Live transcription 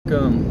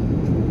welcome.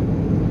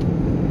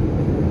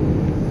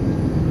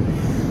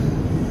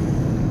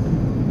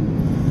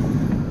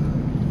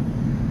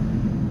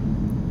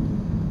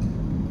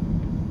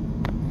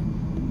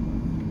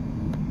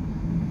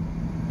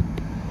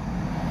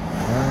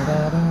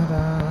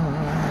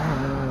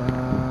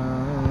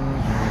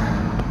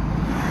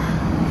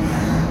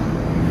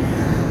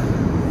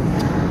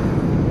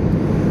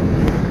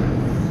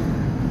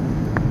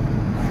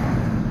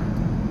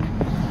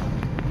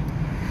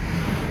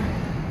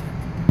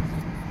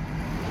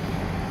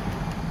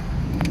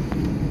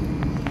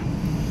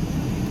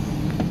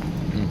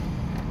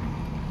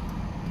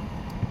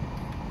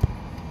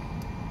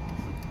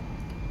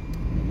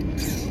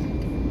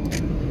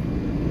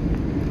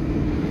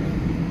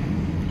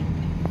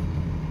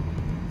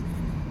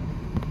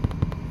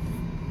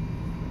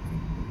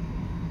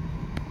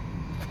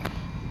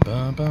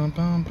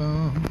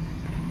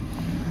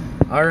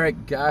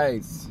 Alright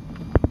guys,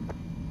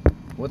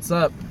 what's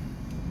up?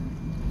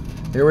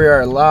 Here we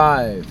are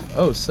live.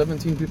 Oh,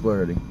 17 people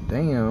already.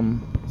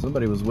 Damn,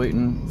 somebody was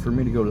waiting for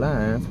me to go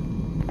live.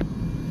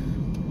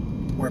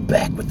 We're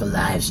back with the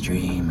live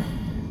stream.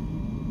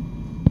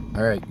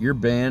 Alright, you're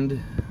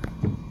banned.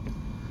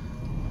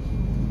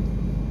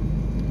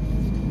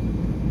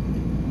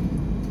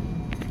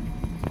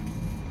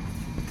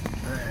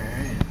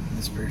 Alright,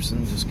 this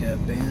person just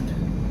got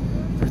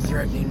banned for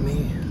threatening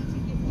me.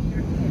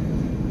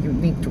 You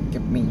need to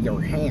give me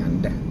your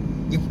hand.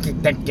 You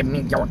can't give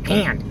me your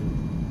hand.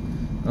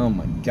 Oh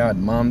my god,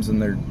 moms and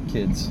their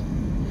kids.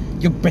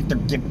 You better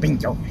give me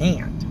your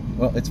hand.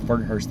 Well, it's for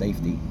her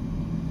safety.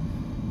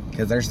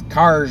 Because there's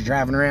cars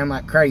driving around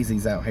like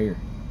crazies out here.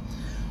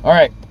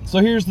 Alright, so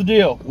here's the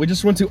deal. We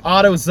just went to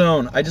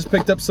AutoZone. I just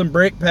picked up some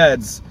brake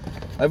pads.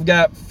 I've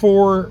got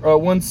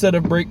one set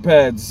of brake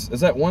pads. Is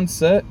that one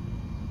set?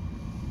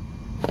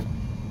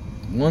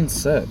 One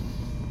set.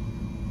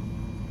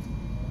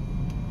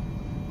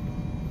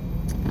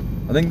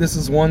 I think this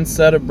is one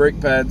set of brake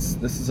pads.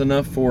 This is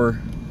enough for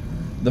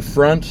the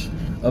front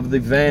of the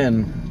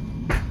van.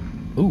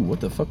 Ooh, what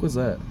the fuck was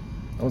that?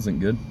 That wasn't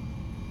good.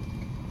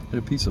 Hit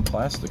a piece of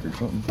plastic or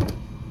something.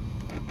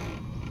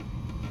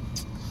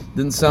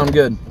 Didn't sound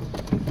good.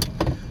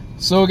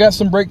 So we got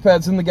some brake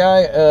pads in. The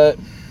guy at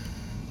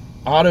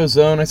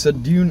AutoZone, I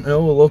said, do you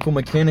know a local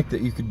mechanic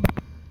that you could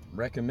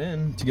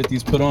recommend to get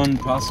these put on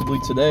possibly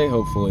today,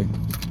 hopefully?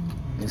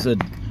 He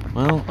said,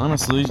 well,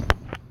 honestly,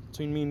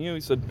 between me and you, he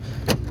said,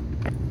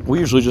 I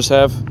usually just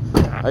have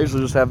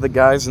the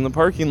guys in the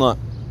parking lot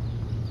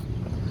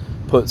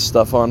put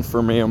stuff on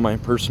for me on my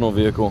personal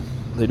vehicle.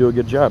 They do a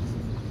good job.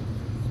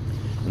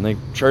 And they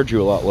charge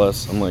you a lot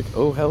less. I'm like,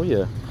 oh, hell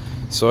yeah.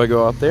 So I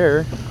go out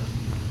there,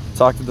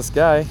 talk to this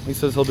guy. He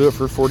says he'll do it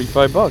for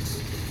 45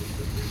 bucks.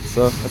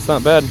 So that's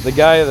not bad. The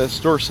guy at the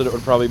store said it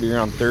would probably be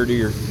around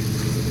 30 or,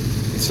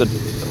 he said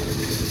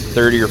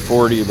 30 or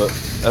 40, but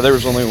there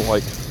was only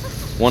like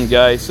one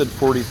guy. He said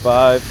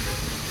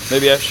 45.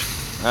 Maybe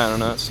I don't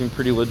know, it seemed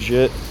pretty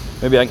legit.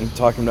 Maybe I can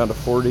talk him down to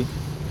 40.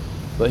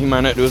 But he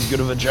might not do as good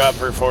of a job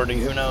for 40,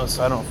 who knows?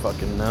 I don't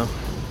fucking know.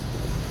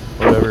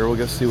 Whatever, we'll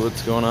go see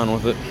what's going on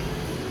with it.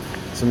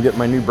 So I'm getting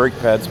my new brake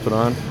pads put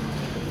on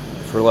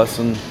for less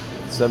than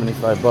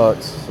 75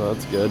 bucks, so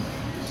that's good.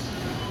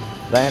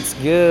 That's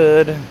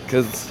good,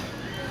 because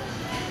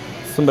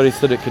somebody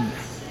said it could,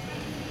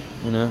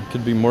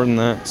 could be more than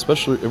that.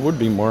 Especially, it would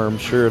be more, I'm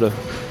sure, at a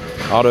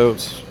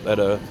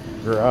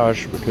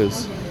garage,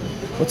 because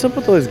what's up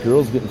with those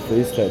girls getting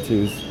face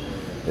tattoos?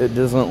 It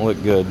doesn't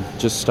look good.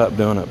 Just stop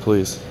doing it,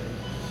 please.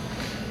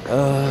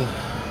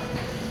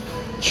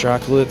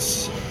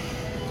 Chocolates.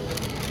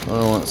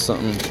 I want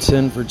something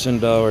 10 for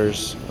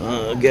 $10.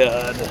 Oh,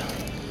 God.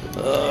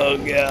 Oh,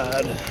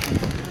 God.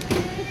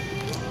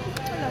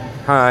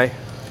 Hi.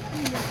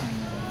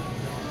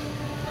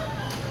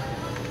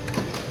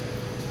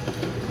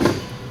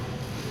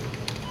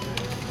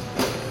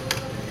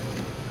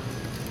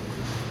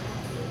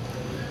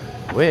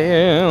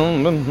 Well,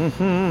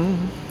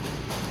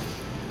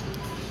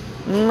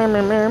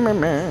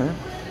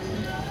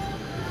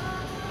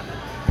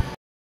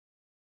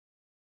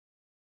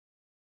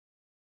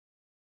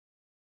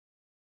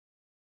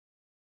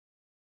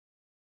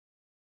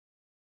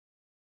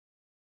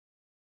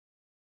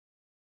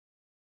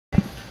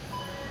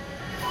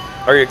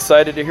 are you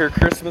excited to hear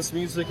Christmas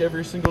music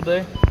every single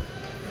day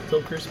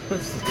till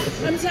Christmas?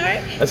 I'm sorry?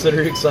 I said,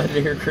 are you excited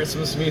to hear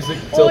Christmas music?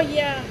 Till, oh,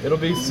 yeah. It'll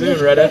be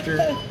soon, right after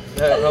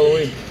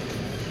Halloween.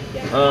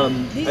 Yeah. I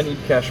need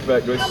cash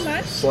back. Do How I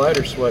much? slide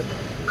or sweat?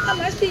 How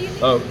much do you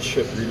need? Oh,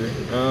 chip reader.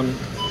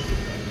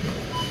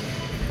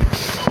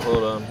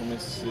 Hold on, let me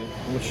see.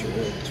 How much should I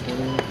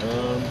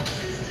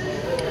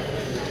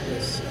 20?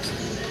 60.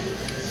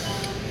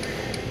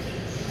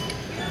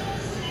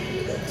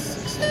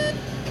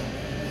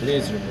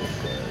 Please remove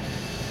card.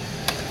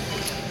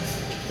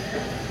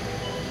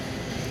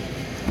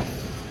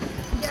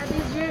 Yeah,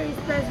 these very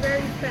fast,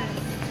 very fast.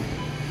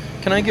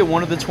 Can I get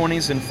one of the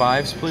 20s and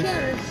 5s, please?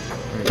 Sure.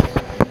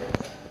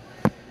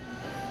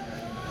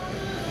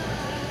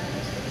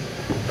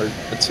 Or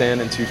a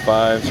 10 and 2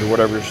 5s, or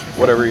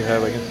whatever you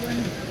have, I guess.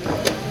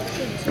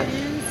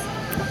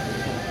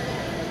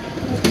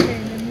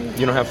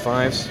 You don't have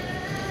 5s?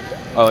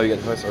 Oh, you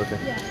got 5s? Okay.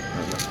 Yeah.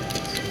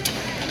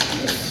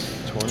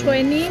 20.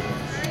 20,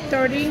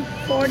 30,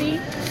 40,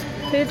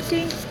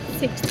 50,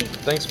 60.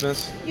 Thanks,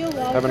 miss. You're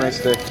welcome. Have a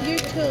nice day. You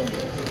too.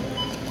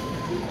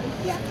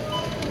 Yeah.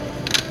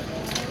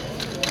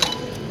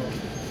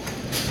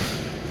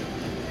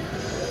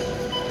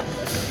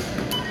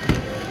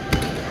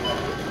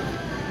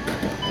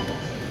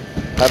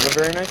 Have a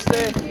very nice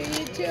day.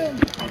 You too.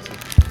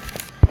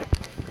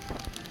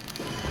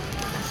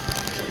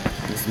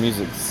 This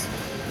music's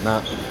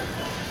not...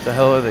 The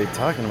hell are they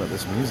talking about,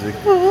 this music?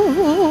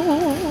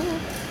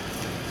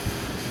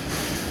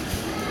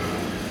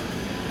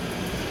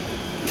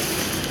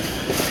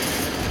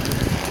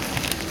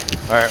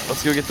 Alright,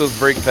 let's go get those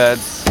brake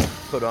pads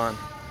put on.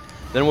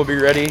 Then we'll be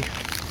ready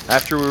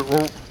after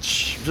we're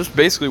just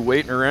basically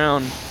waiting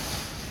around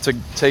to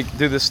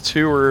do this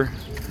tour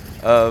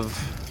of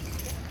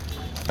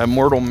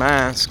Immortal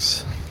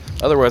Masks.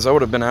 Otherwise, I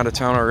would have been out of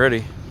town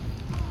already.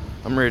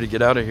 I'm ready to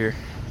get out of here.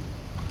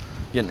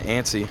 Getting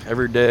antsy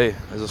every day.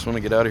 I just want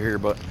to get out of here,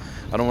 but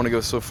I don't want to go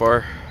so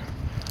far.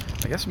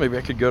 I guess maybe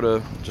I could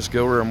just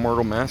go where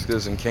Immortal Mask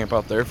is and camp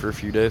out there for a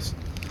few days.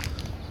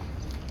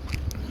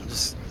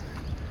 Just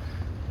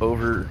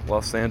over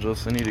Los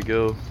Angeles. I need to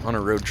go on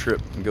a road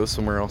trip and go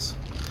somewhere else.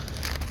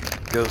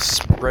 Go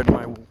spread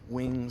my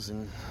wings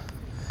and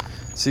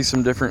see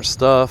some different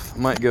stuff. I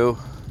might go.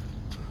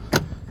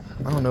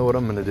 I don't know what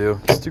I'm gonna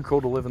do. It's too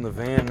cold to live in the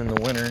van in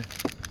the winter.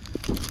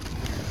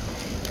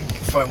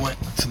 If I went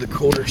to the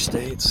colder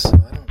states, so I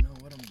don't know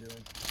what I'm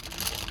doing.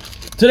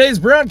 Today's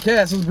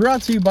broadcast is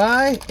brought to you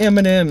by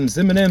M&M's.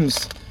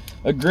 M&M's,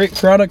 a great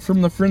product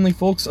from the friendly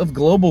folks of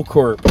Global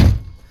Corp.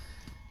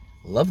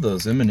 Love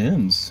those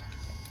M&M's.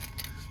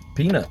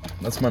 Peanut,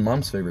 that's my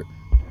mom's favorite.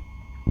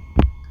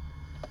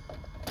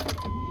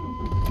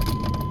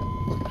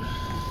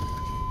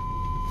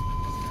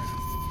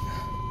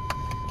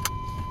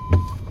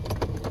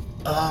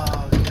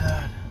 Oh,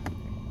 God.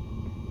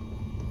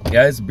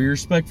 Guys, be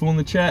respectful in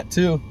the chat,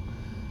 too.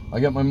 I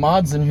got my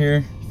mods in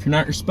here. If you're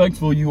not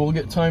respectful, you will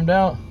get timed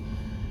out.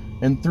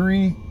 And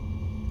three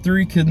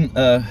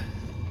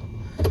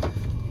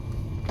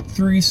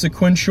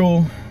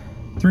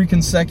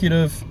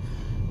consecutive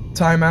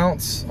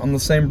timeouts on the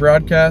same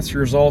broadcast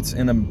results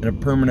in a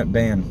permanent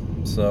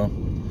ban. So,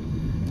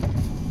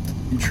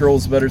 you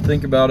trolls better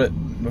think about it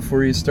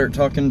before you start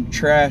talking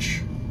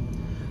trash,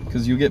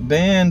 because you'll get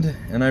banned.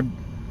 And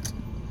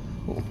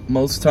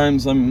most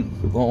times I'm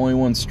the only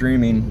one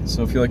streaming,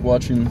 so if you like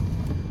watching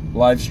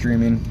live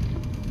streaming,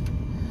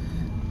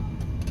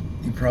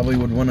 you probably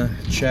would want to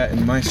chat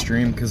in my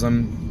stream, because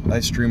I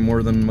stream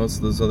more than most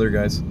of those other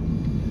guys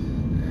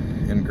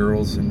and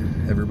girls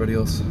and everybody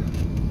else.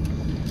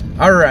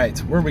 Alright,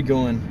 where are we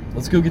going?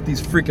 Let's go get these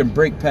freaking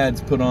brake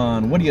pads put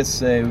on. What do you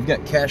say? We've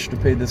got cash to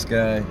pay this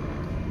guy.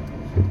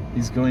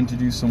 He's going to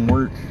do some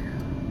work.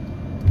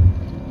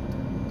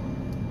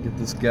 Get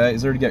this guy.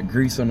 He's already got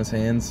grease on his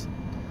hands,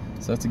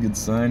 so that's a good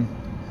sign.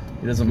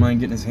 He doesn't mind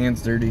getting his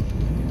hands dirty.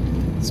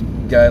 This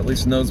guy at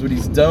least knows what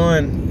he's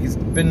doing. He's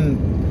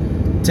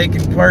been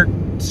taking part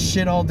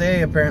shit all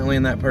day apparently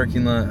in that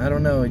parking lot. I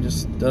don't know, he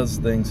just does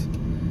things.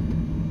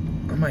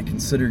 I might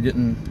consider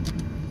getting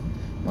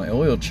my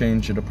oil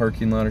change at a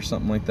parking lot or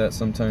something like that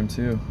sometime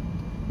too.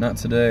 Not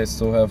today. I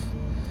still have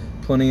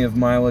plenty of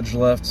mileage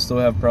left. Still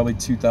have probably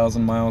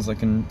 2,000 miles I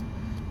can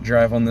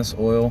drive on this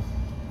oil.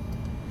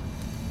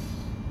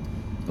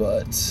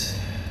 But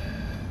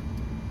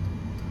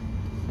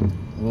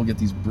we'll get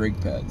these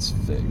brake pads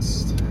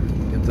fixed.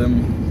 Get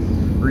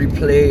them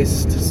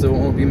replaced so it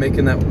won't be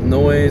making that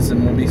noise,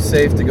 and we'll be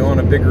safe to go on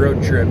a big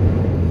road trip.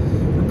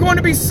 We're going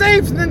to be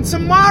safe, and then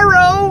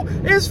tomorrow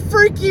is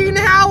freaking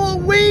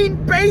Halloween,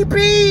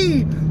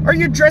 baby! Are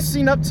you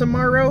dressing up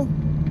tomorrow?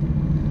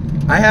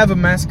 I have a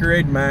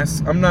masquerade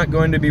mask. I'm not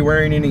going to be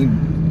wearing any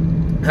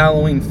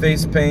Halloween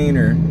face paint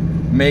or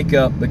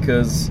makeup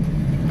because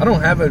I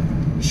don't have a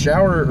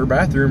shower or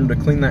bathroom to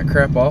clean that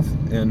crap off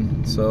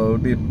in, so it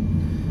would be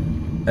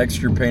an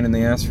extra pain in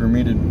the ass for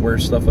me to wear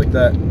stuff like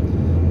that.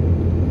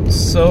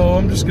 So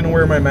I'm just gonna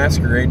wear my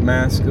masquerade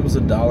mask. It was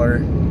 $1.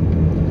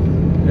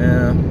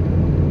 Yeah,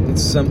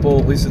 it's simple.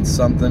 At least it's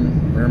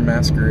something. Wear a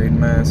masquerade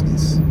mask.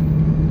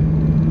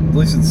 At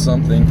least it's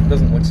something. It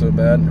doesn't look so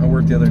bad. I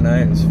worked the other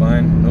night. It was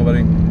fine.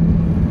 Nobody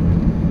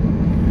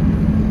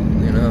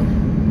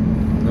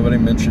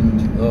mentioned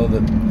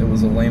that it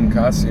was a lame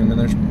costume. And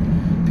there's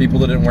people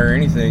that didn't wear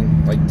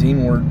anything. Like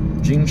Dean wore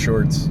jean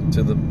shorts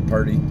to the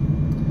party.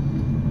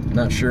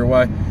 Not sure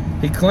why.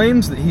 He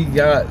claims that he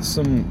got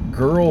some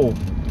girl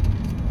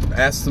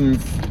asked him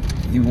if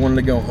he wanted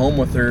to go home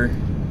with her,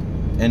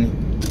 and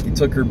he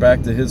took her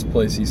back to his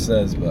place, he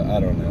says, but I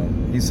don't know.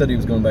 He said he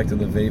was going back to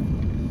the vape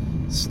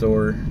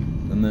store,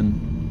 and then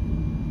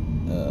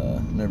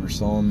never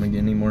saw him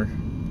again anymore.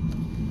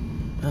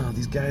 Oh,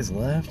 these guys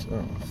left?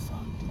 Oh,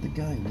 fuck. Did the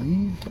guy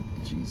leave?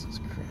 Jesus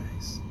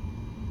Christ.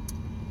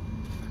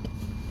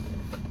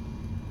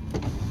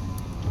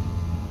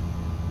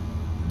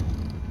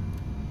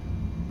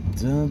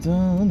 Dun,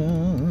 dun,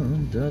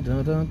 dun, dun,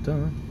 dun, dun,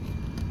 dun.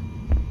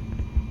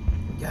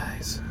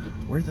 guys.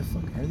 Where the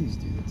fuck are these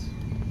dudes?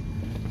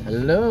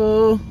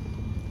 Hello,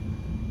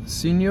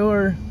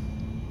 senor.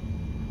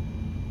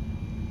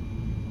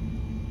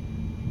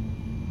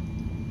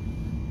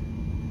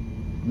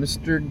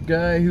 Mr.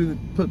 Guy who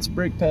puts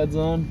brake pads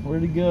on.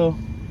 Where'd he go?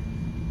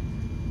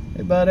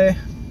 Hey, buddy.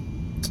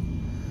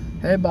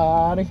 Hey,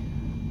 buddy.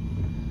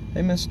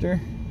 Hey, mister.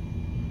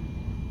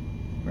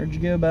 Where'd you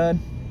go, bud?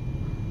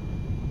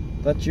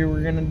 Thought you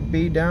were gonna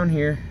be down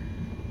here.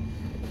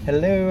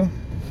 Hello.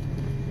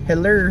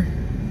 Hello.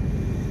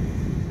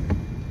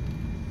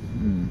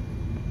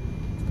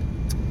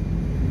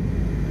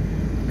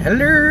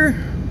 Hello.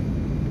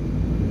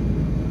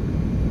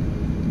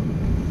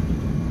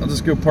 I'll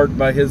just go park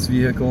by his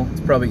vehicle.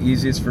 It's probably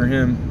easiest for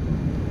him.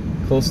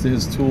 Close to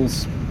his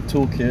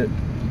toolkit.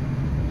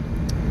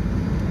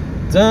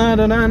 Da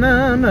da da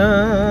da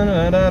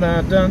da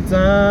da da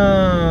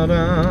da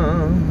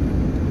da.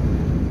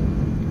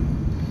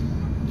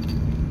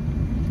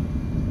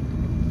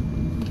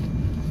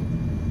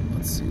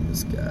 Let's see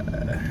this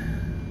guy.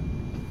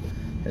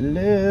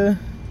 Hello.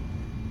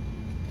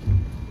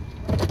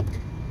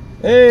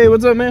 Hey,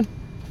 what's up, man?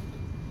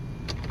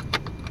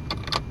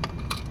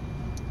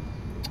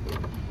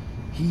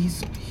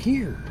 He's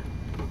here.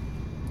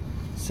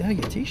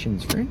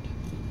 Salutations, friend.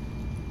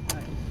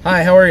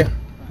 Hi, how are you?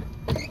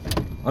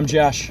 I'm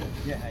Josh.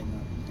 Yeah, I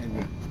know.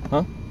 Edgar.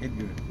 Huh?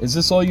 Edgar. Is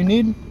this all you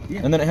need?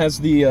 Yeah. And then it has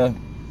the, do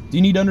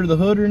you need under the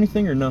hood or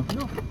anything, or no?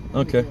 No.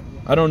 Okay.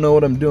 I don't know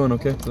what I'm doing,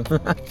 okay? So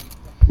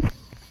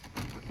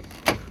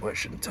well, I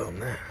shouldn't tell him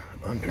that.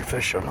 I'm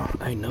professional.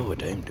 I know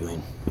what I'm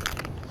doing.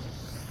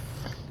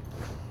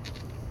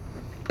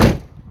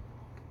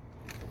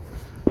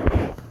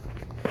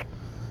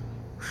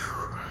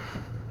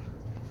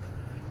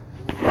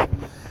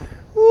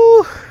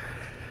 Woo!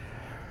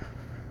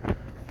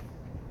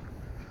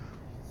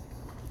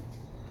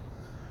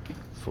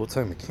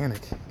 Full-time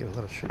mechanic. Get a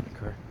lot of shit in the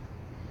car.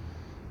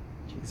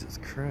 Jesus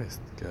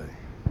Christ, guy.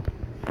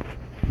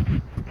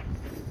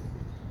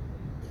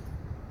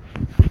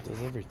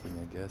 Does everything,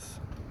 I guess.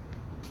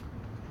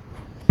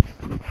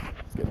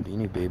 He's got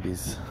beanie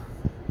babies.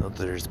 Oh,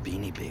 there's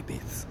beanie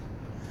babies.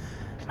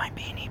 My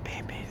beanie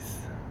babies.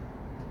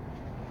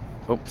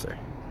 Oh, sorry.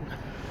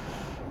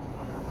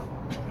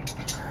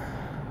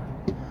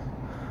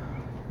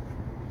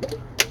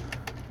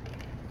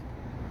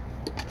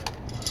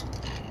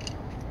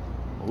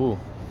 Ooh.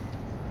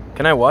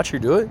 Can I watch you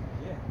do it?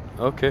 Yeah.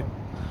 Okay.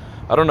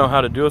 I don't know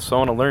how to do it, so I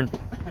want to learn.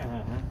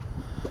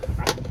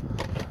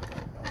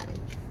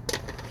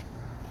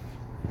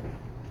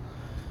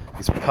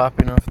 He's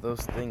popping off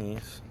those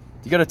thingies.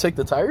 You gotta take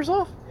the tires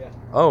off? Yeah.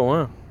 Oh,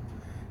 wow.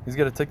 He's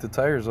gotta take the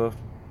tires off.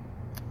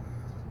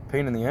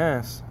 Pain in the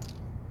ass.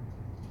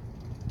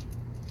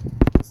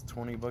 It's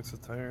 20 bucks a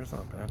tire, it's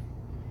not bad.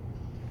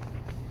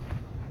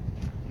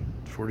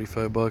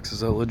 45 bucks, is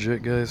that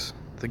legit, guys?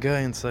 The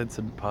guy inside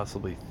said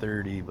possibly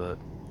 30, but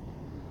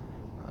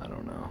I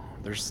don't know.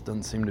 There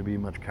doesn't seem to be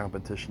much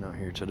competition out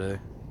here today.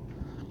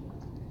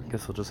 I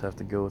guess I'll just have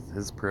to go with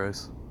his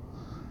price.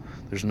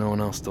 There's no one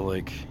else to,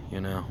 like,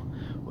 you know,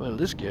 well,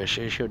 this guy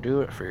says he'll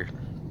do it for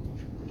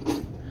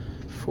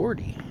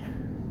 40.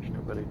 There's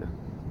nobody to...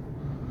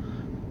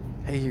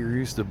 Hey, he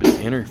used a big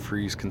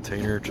antifreeze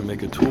container to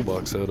make a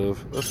toolbox out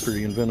of. That's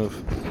pretty inventive.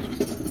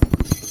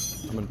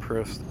 I'm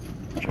impressed.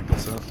 Check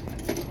this out.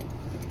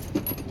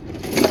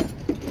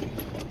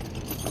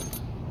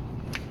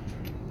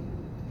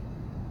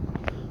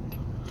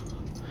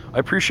 I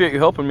appreciate you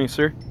helping me,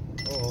 sir.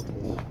 Oh,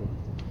 okay.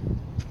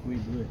 We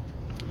do it.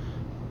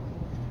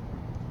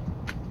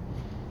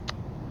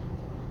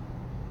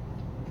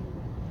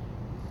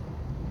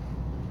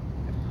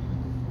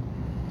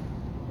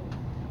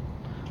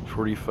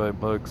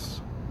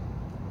 $45.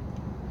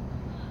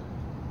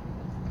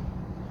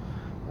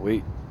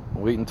 Wait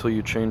until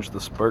you change the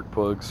spark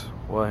plugs.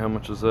 Why? How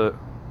much is that?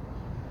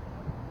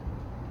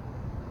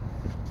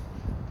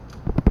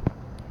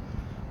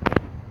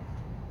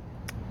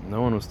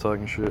 No one was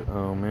talking shit.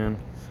 Oh man,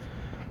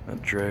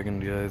 that dragon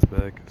guy's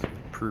back.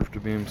 Proved to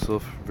be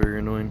himself very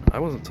annoying. I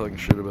wasn't talking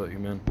shit about you,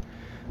 man.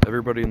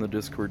 Everybody in the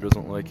Discord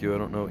doesn't like you. I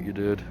don't know what you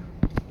did.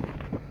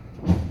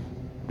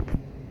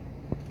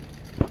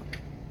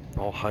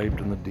 All hyped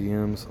in the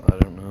DMs. I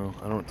don't know.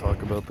 I don't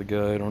talk about the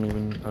guy.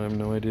 I have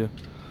no idea.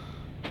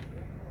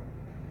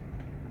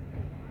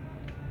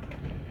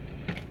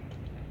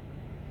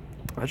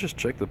 I just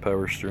checked the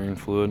power steering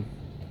fluid.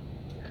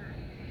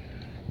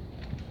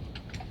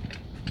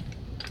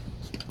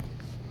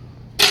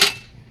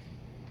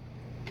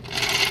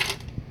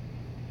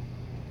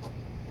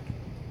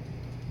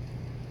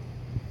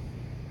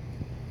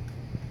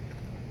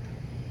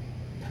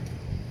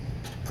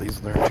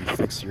 Please learn to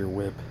fix your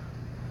whip.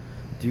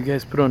 Do you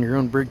guys put on your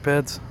own brake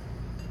pads?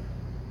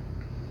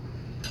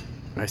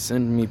 I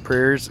send me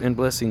prayers and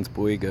blessings,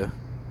 boyga.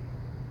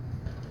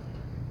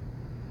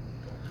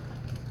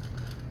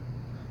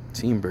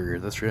 Team burger,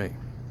 that's right.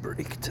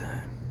 Break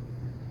time.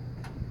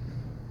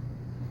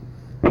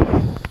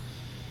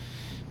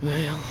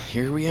 Well,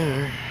 here we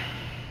are.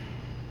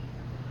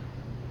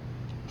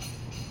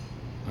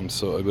 I'm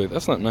so ugly.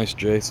 That's not nice,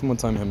 Jay. Someone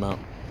time him out.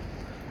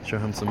 Show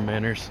him some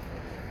manners.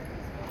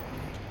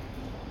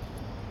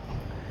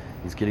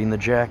 He's getting the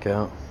jack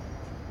out.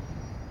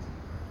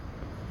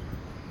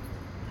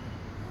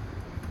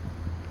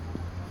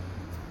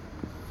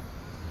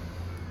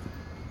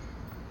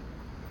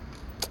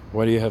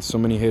 Why do you have so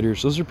many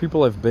haters? Those are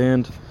people I've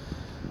banned.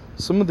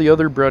 Some of the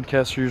other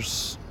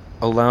broadcasters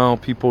allow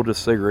people to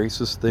say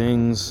racist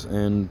things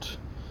and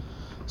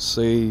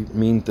say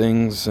mean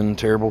things and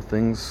terrible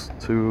things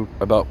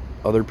about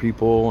other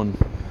people and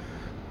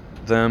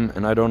them,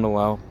 and I don't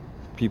allow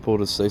people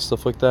to say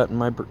stuff like that in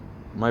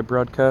my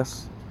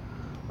broadcasts.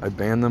 I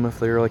ban them if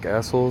they're like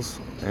assholes,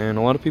 and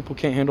a lot of people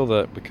can't handle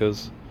that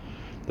because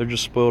they're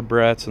just spoiled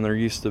brats and they're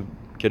used to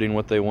getting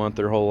what they want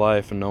their whole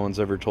life and no one's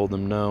ever told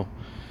them no.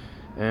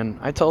 And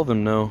I tell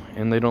them no,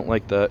 and they don't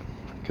like that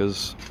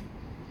because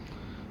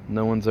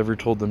no one's ever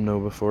told them no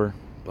before.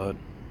 But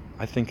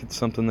I think it's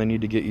something they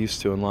need to get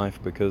used to in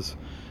life, because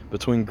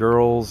between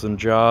girls and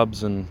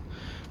jobs and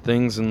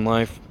things in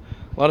life,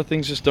 a lot of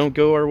things just don't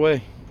go our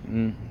way.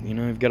 And, you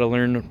know, you've got to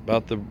learn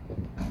about the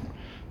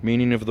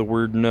meaning of the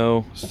word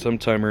no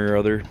sometime or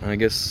other. And I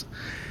guess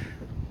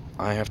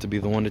I have to be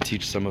the one to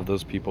teach some of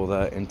those people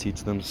that and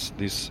teach them,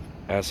 these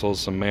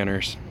assholes, some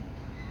manners.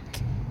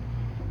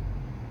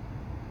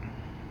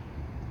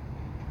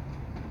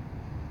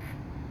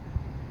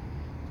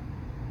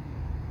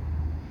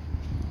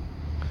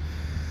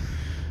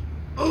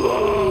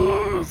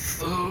 Oh,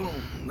 so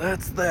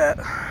that's that.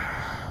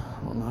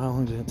 I don't know how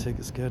long did it take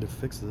this guy to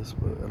fix this,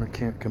 but I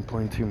can't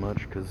complain too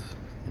much because,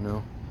 you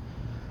know,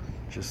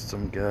 just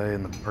some guy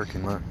in the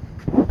parking lot.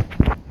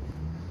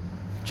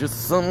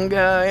 Just some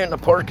guy in the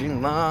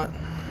parking lot.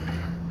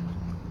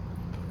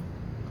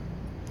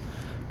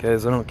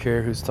 Guys, I don't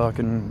care who's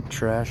talking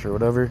trash or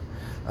whatever.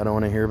 I don't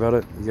want to hear about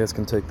it. You guys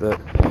can take that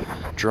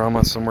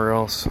drama somewhere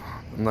else.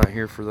 I'm not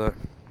here for that.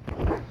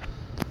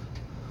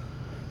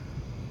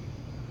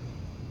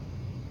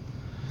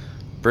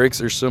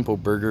 Brakes are simple,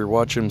 Burger.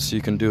 Watch them so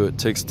you can do it. It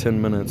takes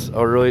 10 minutes.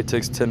 Oh, really? It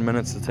takes 10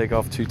 minutes to take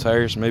off 2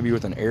 tires, maybe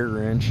with an air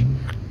wrench.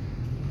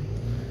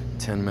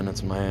 10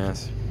 minutes, my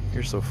ass.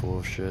 You're so full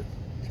of shit.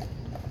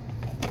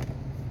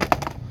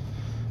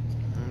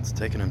 It's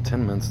taking him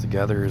 10 minutes to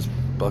gather his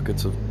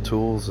buckets of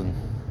tools and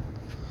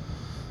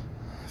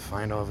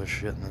find all the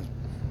shit in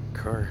the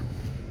car.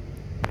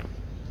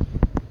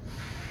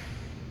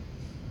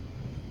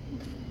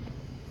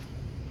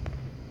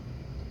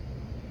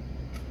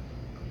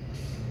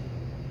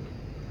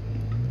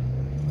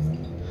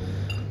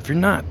 If you're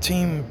not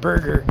Team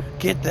Burger,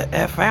 get the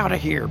F out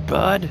of here,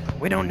 bud.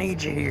 We don't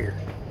need you here.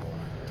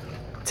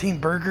 Team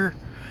Burger,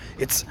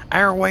 it's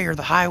our way or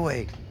the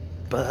highway,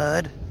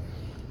 bud.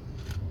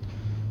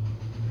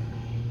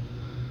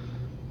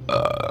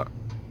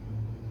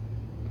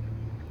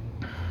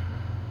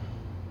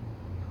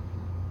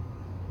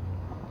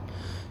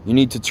 You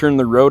need to turn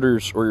the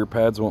rotors or your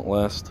pads won't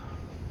last.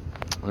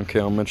 Okay,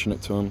 I'll mention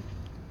it to him.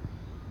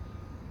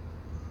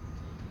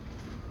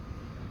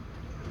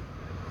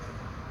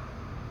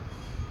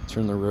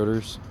 Turn the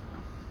rotors.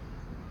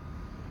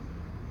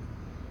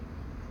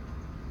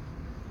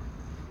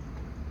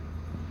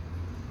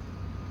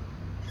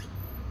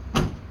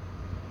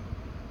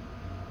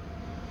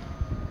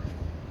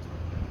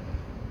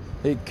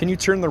 Hey, can you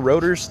turn the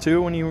rotors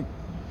too when you...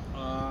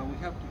 We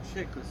have to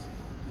check, because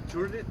to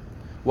turn it...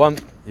 Well,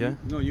 yeah?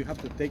 No, you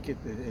have to take it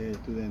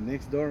to the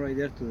next door right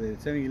there, to the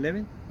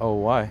 7-Eleven. Oh,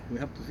 why? We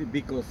have to see,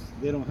 because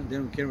they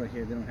don't care right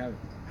here. They don't have it.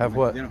 Have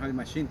what? They don't have a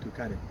machine to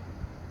cut it.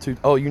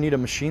 Oh, you need a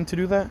machine to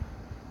do that?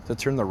 To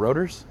turn the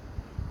rotors?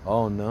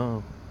 Oh,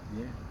 no.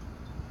 Yeah.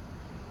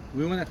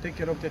 We want to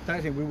take it off the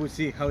tires and we will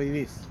see how it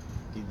is.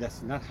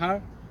 That's not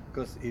hard,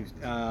 because if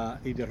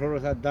the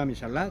rotors are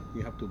damaged a lot,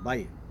 you have to buy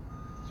it.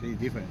 It's really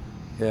different.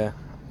 Yeah.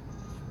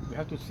 We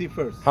have to see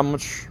first. How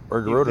much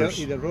are the rotors?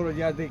 If the rotor,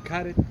 yeah, they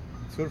cut it,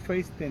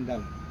 surface,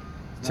 $10.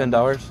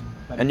 $10?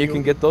 And you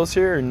can get those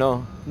here or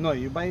no? No,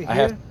 you buy it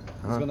here,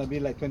 it's gonna be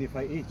like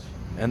 25 each.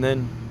 And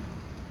then,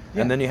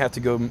 Yeah. and then you have to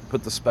go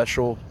put the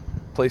special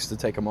place to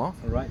take them off?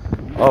 All right.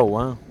 Oh,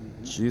 wow.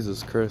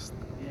 Jesus Christ.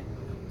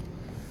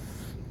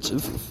 You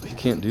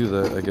can't do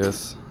that, I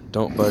guess.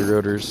 Don't buy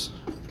rotors.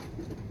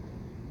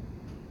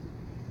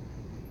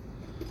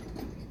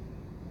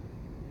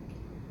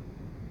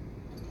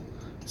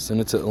 Send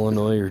it to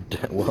Illinois or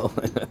well,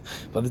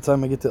 by the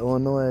time I get to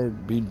Illinois,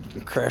 I'd be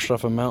crashed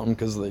off a mountain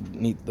because the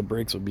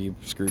brakes would be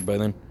screwed by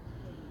then.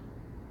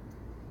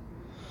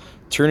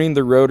 Turning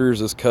the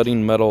rotors is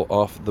cutting metal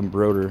off the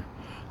rotor.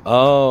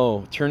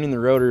 Oh, turning the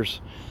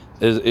rotors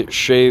is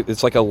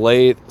it's like a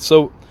lathe.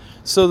 So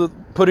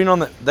putting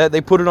on that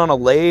they put it on a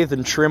lathe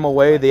and trim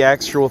away the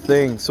actual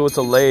thing. So it's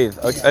a lathe.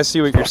 I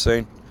see what you're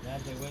saying.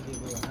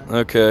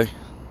 Okay.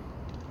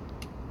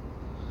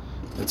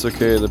 It's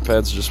okay, the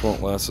pads just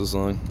won't last as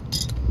long.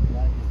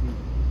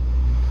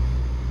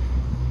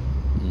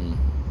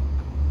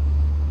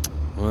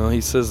 Well,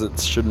 he says it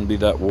shouldn't be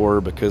that war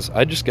because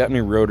I just got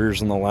new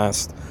rotors in the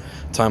last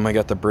time I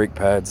got the brake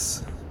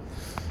pads.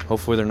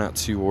 Hopefully they're not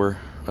too war.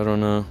 I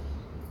don't know.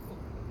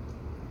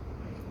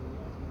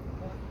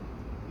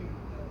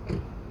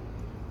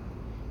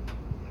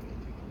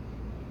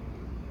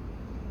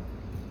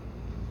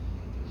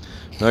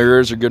 No,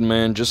 yours are good,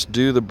 man. Just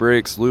do the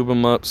brakes, lube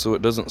them up so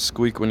it doesn't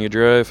squeak when you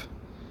drive.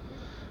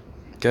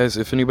 Guys,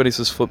 if anybody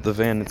says flip the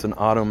van, it's an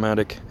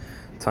automatic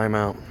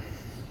timeout.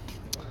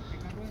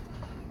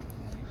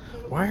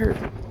 Why are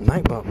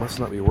Nightbot must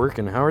not be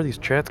working? How are these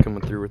chats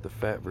coming through with the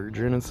fat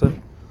virgin and stuff?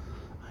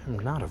 I am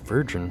not a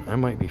virgin. I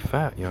might be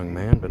fat, young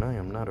man, but I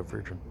am not a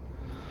virgin.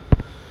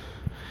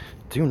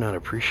 Do not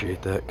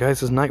appreciate that.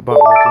 Guys, is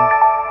Nightbot working?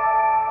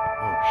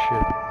 Oh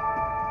shit.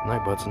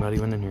 Nightbot's not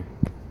even in here.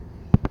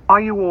 Are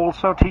you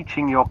also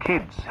teaching your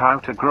kids how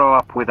to grow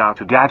up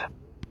without a dad?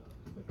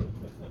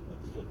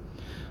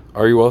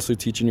 Are you also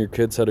teaching your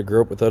kids how to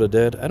grow up without a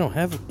dad? I don't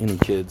have any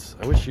kids.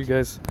 I wish you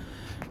guys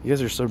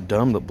are so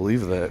dumb that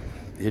believe that.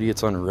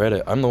 Idiots on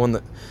Reddit. I'm the one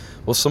that,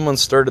 well, someone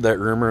started that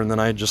rumor and then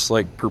I just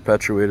like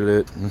perpetuated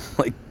it and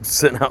like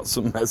sent out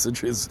some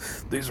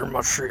messages. These are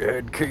my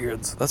shithead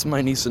kids. That's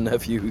my niece and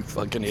nephew, you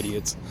fucking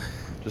idiots.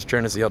 Just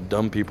trying to see how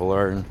dumb people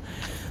are, and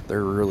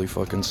they're really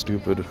fucking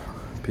stupid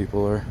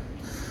people are.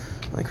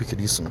 I think we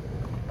could use some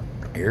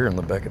air in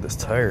the back of this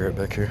tire right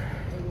back here.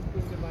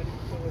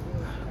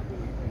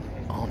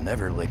 I'll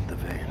never lick the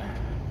van.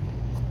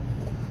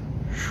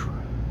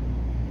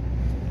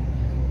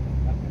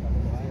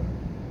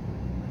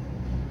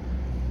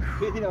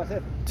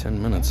 10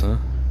 minutes, huh?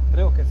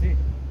 Creo que sí.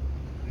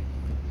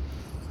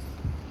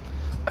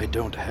 I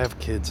don't have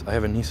kids. I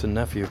have a niece and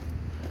nephew.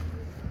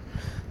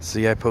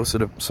 See, I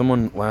posted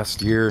someone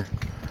last year,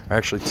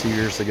 actually 2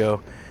 years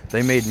ago.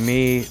 They made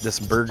me this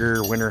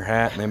burger winter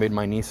hat, and they made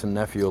my niece and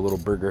nephew a little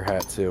burger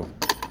hat too.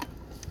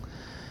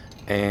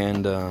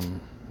 And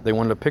they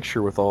wanted a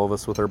picture with all of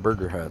us with our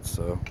burger hats,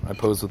 so I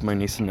posed with my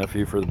niece and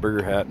nephew for the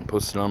burger hat and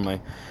posted it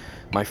on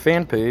my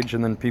fan page.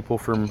 And then people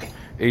from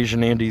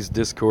Asian Andy's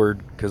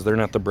Discord, because they're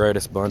not the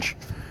brightest bunch,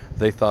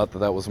 they thought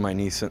that was my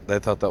niece. They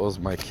thought that was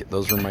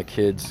those were my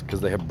kids because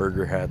they have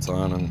burger hats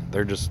on, and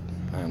they're just,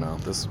 I don't know,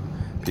 this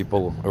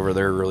people over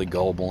there are really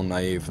gullible and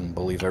naive and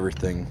believe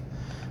everything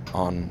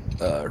on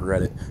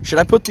Reddit. Should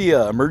I put the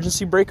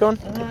emergency brake on?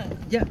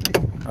 Yeah.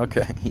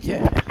 Okay,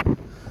 yeah.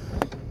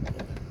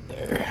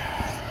 There.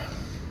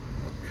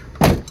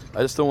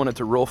 I just don't want it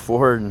to roll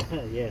forward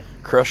and Yeah.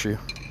 crush you.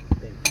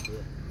 Thank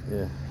you.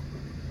 Yeah.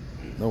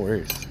 No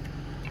worries.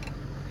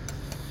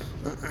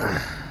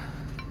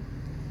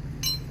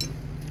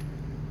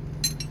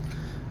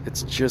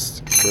 It's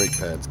just brake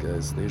pads,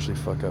 guys. They usually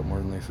fuck up more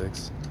than they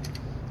fix.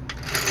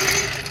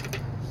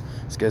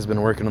 This guy's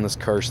been working on this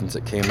car since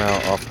it came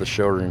out off the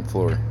showroom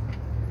floor.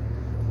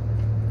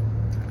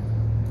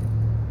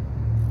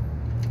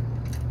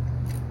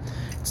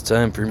 It's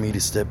time for me to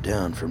step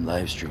down from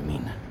live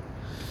streaming.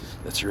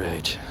 That's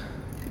right.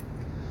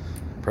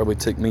 Probably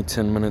take me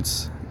 10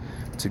 minutes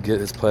to get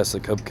his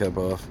plastic hubcap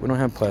off. We don't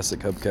have plastic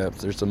hubcaps.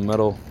 There's a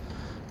metal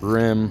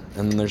rim,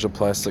 and then there's a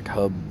plastic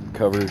hub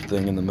cover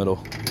thing in the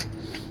middle.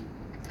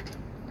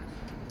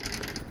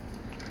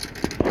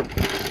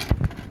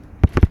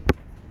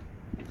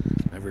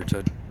 Never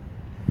touch.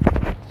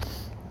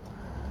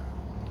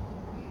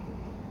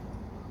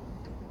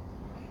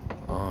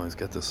 Oh, he's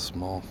got this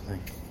small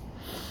thing.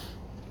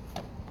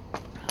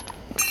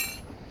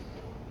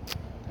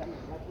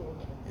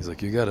 He's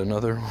like, you got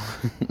another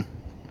one?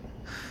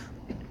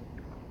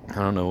 I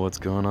don't know what's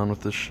going on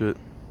with this shit.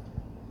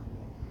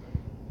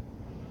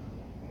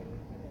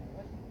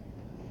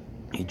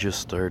 He just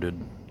started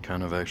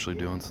kind of actually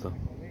doing stuff.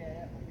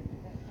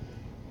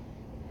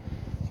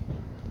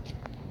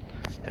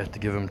 Have to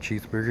give him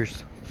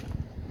cheeseburgers.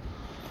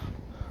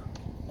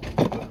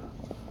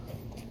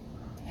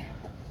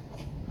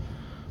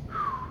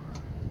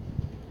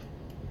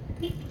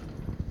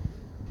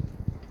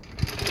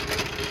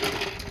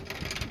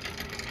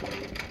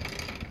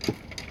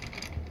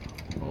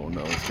 Oh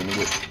no, it's gonna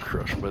get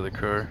crushed by the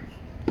car.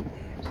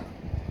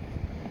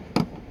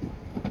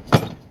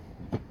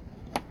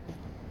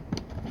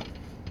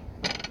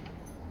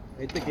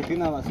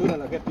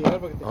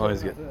 Oh,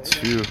 he's got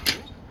two.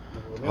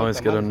 Oh,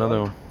 he's got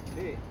another one.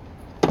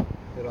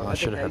 Oh, I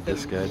should have had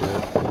this guy do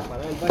it.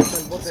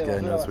 This guy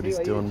knows what he's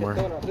doing more.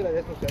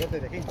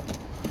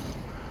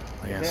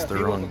 I guess the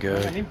wrong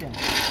guy.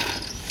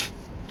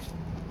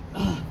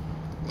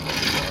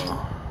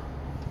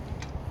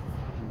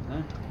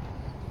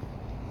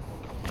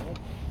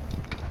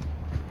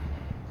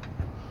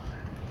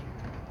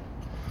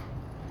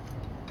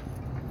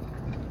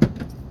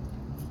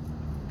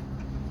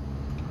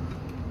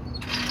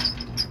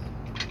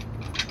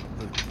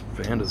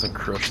 The van doesn't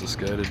crush this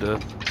guy to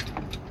death.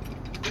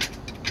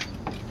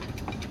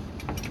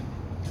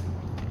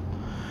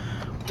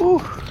 Woo.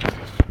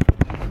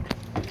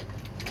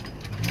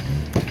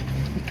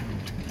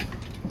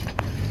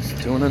 He's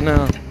doing it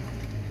now.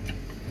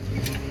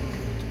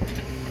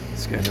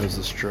 This guy knows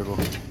the struggle.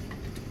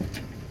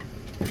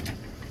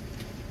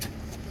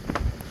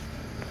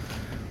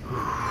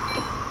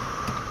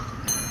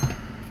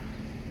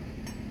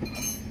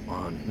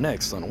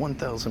 Next on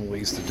 1,000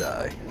 Ways to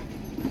Die.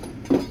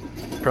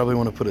 Probably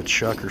want to put a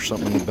chuck or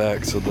something in the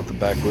back so that the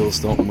back wheels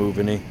don't move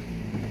any.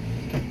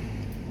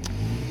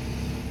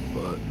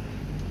 But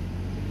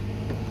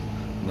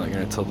I'm not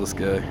gonna tell this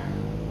guy.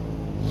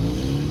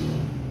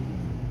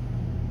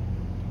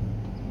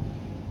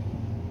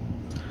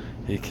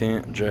 He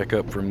can't jack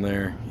up from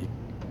there. He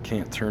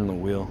can't turn the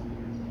wheel.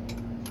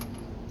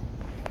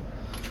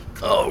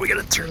 Oh, we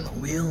gotta turn the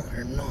wheel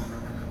or no?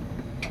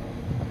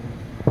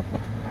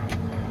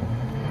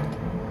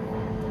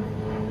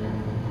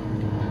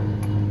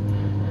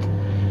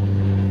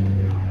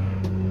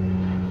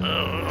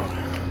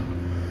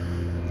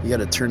 You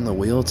gotta turn the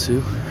wheel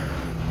too?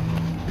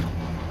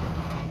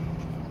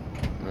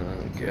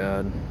 Oh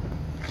God.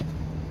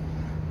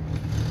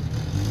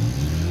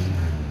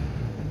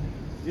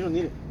 You don't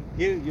need it.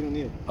 Here, you don't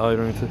need it. Oh, you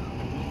don't need to?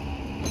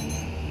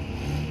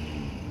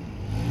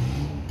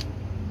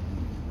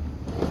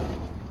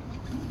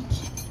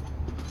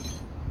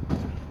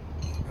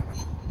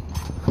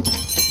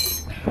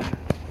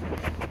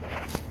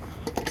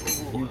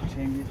 You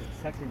change it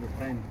exactly the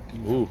time.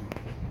 Ooh.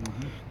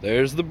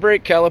 There's the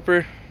brake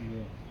caliper.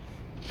 Yeah.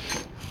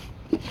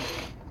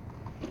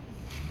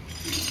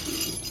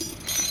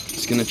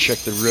 Just gonna check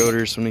the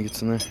rotors when he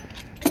gets in there.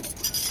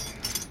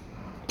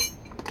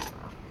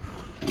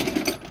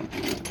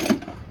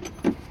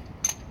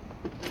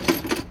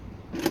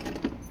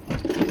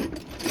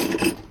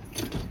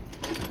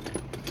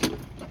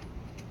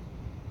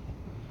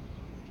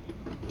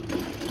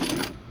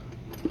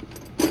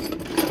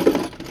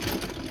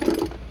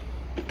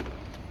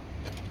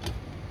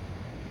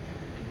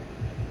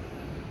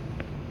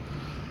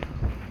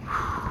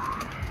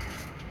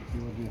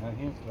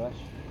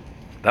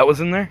 That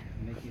was in there?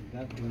 Make it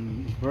that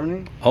when it's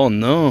burning, Oh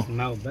no.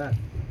 smell bad.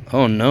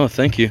 Oh no,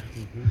 thank you.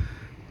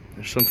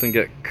 There's something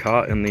got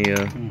caught in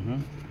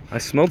the I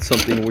smelled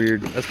something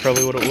weird. That's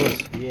probably what it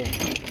was. Yeah.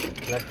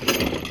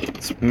 Plastic.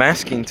 It's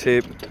masking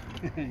tape.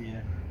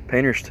 Yeah.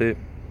 Painter's tape.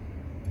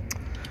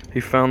 He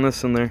found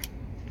this in there.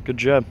 Good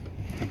job.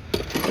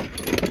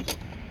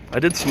 I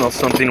did smell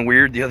something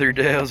weird the other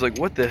day. I was like,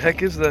 what the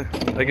heck is that?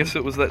 I guess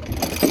it was that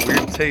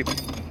weird tape. Yeah,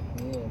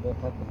 that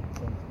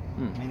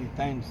happens. Many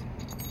times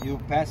you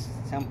pass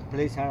some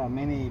place have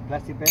many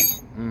plastic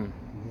bags, you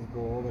go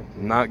over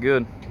to Not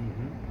good.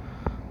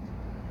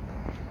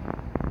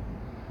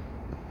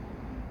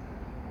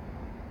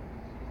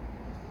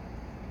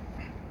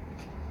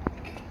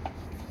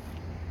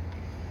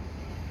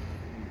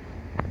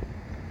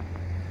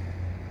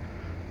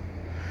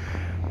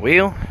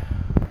 Well,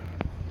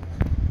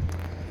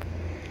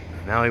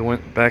 now he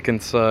went back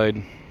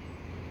inside.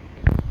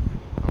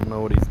 I don't know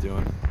what he's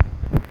doing.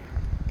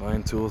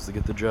 Buying tools to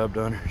get the job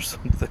done or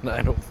something.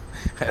 I don't,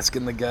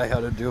 asking the guy how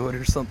to do it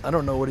or something. I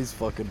don't know what he's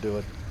fucking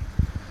doing.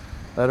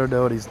 I don't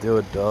know what he's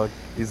doing, dog.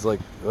 He's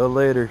like, oh,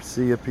 later,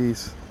 see ya,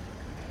 peace.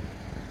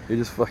 He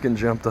just fucking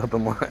jumped up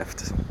and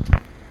left.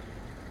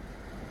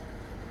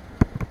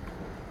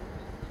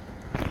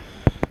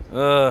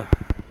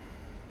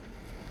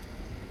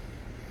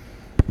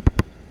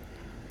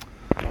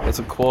 That's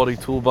a quality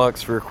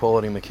toolbox for a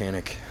quality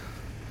mechanic.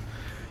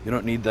 You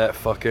don't need that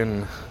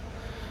fucking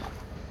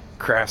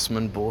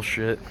Craftsman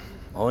bullshit.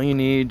 All you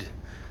need,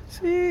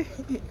 see,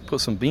 put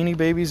some Beanie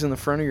Babies in the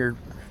front of your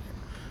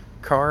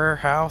car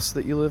house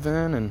that you live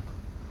in, and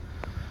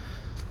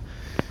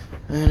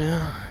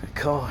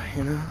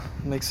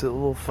makes it a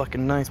little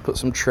fucking nice. Put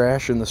some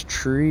trash in this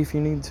tree if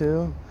you need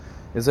to.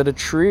 Is that a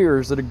tree or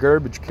is it a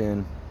garbage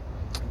can?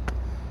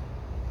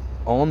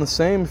 All in the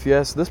same if you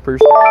ask this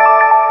person.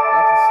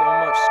 Thank you so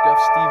much, Scuff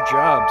Steve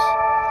Jobs.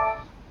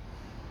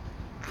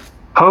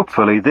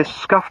 Hopefully this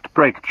scuffed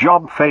brake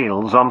job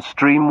fails on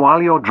stream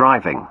while you're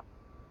driving.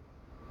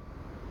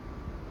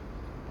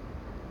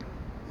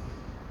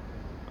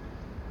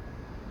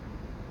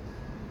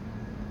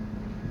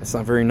 That's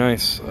not very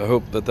nice. I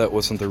hope that that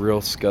wasn't the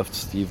real scuffed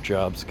Steve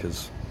Jobs,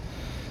 because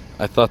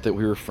I thought that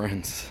we were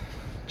friends.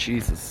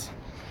 Jesus.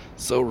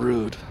 So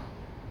rude.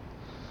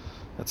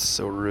 That's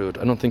so rude.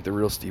 I don't think the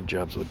real Steve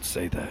Jobs would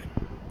say that.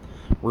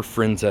 We're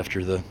friends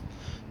after the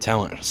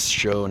talent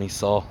show, and he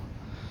saw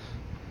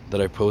that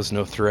I pose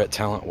no threat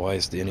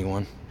talent-wise to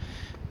anyone.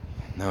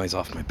 Now he's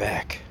off my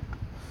back.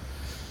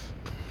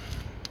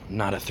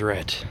 Not a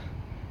threat.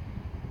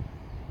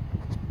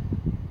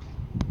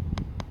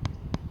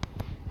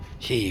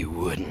 He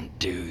wouldn't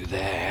do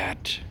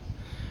that.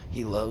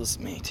 He loves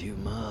me too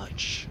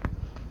much.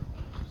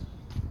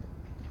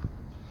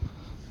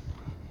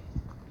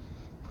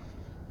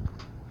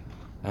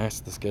 I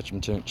asked the sketch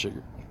lieutenant,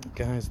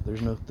 guys,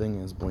 there's no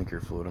thing as blinker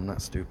fluid. I'm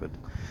not stupid.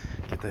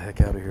 Get the heck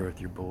out of here with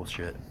your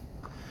bullshit.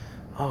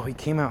 Oh, he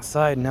came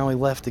outside and now he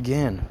left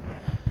again.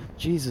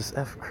 Jesus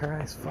F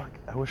Christ, fuck.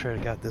 I wish I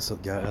had got this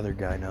guy. Other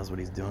guy knows what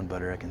he's doing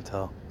better, I can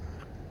tell.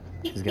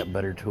 He's got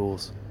better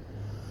tools.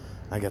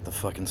 I got the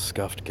fucking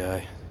scuffed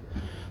guy.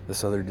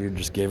 This other dude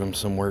just gave him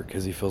some work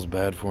because he feels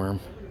bad for him.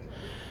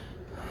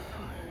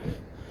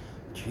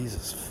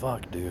 Jesus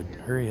fuck, dude.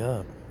 Hurry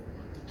up.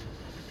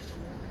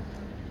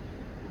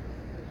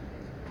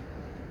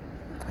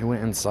 He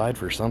went inside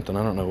for something.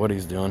 I don't know what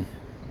he's doing.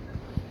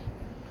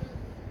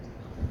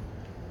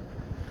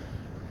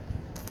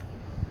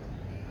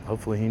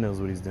 Hopefully he knows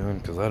what he's doing,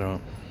 because I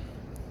don't.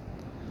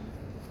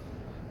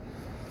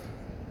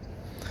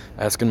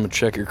 Ask him to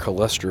check your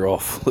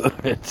cholesterol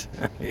fluid.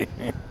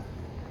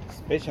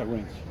 Special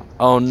wrench.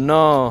 Oh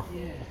no.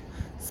 Yeah.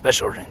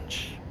 Special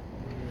wrench.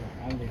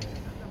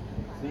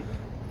 See?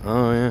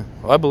 Oh yeah.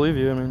 Well, I believe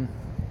you. I mean,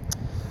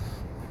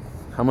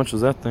 how much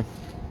was that thing?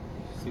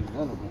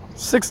 $6.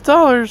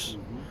 $6.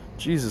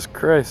 Jesus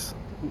Christ.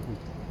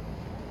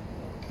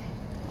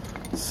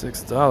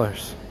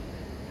 $6.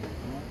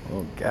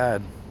 Oh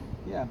God.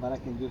 Yeah, but I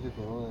can use it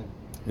for other.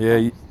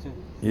 Yeah. too.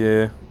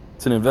 Yeah.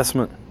 It's an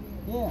investment.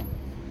 Yeah.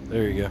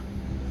 There you go.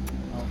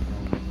 No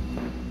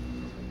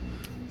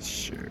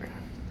Sure.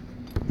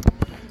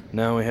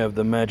 Now we have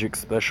the magic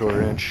special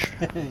wrench.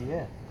 problem.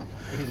 Yeah.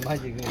 It's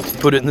magic.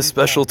 Put it in the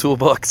special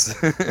toolbox.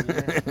 Oh,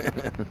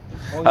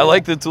 I yeah.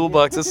 like the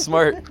toolbox. It's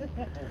smart.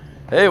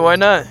 Hey, why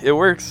not? It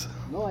works.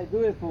 No, I do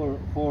it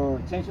for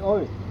change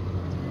oil.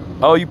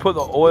 Oh, you put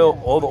the oil,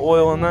 all the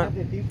oil in I that? have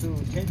the thing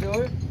to change the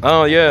oil.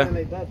 Oh yeah.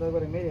 Like that. That's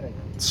what I made it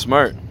like that.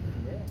 Smart.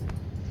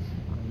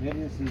 Yeah.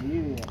 Emergency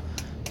video.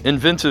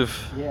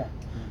 Inventive. Yeah.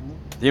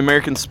 The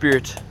American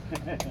spirit.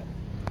 Yeah.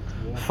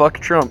 Fuck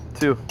Trump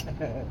too.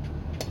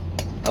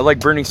 I like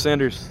Bernie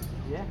Sanders.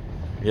 Yeah.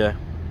 Yeah.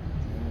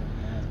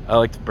 I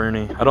liked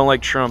Bernie. I don't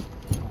like Trump.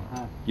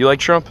 Uh-huh. You like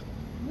Trump?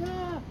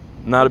 Yeah.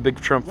 Not a big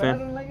Trump But I fan?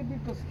 don't like it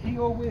because he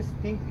always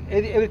think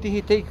everything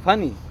he take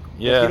funny.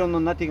 Yeah. He don't know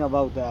nothing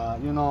about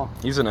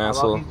He's an about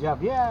asshole. his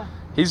job. Yeah.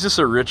 He's just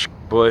a rich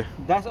boy.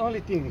 That's the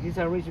only thing. He's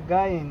a rich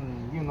guy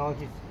and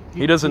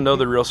He doesn't know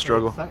the real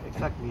struggle.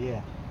 Exactly.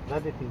 Yeah.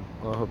 That's the thing.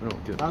 Well, I hope you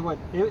don't get. That's what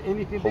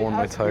anything Hole they in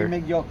my ask, tire. they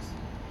make jokes.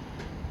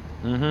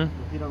 Mm-hmm.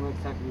 But he don't know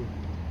exactly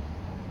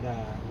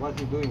what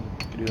he's doing.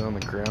 Could do it on the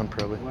ground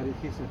probably. What is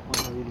his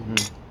responsibility?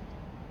 Mm.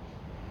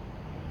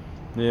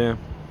 Yeah.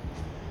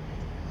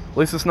 At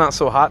least it's not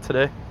so hot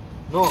today.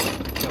 No,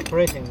 it's a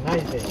present,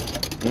 nice day.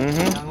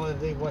 Mm-hmm. Another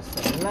day was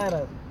a lot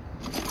of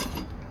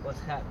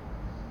hot.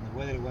 The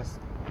weather was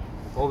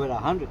over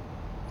 100.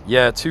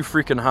 Yeah, too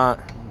freaking hot.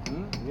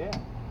 Yeah.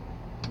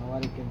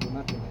 Nobody can do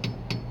nothing like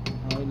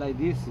that. No, like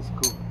this is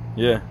cool.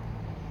 Yeah.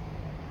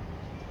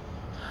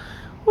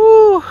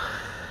 Woo!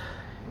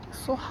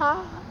 So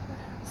hot.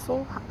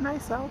 So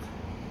nice out.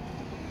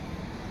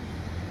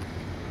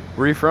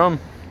 Where are you from?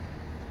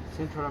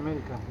 Central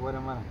America,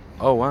 Guatemala.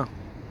 Oh, wow.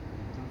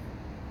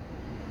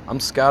 I'm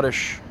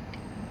Scottish.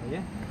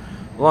 Yeah?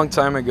 A long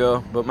time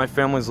ago, but my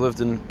family's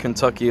lived in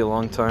Kentucky a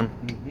long time.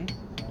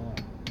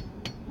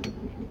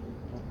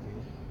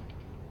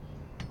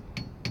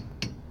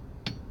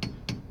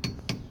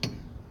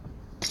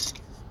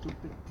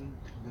 Stupid thing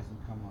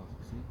doesn't come out,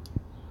 see?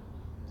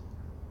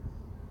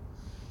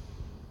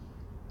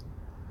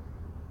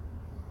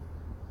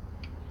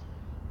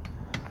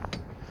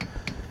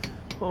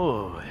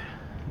 Oh.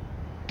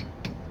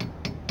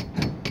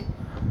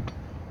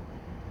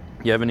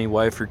 You have any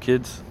wife or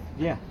kids?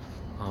 Yeah.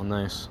 Oh,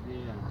 nice. Yeah,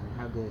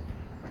 I have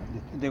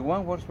the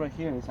one works right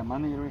here. It's a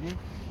manager right here.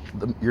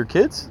 Your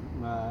kids?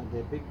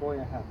 The big boy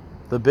I have.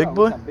 The big Oh,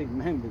 boy? he's a big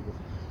man because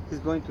he's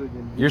going to the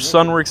Your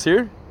son works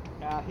here?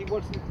 He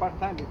works part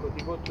time because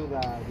he goes to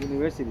the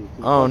university.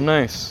 Oh,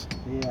 nice.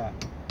 Yeah.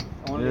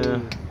 Only Yeah.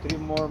 3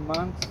 more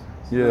months.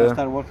 He's Yeah. gonna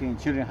start working in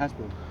children's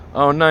hospital.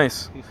 Oh,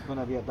 nice. He's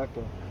gonna be a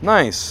doctor.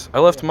 Nice. I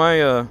left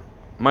my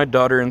my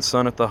daughter and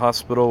son at the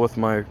hospital with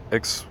my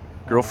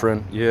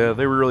ex-girlfriend. Yeah,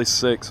 they were really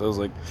sick, so I was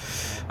like,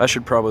 I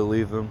should probably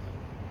leave them.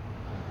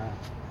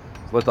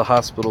 Let the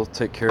hospital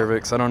take care of it,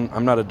 because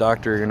I'm not a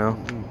doctor, you know.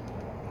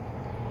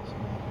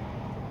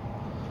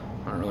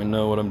 I don't really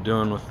know what I'm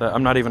doing with that.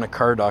 I'm not even a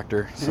car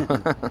doctor. So.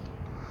 The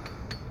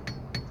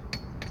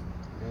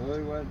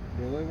only one,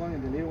 the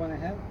little one I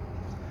have,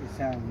 is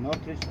a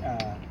Northridge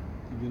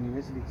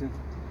University too.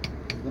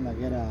 He's gonna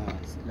get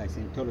like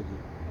Scientology.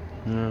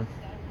 Yeah.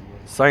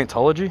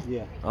 Scientology?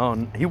 Yeah. Oh,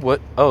 he what?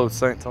 Oh,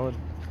 Scientology.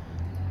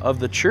 Of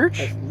the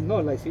church?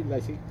 No, like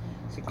psychology.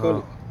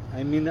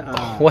 I mean,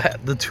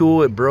 What? The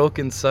tool, it broke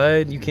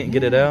inside? You can't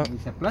get it out?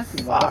 It's a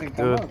plastic. Fuck, That doesn't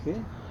come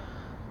dude.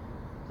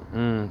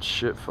 out, see?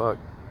 Shit, fuck.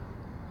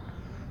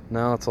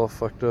 Now it's all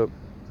fucked up.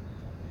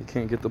 You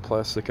can't get the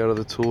plastic out of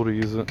the tool to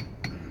use it.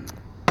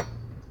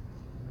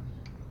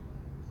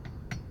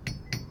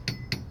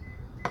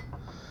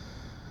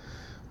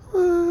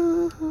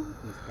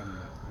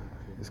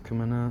 It's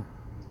coming out.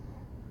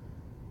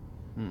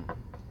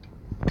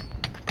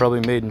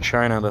 Probably made in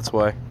China, that's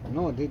why.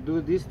 No, they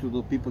do this to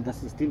the people that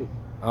steal it.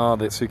 Oh,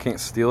 so you can't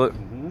steal it?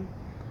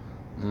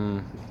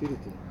 Steal it.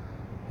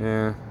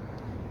 Yeah.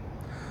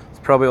 It's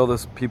probably all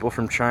those people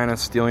from China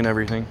stealing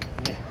everything.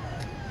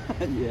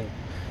 Yeah.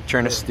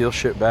 Trying to steal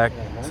shit back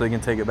so they can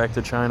take it back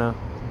to China.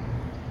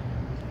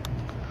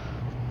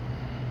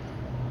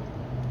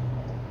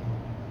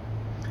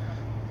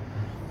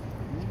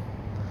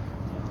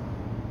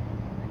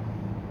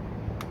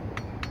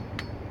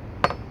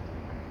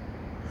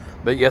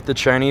 But yet the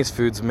Chinese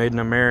food's made in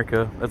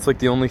America. That's like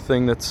the only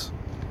thing that's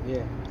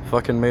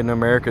fucking made in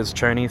America is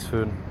Chinese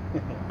food.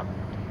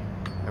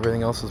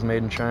 Everything else is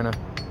made in China.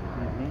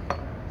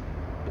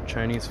 But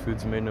Chinese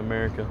food's made in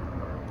America.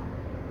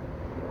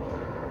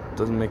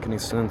 Doesn't make any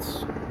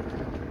sense.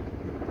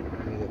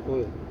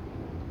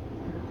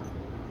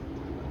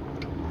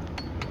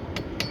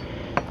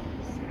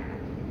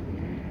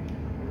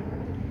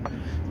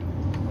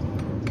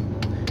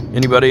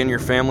 Anybody in your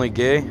family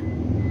gay?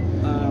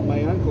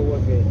 My uncle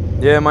was gay.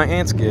 Yeah, my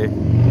aunt's gay. He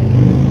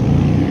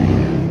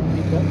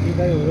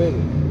died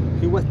already.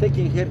 He was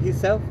taking care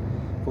himself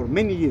for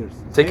many years.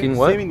 Taking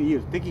what? 7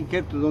 years. Taking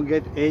care to don't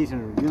get AIDS or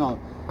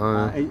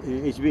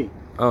HB.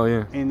 Oh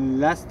yeah. And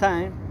last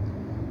time,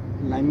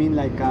 I mean,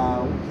 like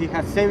he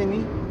has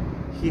 70.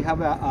 He have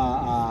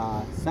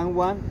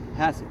someone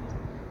has it,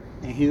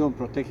 and he don't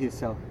protect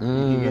himself.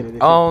 And he get it. They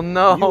Oh say,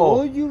 no! You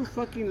all your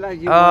fucking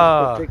life you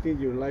was protecting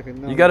your life,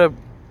 and now You gotta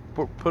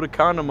put a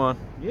condom on.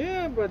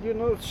 Yeah, but you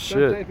know,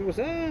 Shit. sometimes people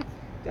say,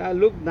 I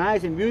look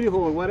nice and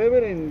beautiful or whatever,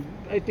 and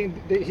I think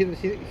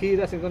he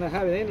doesn't gonna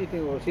have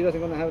anything, or she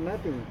doesn't gonna have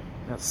nothing.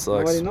 That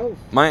sucks. Nobody knows.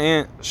 My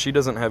aunt, she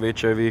doesn't have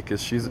HIV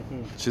because she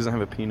doesn't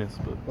have a penis,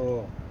 but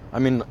Oh, I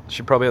mean,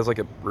 she probably has like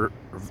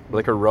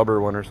a rubber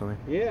one or something.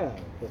 yeah,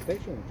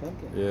 protection,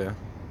 something. Yeah.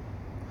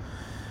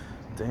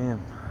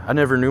 Damn. I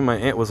never knew my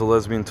aunt was a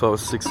lesbian until I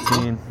was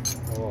 16.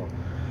 Oh.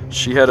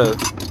 She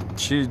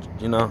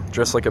you know,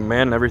 dressed like a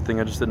man and everything.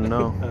 I just didn't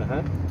know.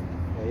 Uh-huh.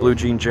 Blue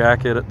jean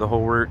jacket, the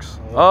whole works.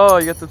 Oh,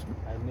 you got the.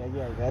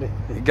 Yeah, I got it.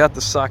 You got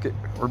the socket.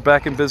 We're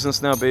back in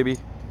business now, baby.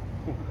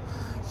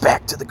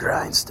 Back to the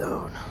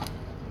grindstone.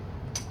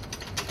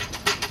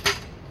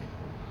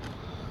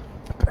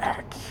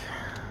 Back.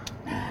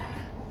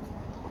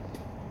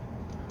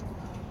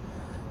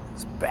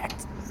 It's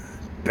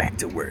back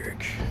to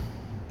work.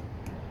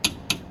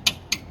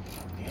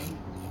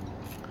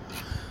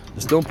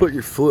 Just don't put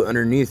your foot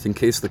underneath in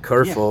case the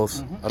car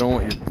falls. I don't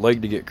want your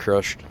leg to get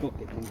crushed. Okay.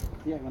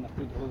 Yeah, I'm gonna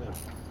put it over.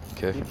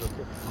 Okay.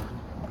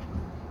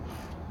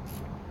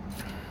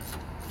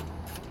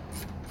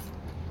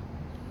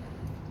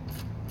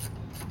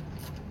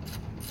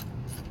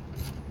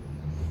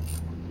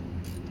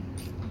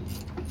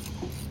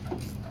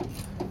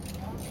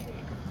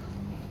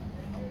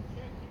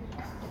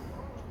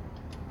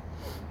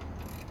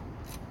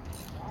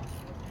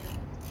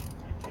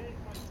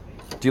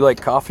 Do you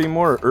like coffee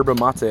more or yerba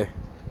mate?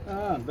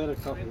 Better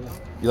coffee. Yeah.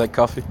 You like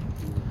coffee?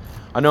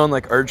 I know in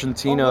like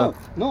Argentina,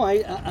 No,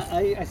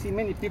 I see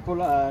many people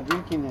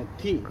drinking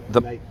tea.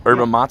 the like,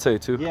 yerba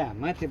mate too. Yeah,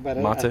 mate, but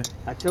Mate?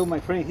 I told my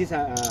friend he's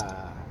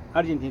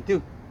Argentine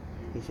too.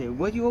 He said,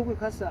 "Why you always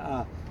has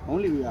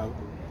only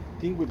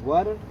thing with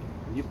water?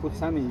 You put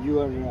some and you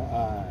are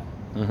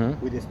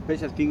with a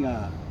special thing."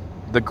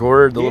 The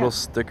gourd, the Yeah. little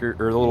sticker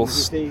or the little. He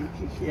say,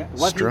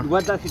 straw?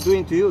 what does he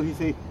doing to you? He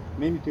say,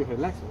 maybe to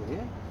relax.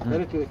 Yeah,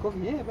 better to the coffee.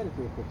 Yeah, better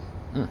to the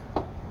coffee.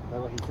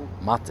 That's what he said.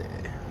 Mate.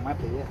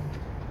 Mate, yeah.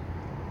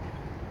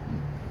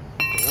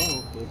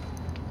 Oh, okay.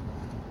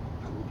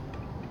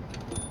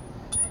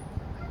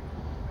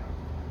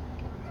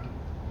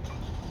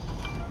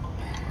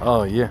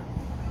 Oh yeah.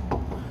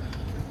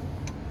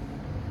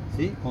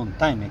 See, on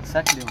time,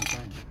 exactly on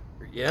time.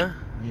 Yeah.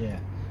 Yeah.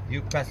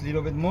 You pass a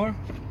little bit more.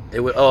 It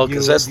would. Oh,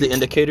 because You- that's the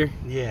indicator.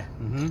 Yeah.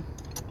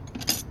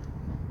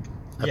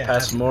 I Yeah,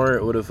 passed more.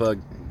 It would have.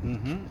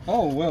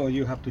 Oh well,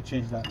 you have to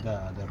change the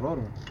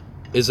rotor.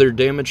 Is there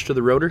damage to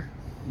the rotor?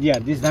 Yeah,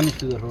 this damage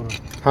to the rotor.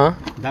 Huh?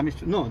 Damage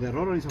to no, the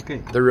rotor is okay.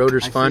 The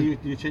rotor's I see fine.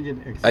 You change it.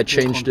 Exactly I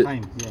changed on it.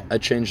 Time. Yeah. I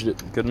changed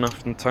it good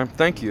enough in time.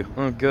 Thank you.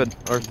 Oh, good.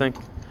 Or thank.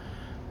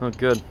 Oh,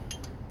 good.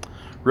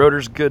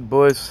 Rotor's good,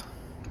 boys.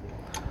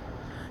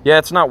 Yeah,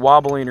 it's not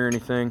wobbling or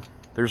anything.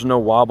 There's no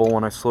wobble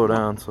when I slow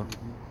down, so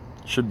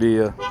should be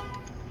all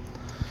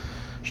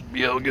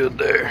good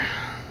there.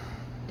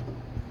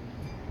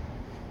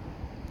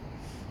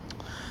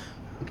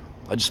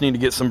 I just need to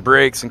get some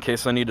brakes in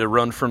case I need to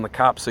run from the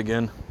cops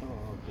again.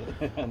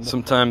 Oh, okay.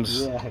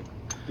 Sometimes Yeah.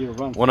 You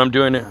run. when I'm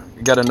doing it,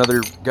 got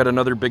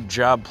another big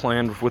job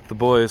planned with the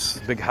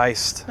boys, big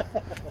heist.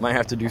 Might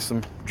have to do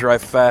some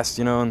drive fast,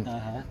 you know, and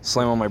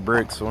slam on my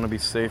brakes. I want to be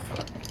safe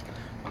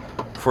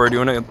before I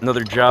do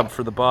another job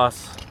for the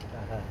boss.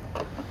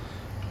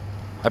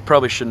 I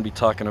probably shouldn't be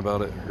talking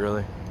about it,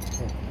 really.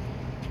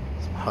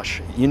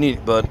 Hush. You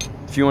need, but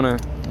if you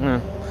want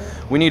to,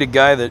 we need a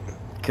guy that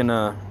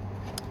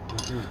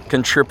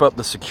can trip up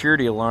the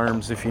security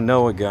alarms. If you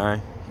know a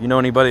guy, you know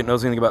anybody that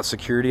knows anything about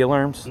security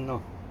alarms?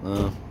 No.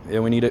 Yeah,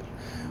 we need it.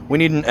 We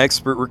need an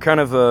expert. We're kind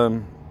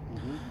of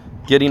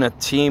getting a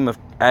team of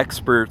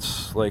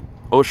experts, like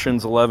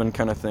Ocean's 11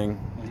 kind of thing.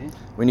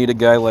 We need a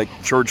guy like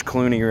George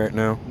Clooney right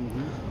now,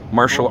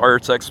 martial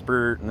arts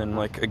expert, and then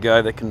like a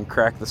guy that can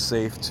crack the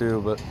safe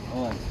too. But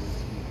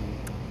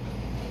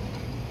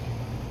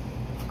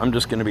I'm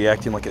just gonna be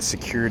acting like a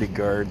security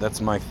guard.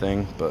 That's my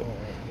thing, but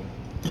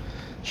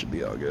should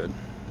be all good.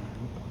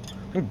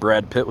 I think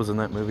Brad Pitt was in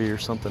that movie or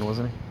something,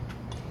 wasn't he?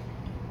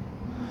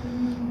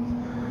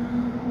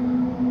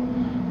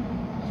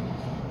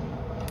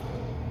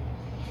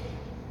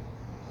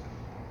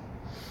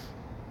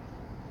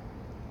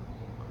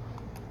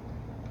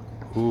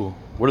 Ooh,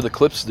 what do the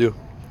clips do?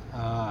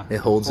 It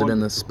holds it in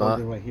the spot.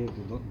 Hold it right here.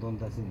 Don't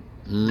touch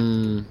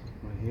it.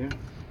 Right here.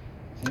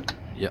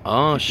 Yeah.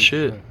 Oh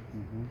shit.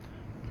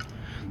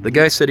 The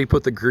guy said he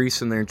put the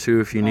grease in there too.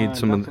 If you need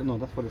some. No,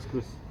 that's for the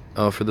screws.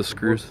 Oh, for the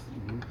screws.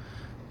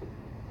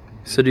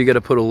 He said you got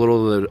to put a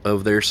little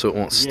of there so it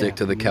won't stick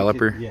to the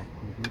caliper. Yeah.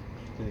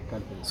 To the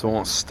caliper. So it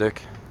won't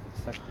stick.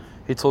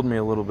 He told me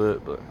a little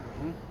bit, but.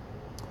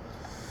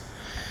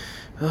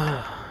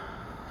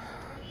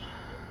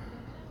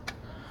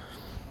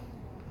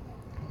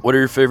 What are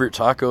your favorite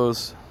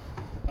tacos?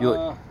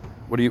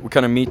 What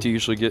kind of meat do you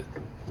usually get?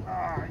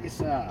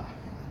 It's I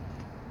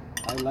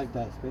like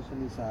that,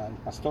 especially it's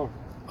pastor.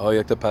 Oh, you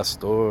like the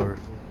pastor?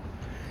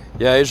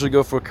 Yeah, I usually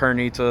go for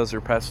carnitas or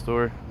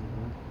pastor.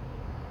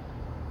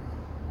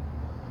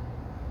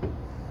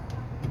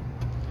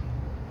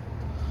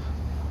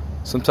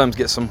 Sometimes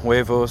get some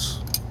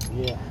huevos.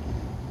 Yeah.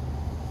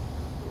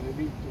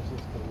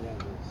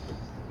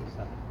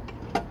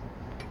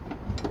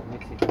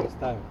 Mexican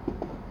style.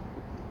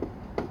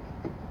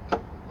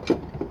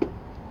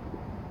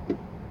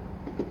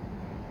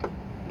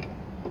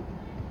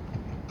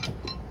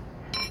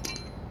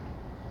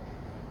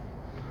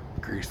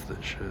 Grease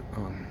that shit.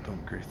 Oh,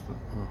 don't grease the.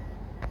 Oh.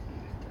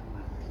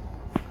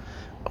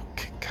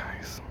 Okay,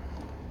 guys.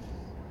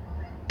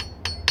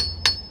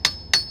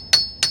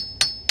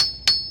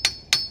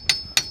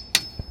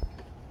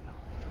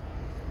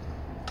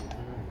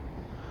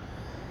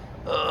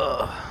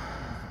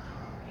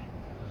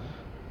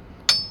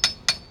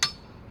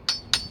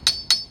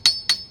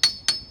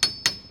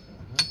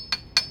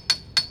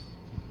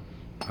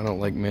 I don't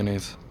like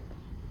mayonnaise.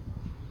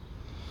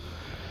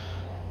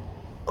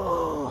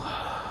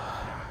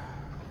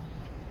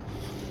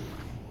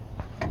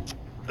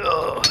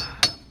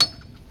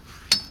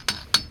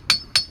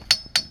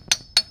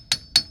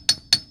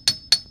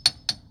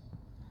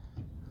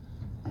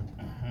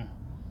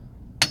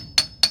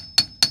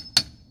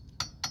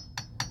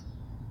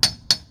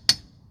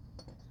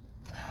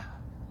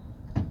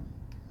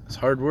 It's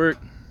hard work.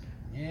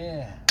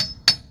 Yeah.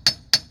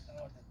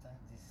 All the time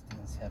these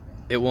things happen.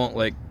 It won't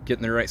like get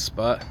in the right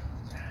spot.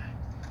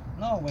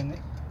 No, when the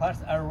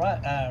parts are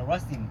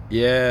rusting,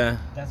 Yeah.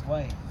 that's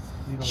why.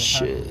 You don't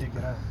Shit. have to take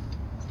it out.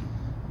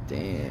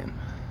 Damn.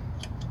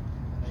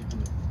 I do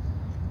it.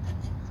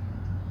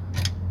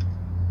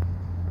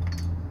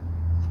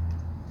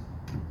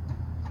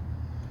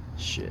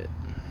 Shit.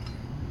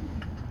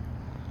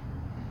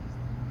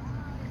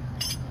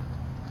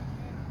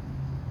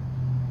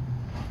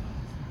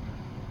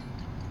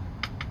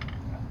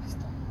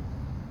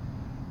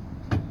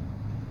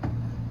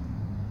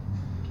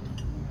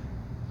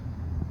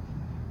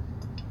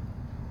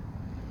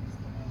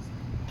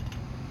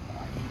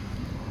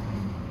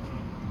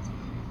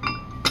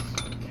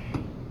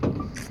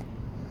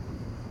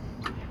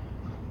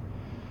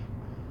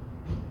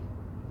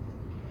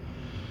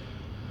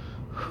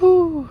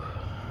 Whew.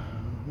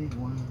 Big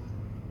one.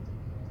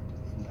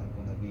 It's not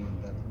gonna be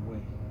in that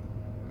way.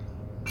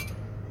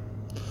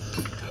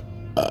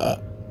 Oh.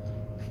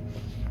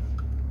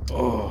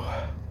 Oh.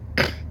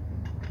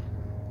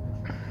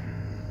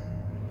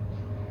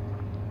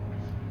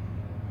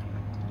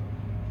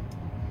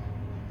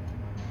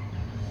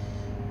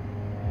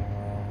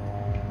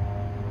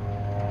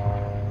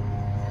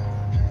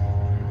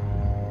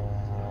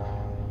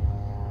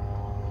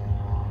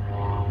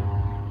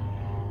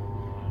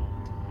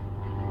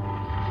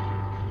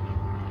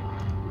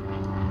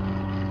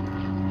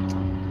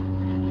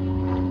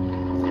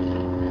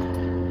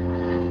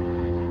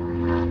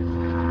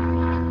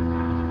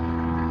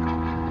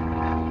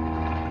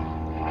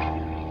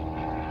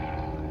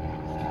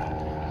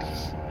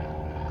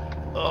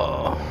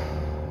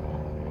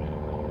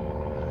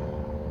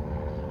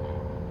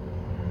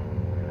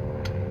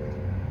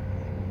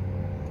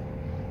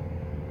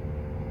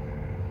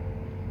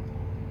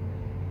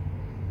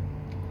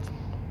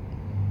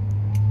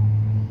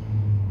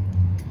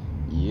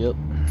 Yep.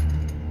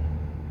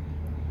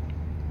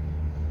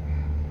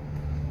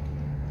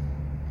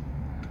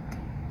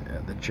 Yeah,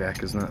 the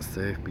jack is not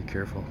safe. Be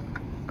careful.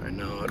 I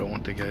know, I don't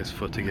want the guy's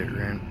foot to get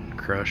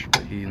crushed,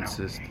 but he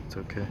insists it's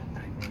okay.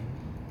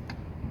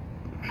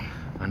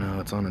 I know,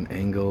 it's on an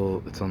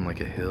angle, it's on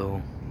like a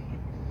hill.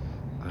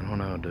 I don't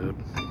know, dude.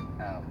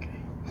 Okay.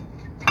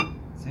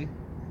 See?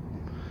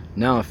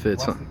 Now it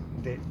fits.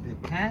 The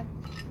pad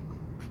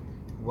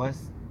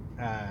was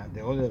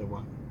the other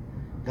one.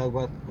 That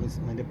was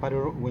when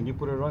you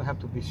put it on, have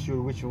to be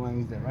sure which one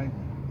is the right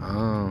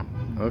one.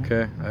 Oh,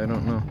 okay. I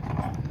don't know.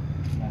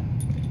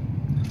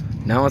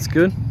 Now it's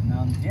good?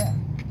 Now, yeah.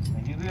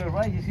 When you do it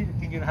right, you see the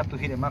thing, you don't have to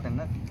hit them up and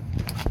nothing.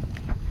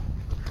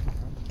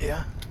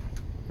 Yeah.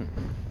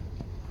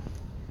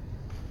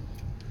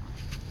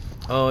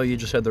 Oh, you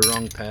just had the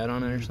wrong pad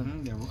on it or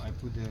something? I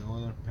put the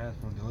other pad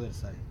from the other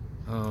side.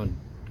 Oh,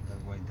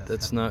 That way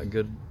that's not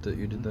good that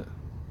you did that.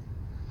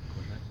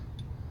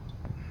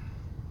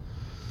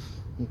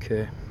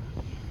 Okay.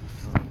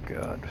 Oh,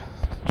 God.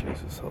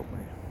 Jesus, help me.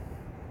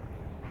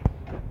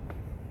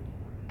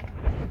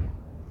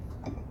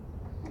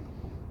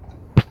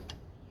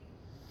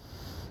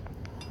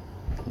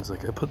 He's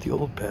like, I put the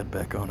old pad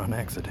back on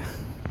accident.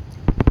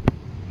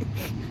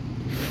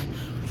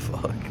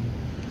 Fuck.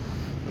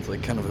 That's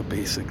like kind of a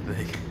basic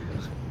thing.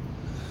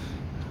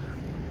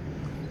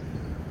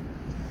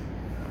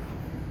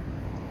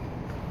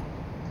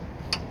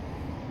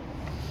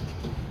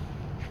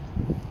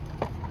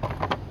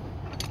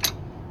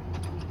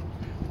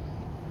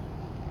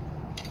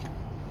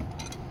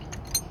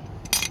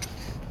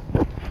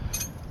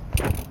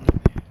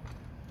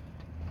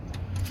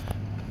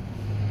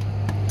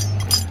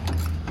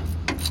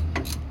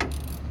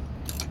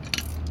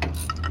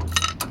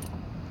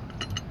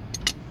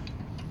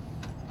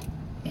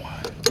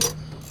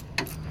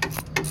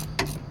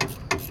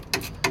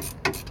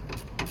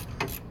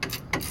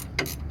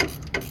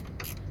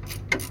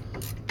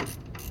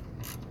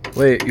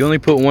 Wait, you only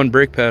put one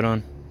brake pad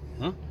on.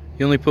 Huh?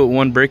 You only put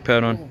one brake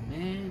pad on. Oh,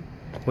 man.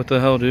 What the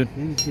hell, dude? Let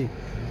me see.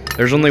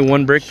 There's only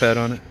one brake pad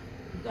on it.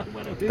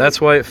 That's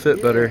why it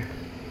fit better.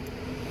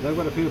 That's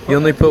what I feel. You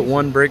only put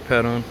one brake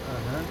pad on.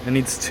 Uh-huh. It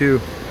needs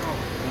two.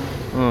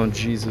 Oh,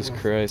 Jesus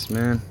Christ,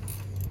 man.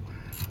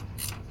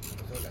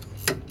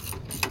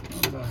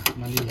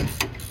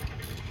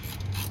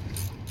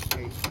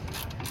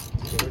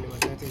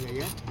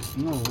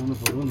 No, uno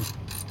por uno.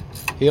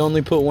 He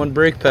only put one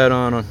brake pad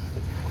on.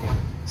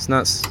 It's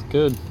not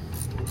good.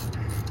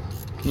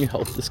 Can you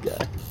help this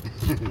guy?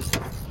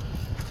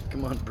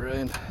 Come on,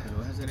 Brian.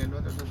 I'm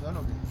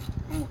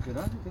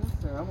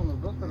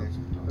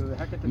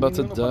about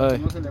to die.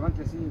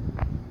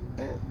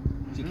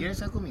 Si quieres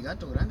saco mi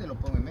gato grande, lo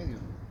pongo en medio.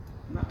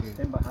 No,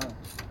 está en bajada.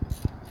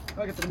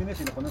 Para que termine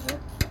si lo pones ahí.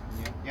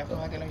 Ya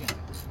probatela ya.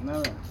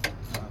 Nada,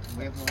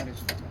 Voy a probar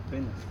eso.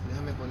 apenas.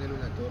 Déjame ponerle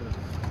una torre.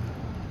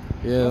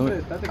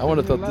 Yeah, I would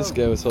have thought this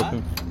guy was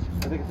helping.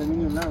 Espérate que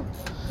termine un lado.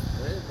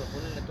 Puedes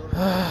ponerle torre. No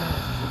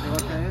se va a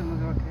caer, no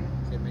se va a caer.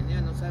 Se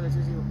venía, no sabes si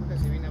hijo puta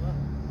se viene abajo.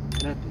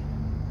 Espérate.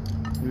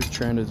 He was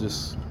trying to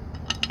just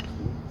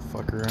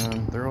fuck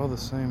around. They're all the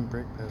same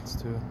brake pads,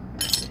 too.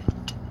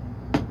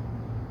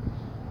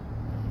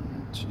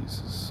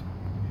 Jesus.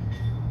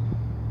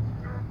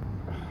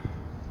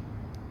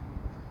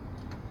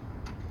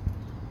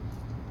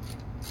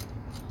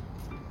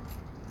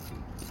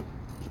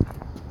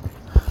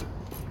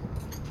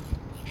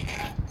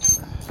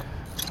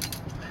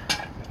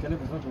 ¿Qué le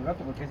pasó a tu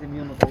gato? Porque ese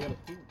mío no traía los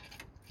tubos.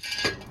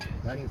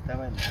 Dani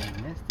estaba en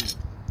este.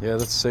 Yeah,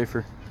 that's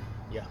safer.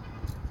 Yeah.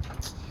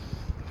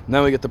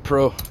 Now we get the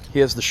pro. He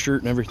has the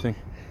shirt and everything.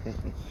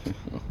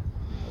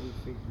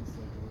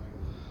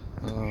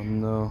 Oh,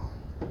 no.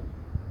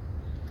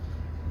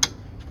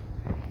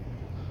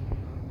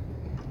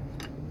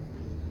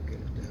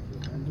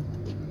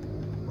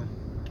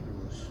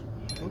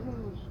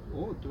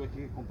 Oh, tuve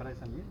que comprar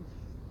esa mierda.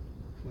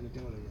 Bueno,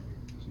 tengo la llave.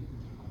 Sí,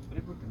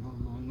 compré porque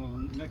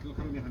no hay que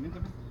buscar mi herramienta.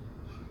 ¿No?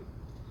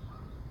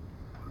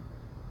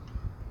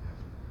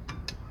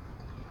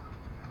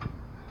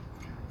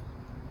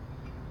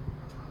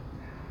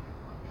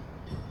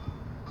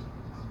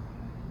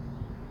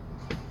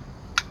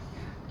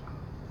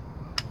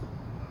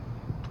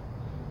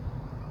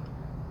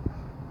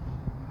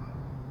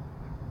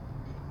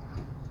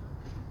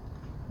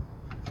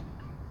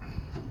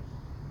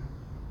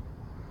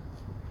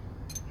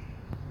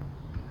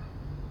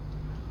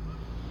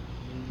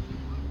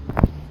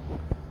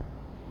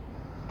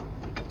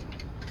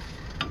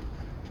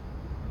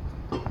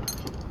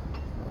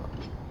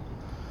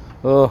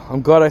 Oh,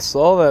 I'm glad I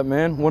saw that,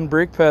 man. One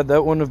brake pad,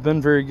 that wouldn't have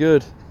been very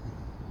good.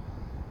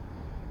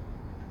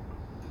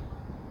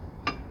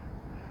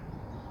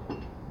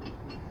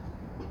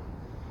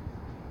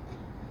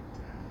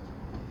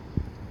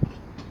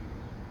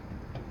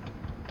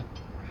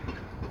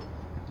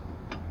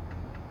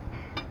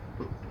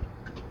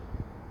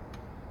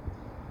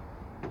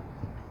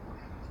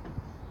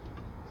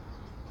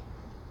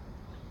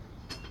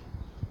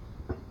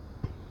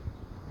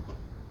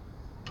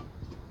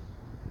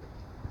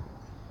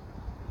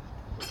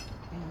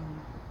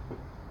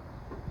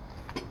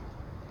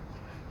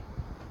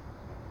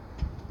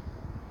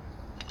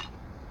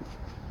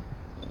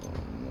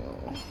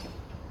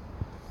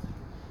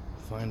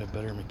 Find a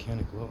better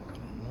mechanic. Well, I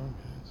don't know,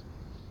 guys.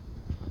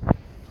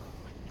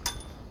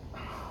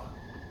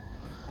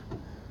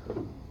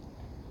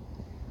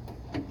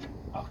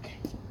 Okay.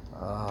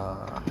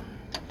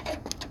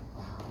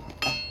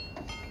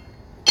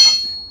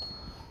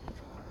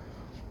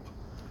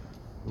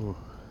 Ooh.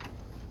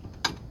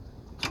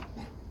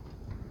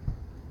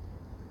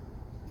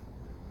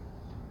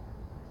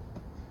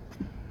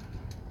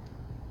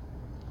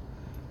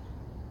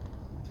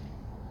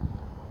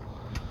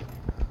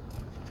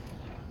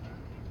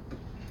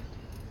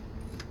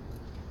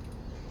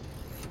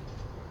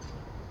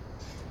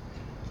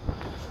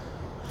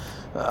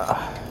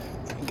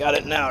 Got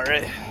it now,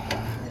 right?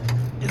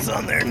 It's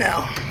on there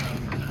now.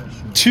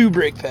 2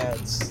 brake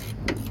pads.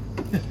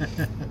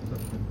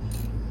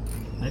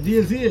 I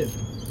didn't see it.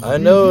 I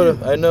know. You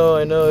I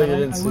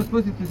didn't was see.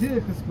 supposed to see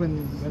it because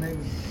when I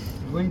was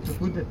going to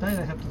put the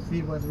tire, I have to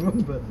see what's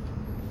wrong, but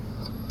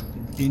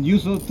and you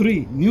saw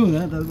 3 new,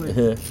 huh? That's why.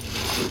 Yeah.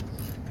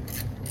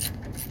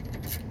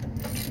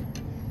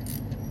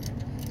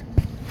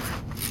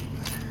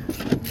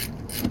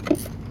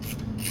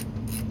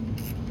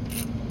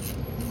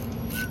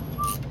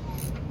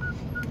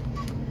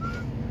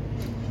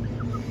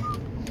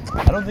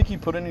 I don't think he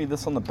put any of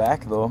this on the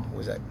back, though. What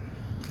was that?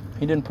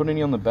 He didn't put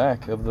any on the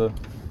back of the...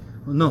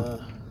 No.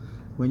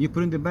 When you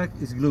put in the back,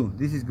 it's glue.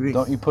 This is grease.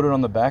 Don't you put it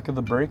on the back of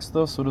the brakes,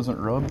 though, so it doesn't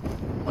rub?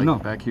 Like No.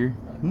 back here?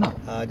 No.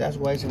 That's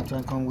why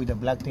sometimes come with a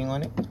black thing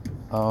on it.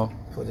 Oh.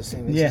 For the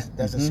same. Yeah.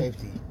 That's a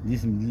safety.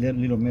 This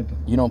little metal.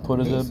 You don't put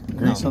the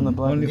grease No. on the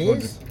black? Only for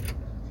This,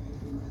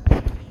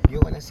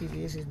 you wanna see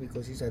this is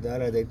because it's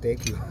 $1 they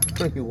take you.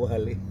 You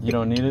wallet. You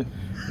don't need it?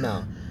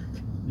 No.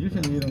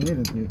 Usually you don't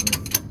need it.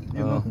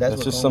 Oh, That's that's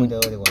what just come some...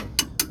 with the other one.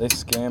 They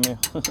scam you.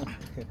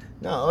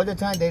 No, all the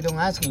time they don't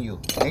asking you.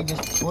 They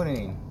just put it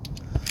in.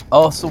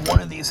 Oh, so one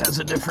of these has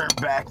a different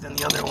back than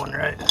the other one,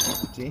 right?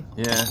 See?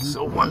 Yeah,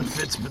 so one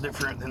fits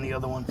different than the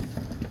other one.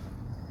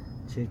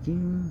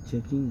 Checking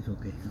is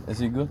okay. Is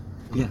he good?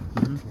 Yeah.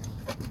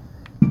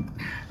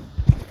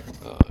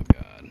 Oh,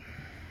 God.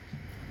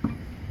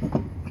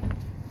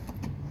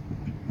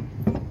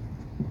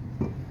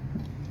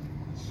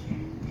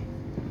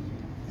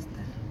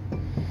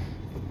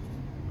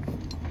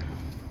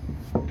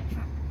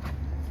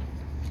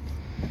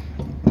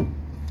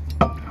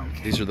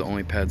 These are the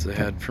only pads they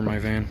had for my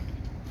van.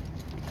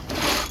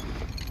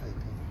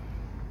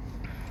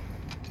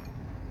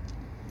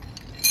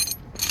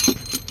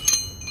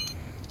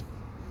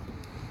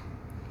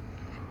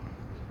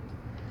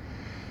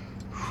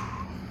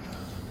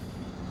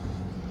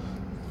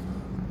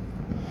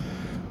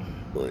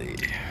 Boy.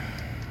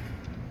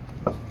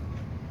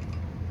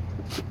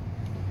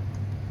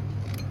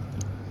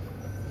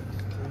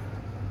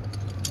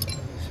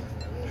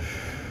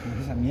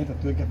 Esa mierda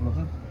tuve que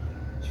aflojar.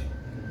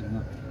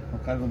 No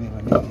cargo mi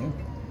herramienta, ¿eh?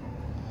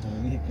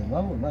 Como dije que lo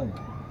hago.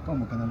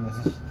 ¿Cómo que no lo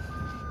haces?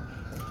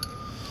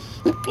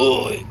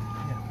 Boy.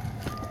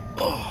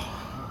 Oh.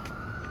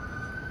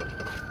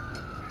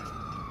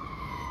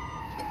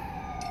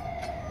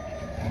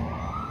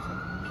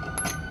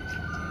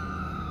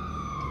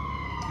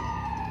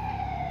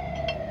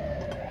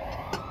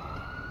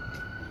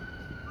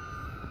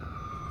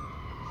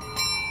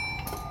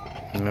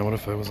 What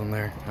if I wasn't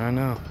there? I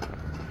know.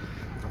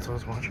 That's what I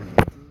was watching.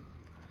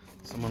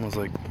 Someone was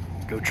like,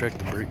 go check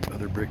the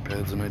other brake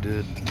pads, and I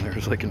did. And there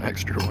was like an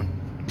extra one.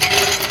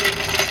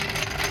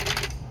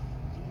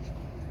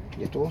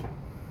 ¿Y estuvo?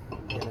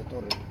 Y la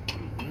torre.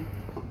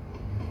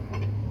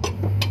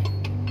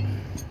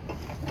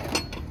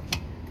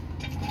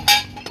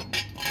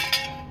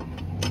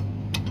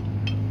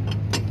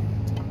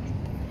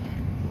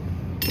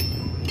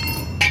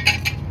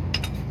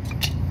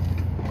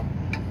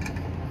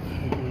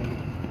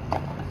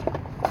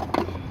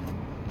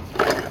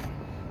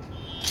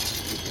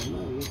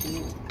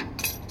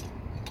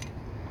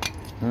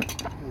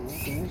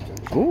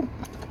 Ooh.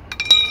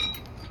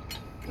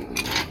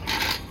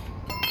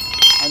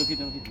 Lo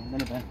quito,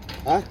 dale para allá.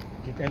 ¿Ah?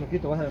 Lo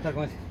quito, vas a estar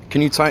con ese.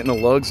 Can you tighten the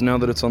lugs now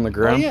that it's on the Oh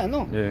ground? yeah,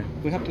 no. Yeah.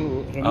 We have to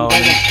remove Oh,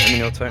 that. let me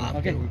know tighten.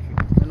 Okay.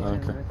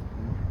 Okay.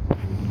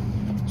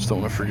 Just don't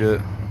want to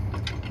forget.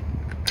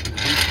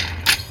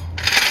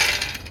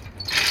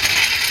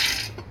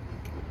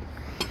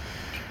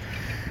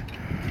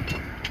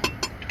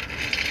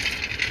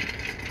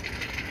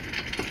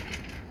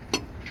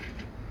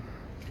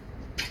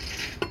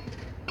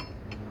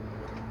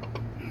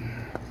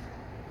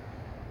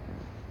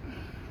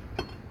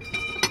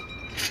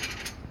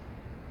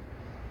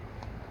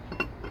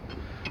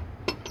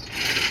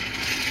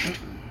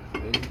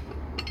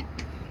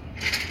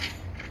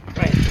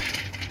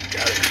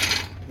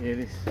 Here it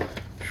is.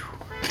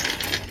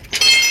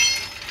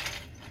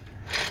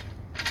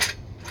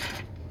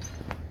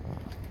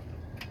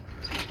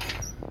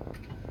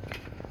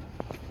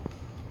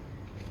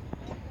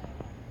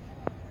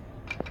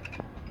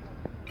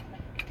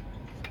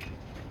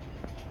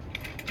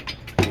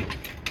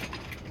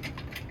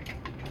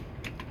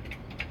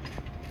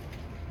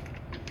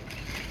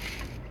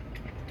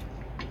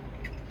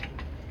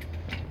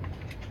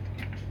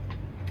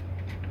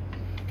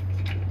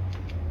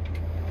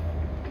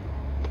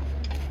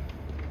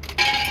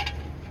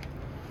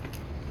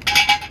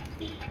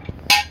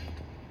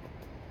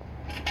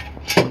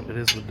 It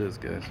is what it is,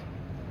 guys.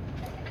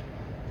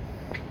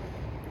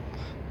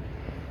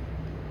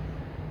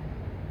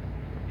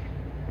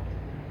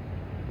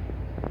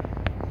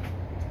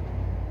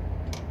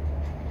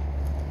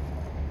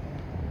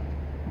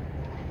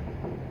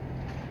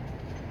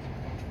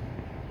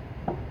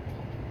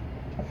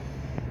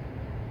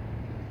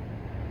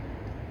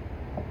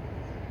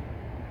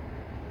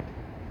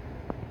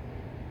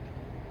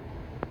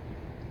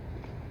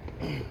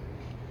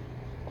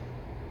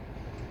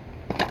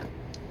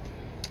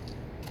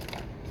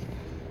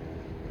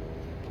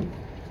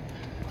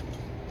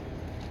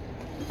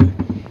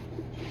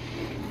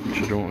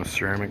 Should do it with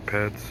ceramic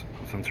pads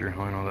since you're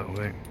hauling all that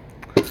weight.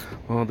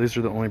 Well, these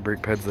are the only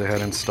brake pads they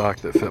had in stock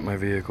that fit my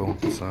vehicle,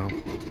 so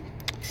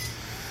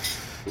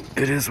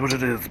it is what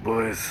it is,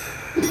 boys.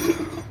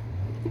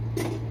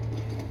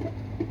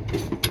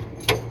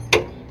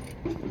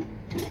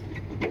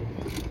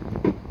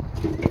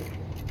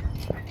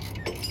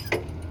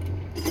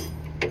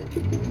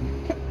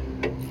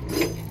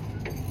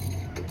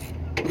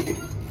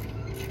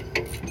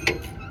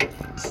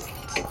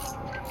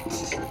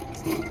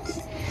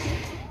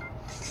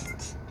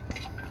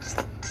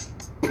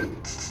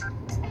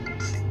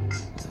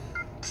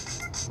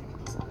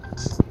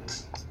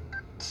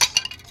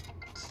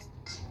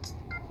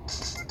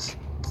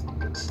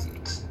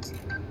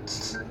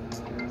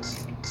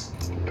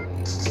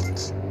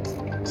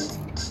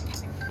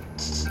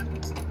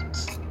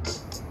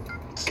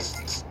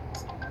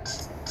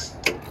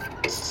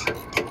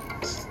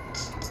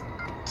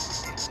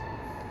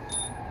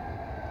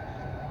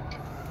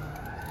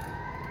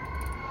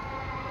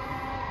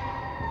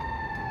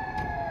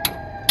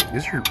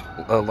 These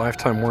are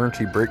lifetime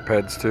warranty brake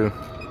pads too.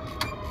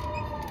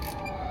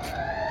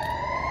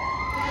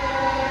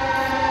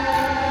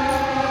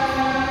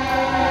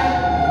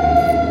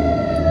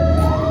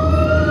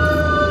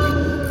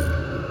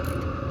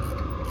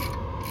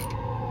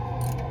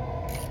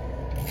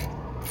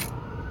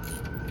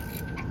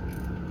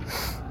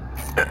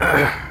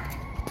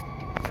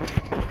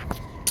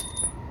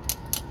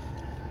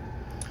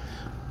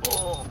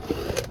 Oh,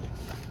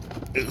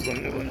 there's the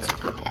new ones.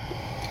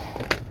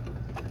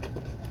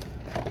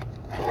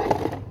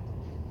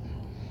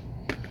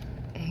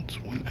 That's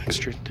one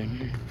extra thing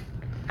here.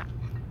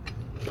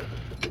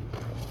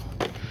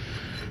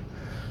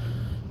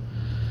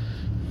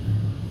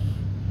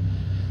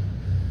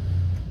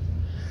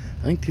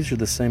 I think these are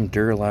the same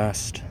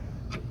Duralast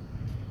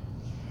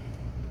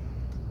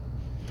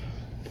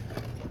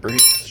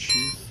brakes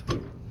shoes.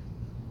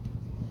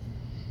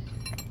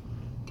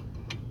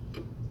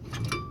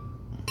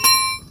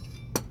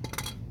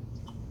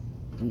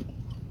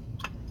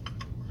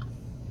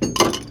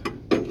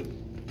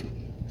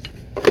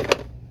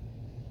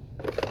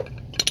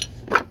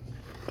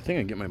 I think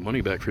I get my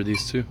money back for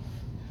these too.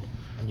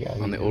 Yeah,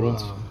 On the old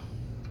ones.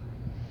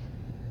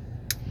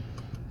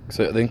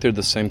 So I think they're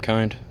the same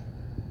kind.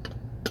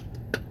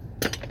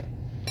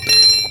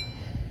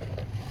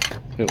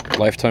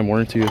 Lifetime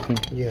warranty, I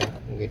think. Yeah,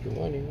 you get your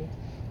money.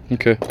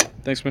 Okay.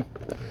 Thanks, man.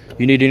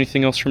 You need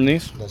anything else from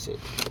these? That's it.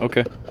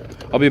 Okay.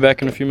 I'll be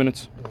back in a few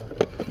minutes.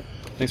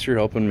 Thanks for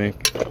helping me.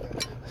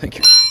 Thank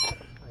you.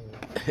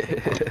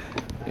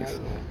 Thanks.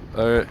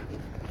 Alright.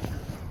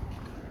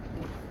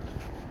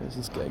 Where's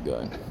this guy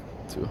going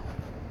to?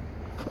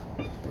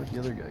 Where'd the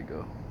other guy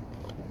go?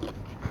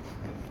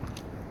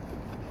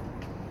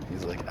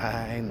 He's like,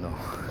 I know.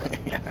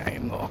 I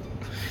know.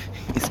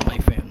 He's my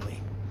family.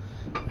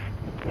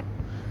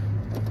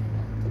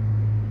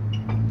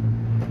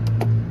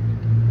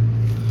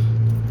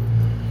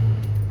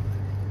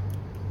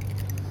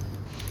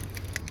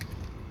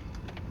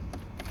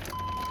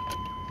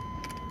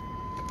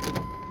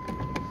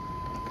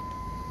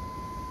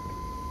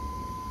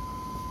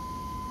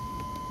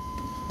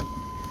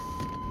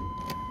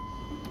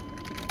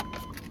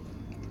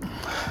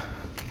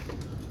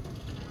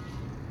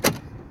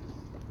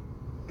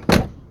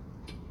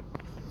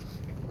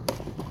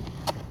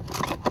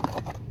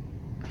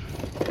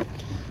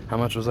 How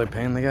much was I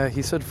paying the guy?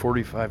 He said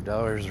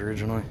 $45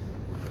 originally.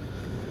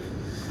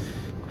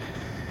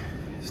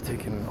 It's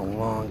taking a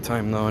long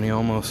time though, and he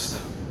almost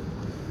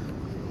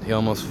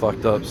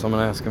fucked up. So I'm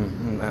gonna ask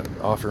him,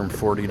 offer him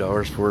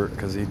 $40 for it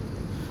because he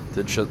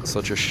did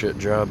such a shit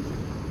job,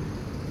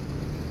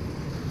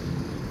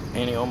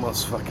 and he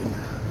almost fucking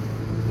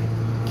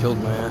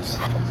killed my ass.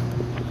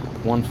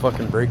 One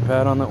fucking brake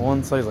pad on that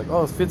one side. He's like,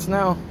 "Oh, it fits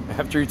now."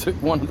 After he took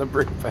one of the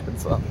brake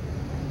pads off.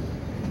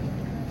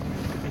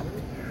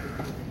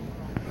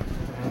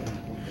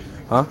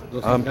 Huh?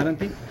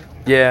 Guarantee?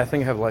 Yeah, I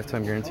think I have a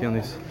lifetime guarantee on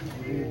these.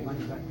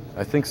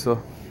 I think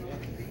so.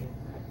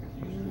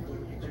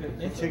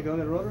 Check the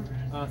other rotor?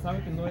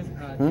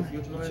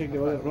 Check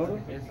the other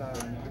rotor?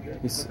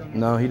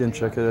 No, he didn't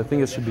check it. I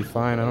think it should be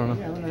fine. I don't know.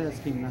 Yeah, I'm gonna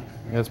ask him now.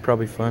 Yeah, it's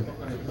probably fine.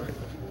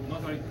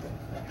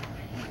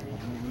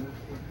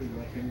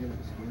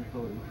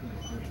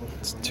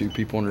 It's 2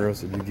 people in a row,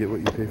 so you get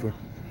what you pay for.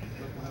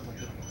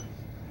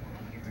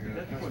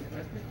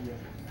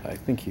 I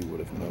think he would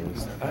have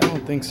noticed. I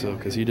don't think so,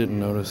 because he didn't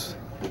notice.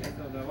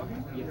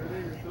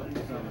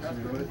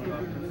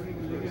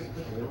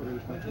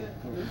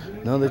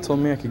 No, they told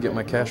me I could get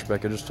my cash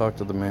back. I just talked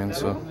to the man,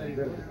 so.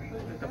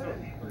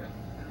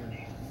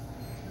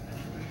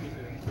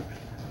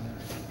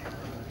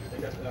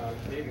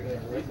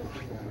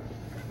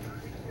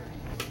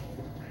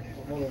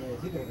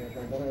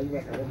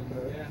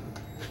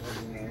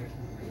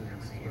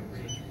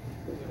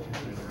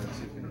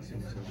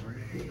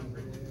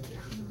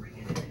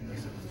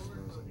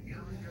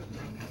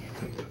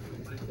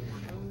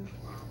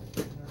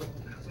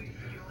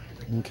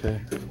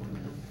 Okay.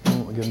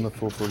 I'll give him the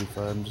full 45.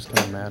 I'm just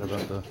kind of mad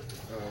about the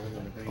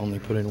only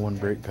putting one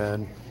brake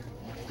pad.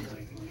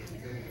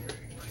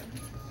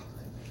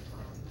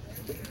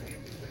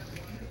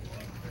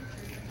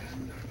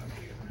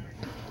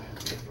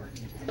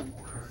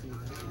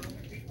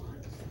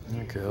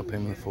 Okay, I'll pay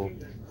him the full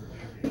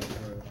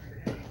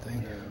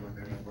thing.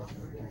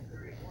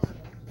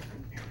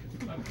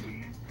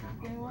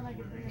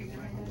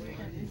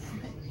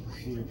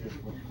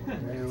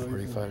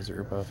 45 is a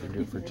rip off. You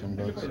do it for $10.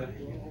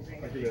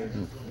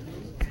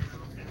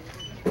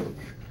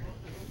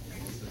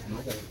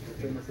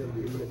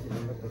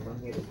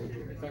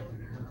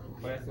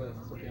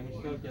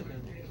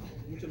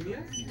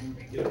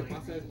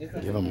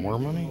 Give him more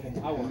money?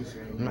 I'm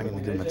not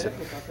gonna give him a tip.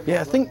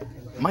 Yeah, I think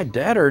my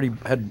dad already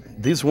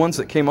had these ones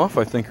that came off.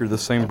 I think are the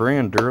same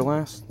brand,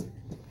 Duralast.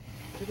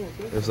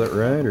 Is that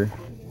right, or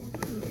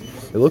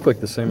they look like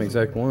the same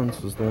exact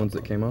ones as the ones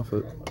that came off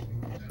it?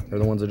 They're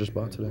the ones I just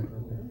bought today.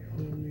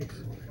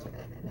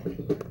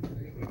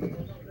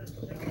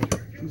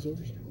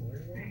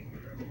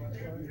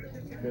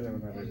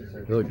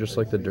 They look just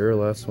like the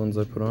Duralast ones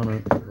I put on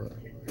it. But...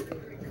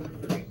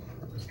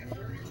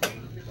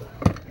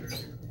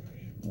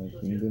 I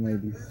think they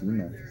might be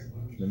C-Max.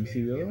 Let me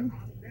see the other one.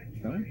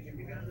 That one?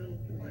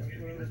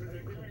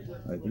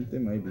 I think they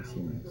might be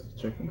C-Max.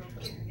 Check them.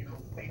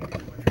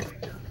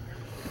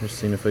 Just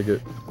seeing if I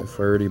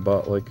already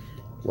bought like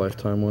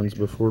lifetime ones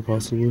before,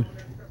 possibly.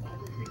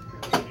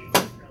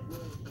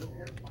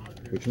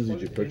 Which ones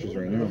did you purchase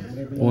right now?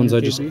 The ones I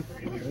just.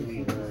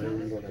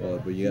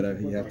 But you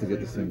have to get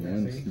the same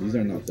ones. These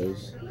are not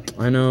those.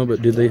 I know,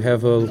 but did they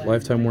have a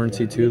lifetime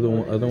warranty too? The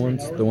other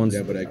ones, the ones.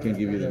 Yeah, but I can't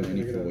give you the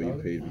money for what you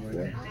paid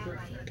before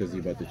because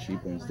you bought the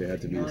cheap ones. They had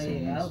to be the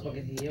same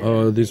ones.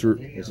 Oh, these were.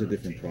 It's a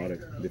different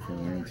product,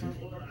 different warranty.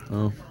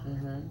 Oh.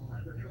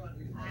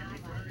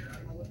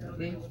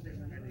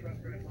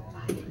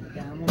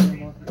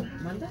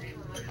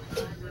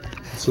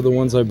 So the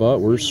ones I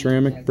bought were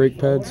ceramic brake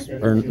pads,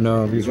 or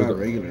no? These are the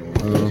regular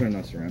ones. Those are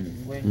not ceramic.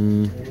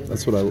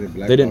 That's what I.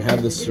 They didn't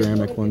have the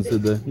ceramic ones,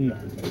 did they? No.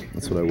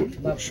 That's what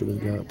I should have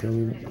got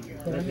probably.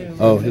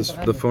 Oh,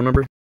 the phone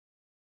number.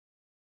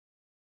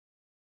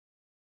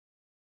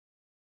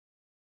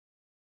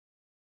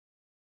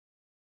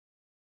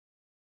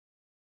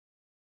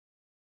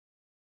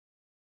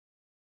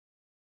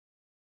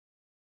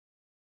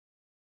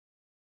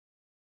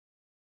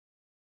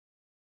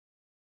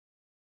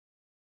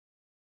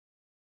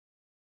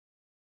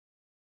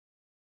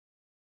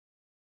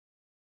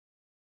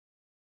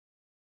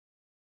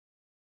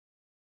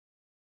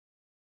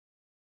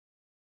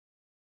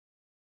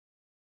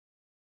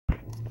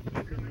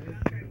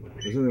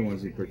 Those are the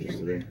ones you purchased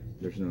today.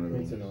 There's no other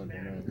ones.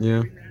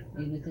 Yeah.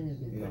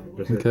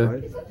 There's Okay.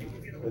 5.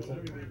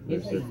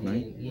 There's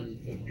 9.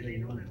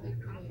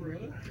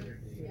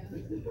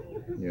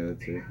 Yeah,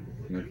 that's it.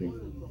 Nothing.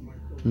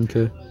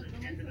 Okay.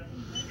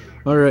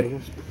 All right.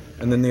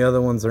 And then the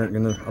other ones aren't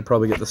gonna. I'll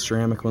probably get the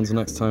ceramic ones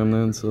next time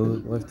then. So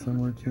the lifetime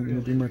warranty ain't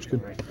gonna do much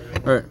good.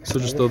 All right. So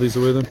just throw these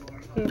away then.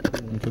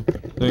 Okay.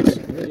 Thanks.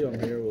 Maybe on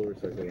here we'll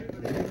recycle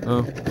it.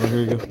 Oh, well, here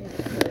you go.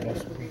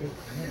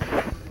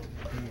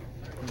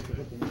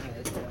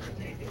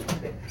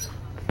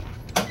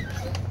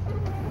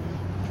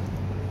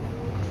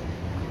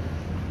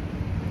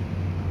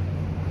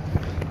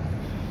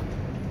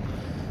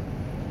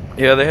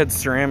 Yeah, they had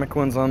ceramic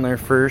ones on there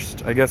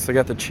first. I guess I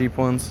got the cheap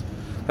ones.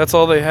 That's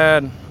all they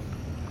had.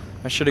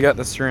 I should have got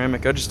the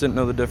ceramic. I just didn't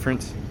know the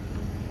difference.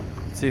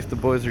 Let's see if the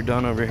boys are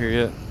done over here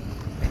yet.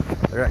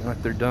 They're acting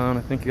like they're done.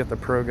 I think you got the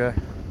pro guy.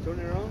 Turn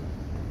it around.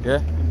 Yeah?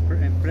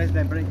 And press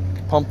the brake.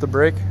 Pump the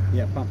brake?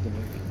 Yeah, pump the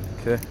brake.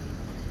 Okay.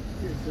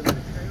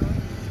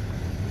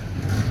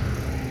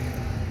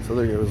 So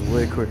there it was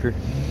way quicker.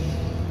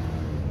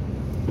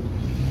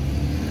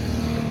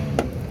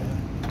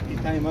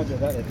 Está más de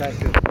that, está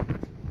aquí.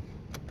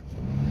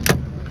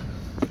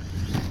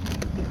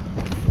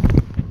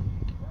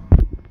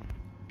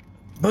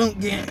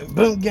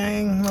 Boom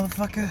gang,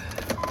 motherfucker.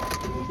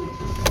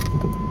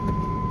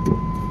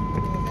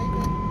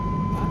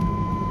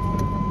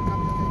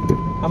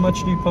 How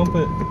much do you pump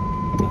it?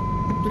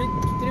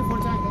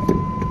 3-4 times.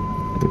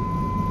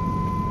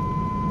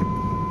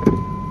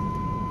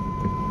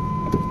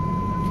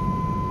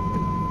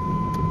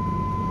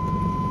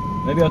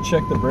 Maybe I'll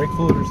check the brake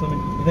fluid or something.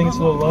 You think it's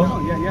a little low? No,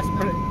 yeah, yes,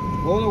 press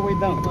all the way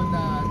down.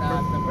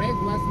 Because the brake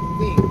was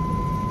weak,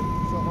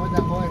 so all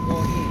the oil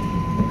goes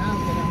in. Now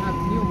they have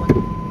new one.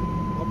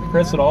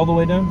 Press it all the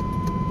way down?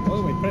 All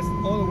the way, press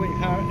all the way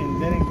hard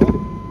and let it go.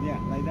 Yeah,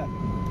 like that.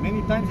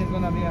 Many times it's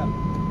gonna be up.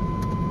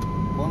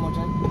 One more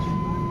time.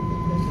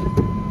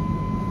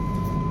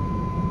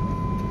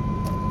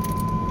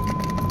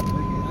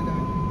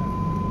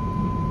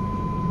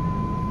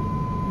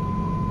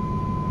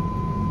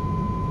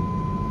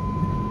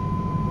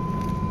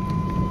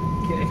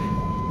 Okay.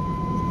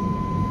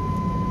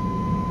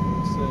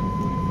 Set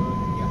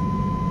 45. Yeah.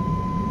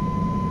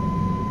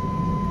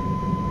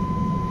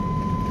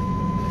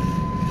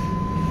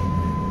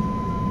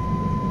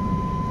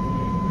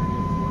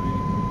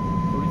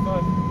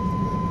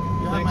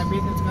 You have my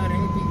business card,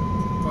 anything,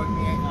 call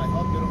me. I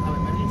hope you don't have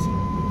emergency,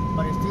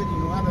 but still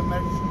you have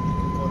emergency, you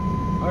can call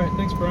me. All right,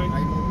 thanks, Brian.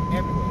 I move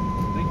everywhere.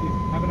 Thank you.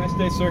 Have a nice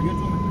day, sir. You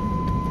too, man.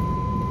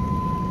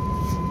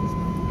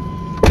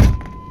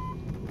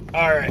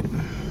 All right.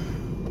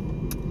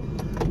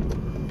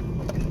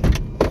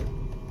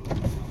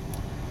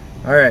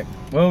 All right.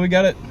 Well, we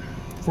got it.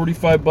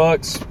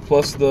 $45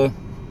 plus the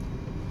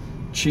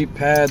cheap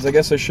pads. I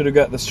guess I should have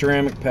got the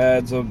ceramic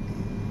pads. I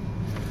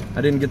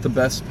didn't get the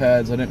best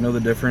pads. I didn't know the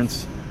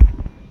difference.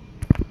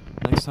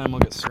 Next time I'll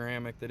get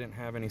ceramic. They didn't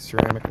have any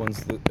ceramic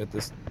ones at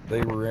this.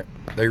 They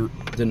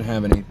didn't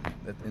have any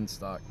in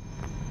stock.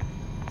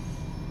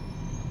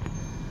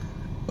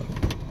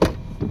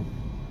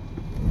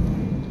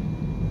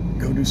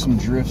 Go do some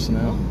drifts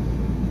now.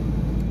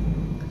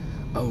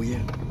 Oh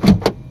yeah.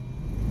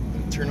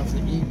 Turn off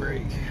the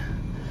e-brake.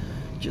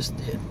 Just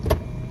did.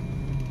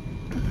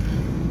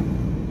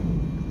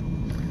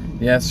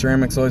 Yeah,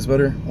 ceramic's always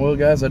better. Well,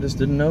 guys, I just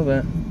didn't know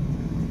that.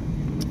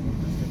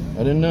 I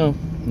didn't know.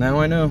 Now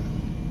I know.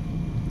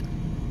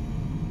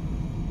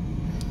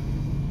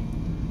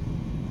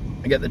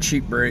 I got the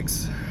cheap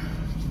brakes.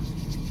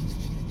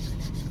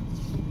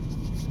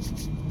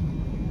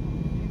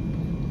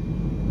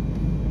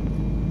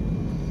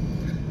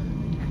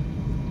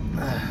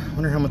 I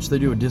wonder how much they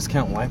do a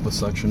discount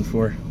liposuction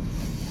for.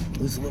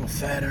 Lose a little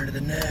fat under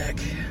the neck.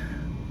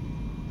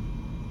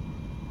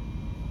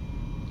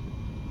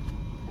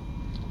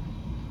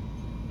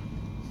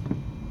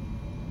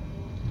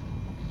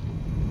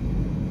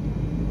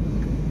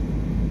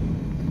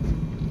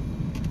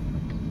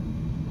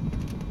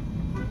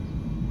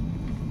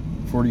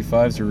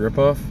 $45's a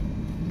ripoff?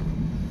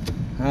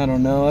 I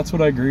don't know, that's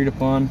what I agreed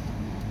upon.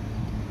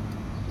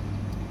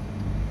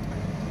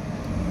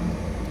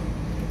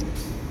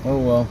 Oh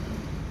well.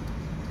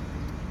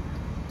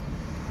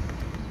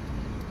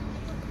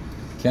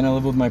 Can I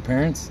live with my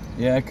parents?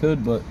 Yeah, I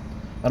could, but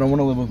I don't want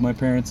to live with my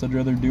parents. I'd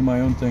rather do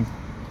my own thing.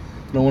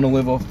 I don't want to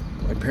live off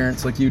my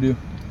parents like you do.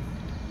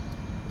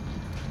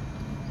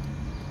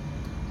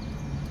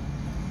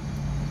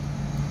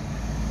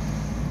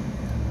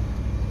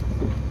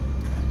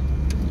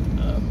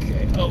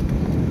 Okay, oh,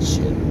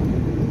 shit.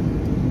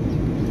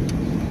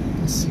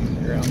 Let's see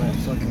around that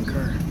fucking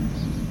car.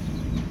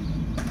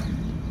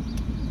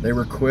 They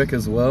were quick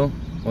as well.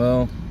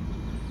 Well,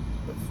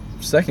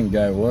 the second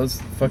guy was.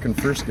 The fucking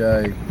first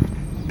guy,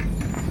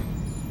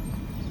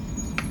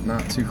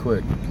 not too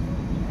quick.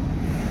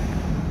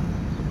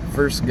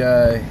 First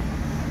guy,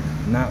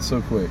 not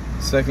so quick.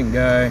 Second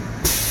guy,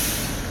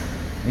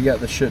 he got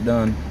the shit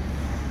done.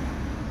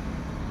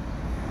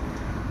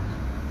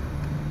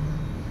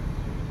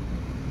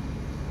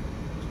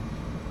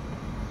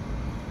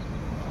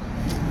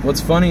 What's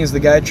funny is the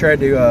guy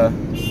tried to,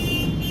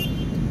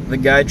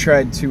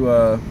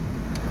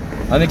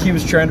 I think he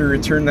was trying to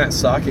return that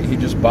socket he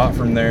just bought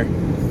from there.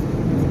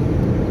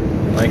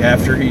 Like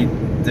after he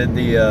did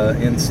the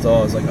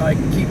install, I was like, oh, I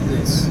can keep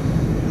this.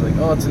 He's like,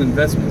 oh, it's an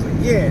investment. I was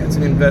like, yeah, it's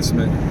an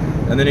investment.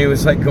 And then he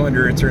was like going to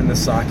return the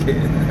socket,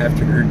 and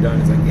after we were done,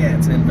 he's like, yeah,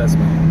 it's an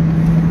investment.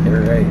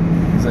 You're right.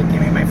 He's like,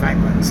 give me my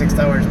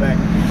 $6 back.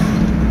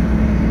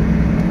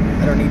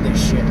 I don't need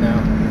this shit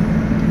now.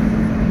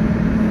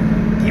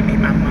 Give me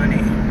my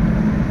money.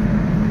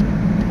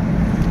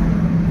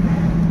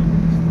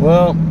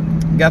 Well,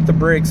 got the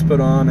brakes put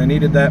on. I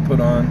needed that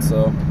put on,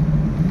 so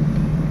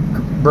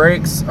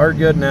brakes are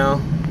good now.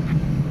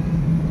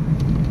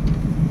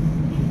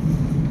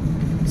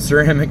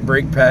 Ceramic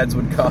brake pads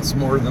would cost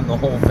more than the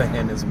whole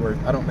van is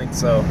worth. I don't think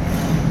so.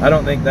 I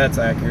don't think that's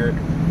accurate.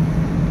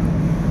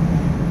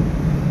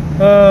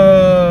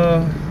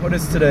 What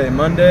is today?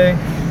 Monday.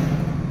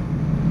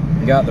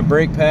 Got the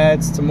brake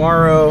pads.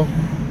 Tomorrow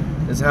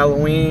is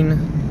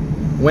Halloween.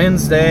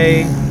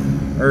 Wednesday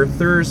or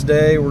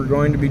Thursday, we're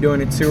going to be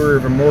doing a tour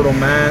of Immortal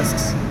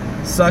Masks.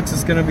 Sucks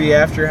it's going to be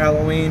after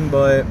Halloween,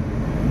 but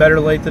better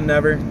late than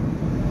never.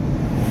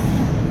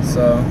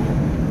 So,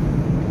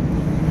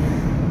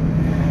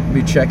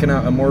 be checking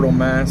out Immortal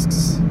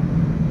Masks.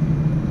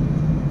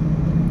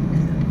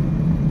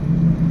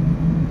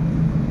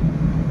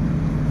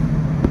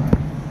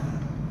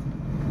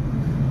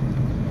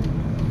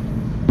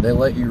 They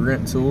let you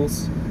rent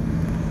tools.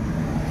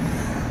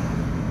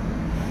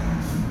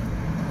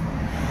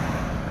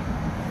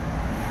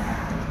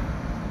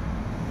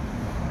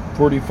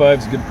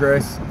 $45's a good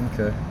price.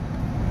 Okay.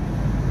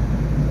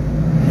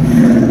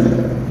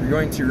 If you're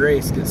going to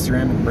race, get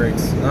ceramic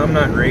brakes. I'm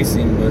not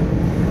racing, but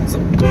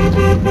somebody,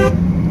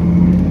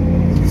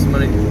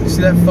 you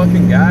see that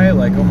fucking guy?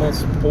 Like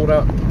almost pulled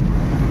out.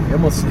 He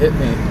almost hit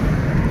me.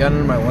 Got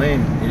into my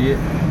lane, idiot.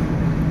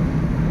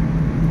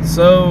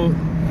 So,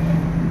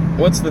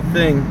 what's the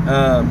thing?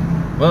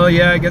 Well,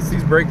 yeah, I guess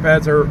these brake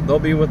pads they'll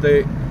be what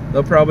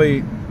they'll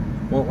probably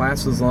won't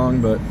last as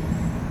long, but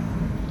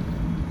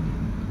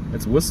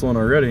it's whistling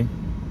already.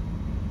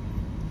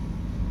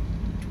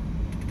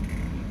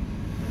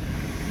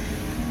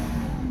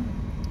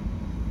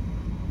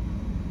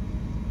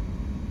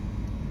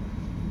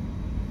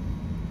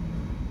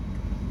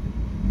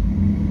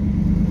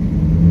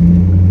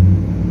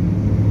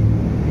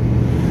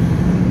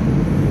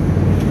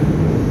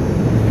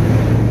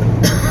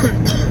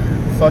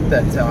 Fuck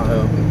that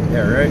Tahoe.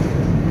 Yeah, right?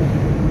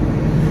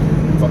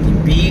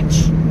 Fucking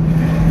bitch.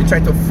 You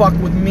tried to fuck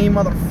with me,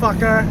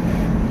 motherfucker?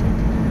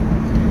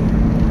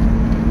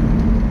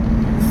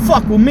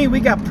 Fuck with me, we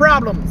got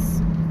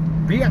problems,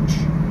 bitch.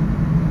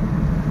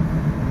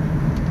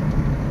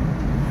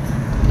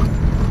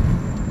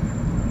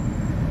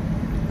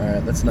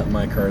 Alright, that's not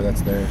my car,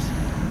 that's theirs.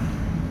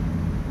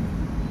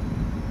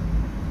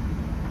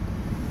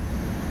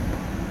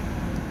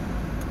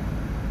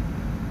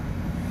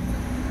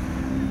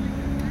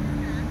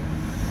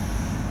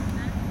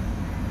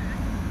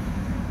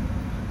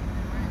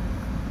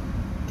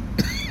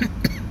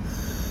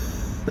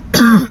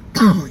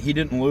 He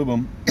didn't lube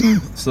them,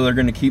 so they're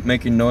gonna keep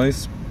making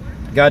noise.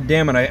 God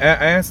damn it! I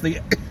asked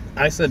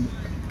I said,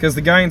 because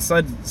the guy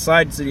inside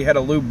said he had to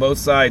lube both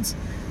sides,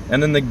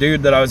 and then the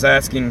dude that I was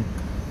asking,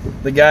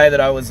 the guy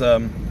that I was the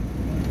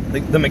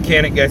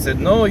mechanic guy said,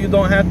 no, you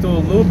don't have to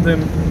lube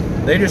them.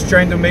 They just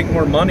trying to make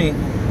more money.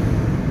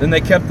 Then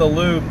they kept the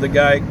lube. The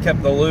guy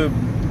kept the lube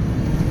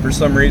for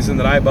some reason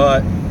that I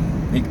bought.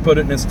 He put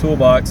it in his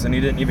toolbox and he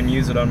didn't even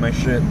use it on my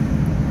shit.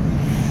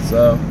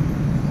 So,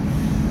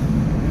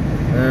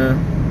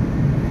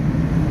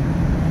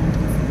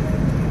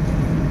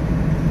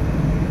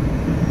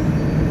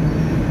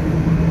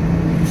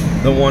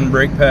 the one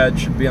brake pad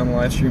should be on the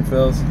live stream,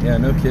 Phils. Yeah,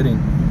 no kidding.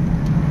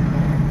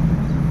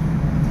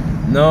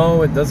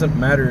 No, it doesn't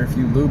matter if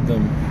you lube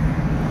them.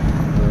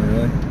 Oh,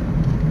 really?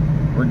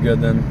 We're good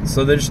then.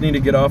 So they just need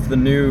to get off the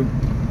new...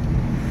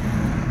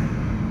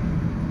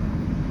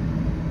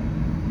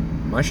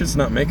 My shit's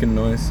not making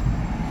noise.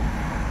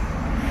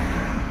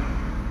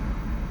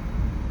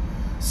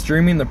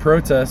 Streaming the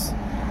protests.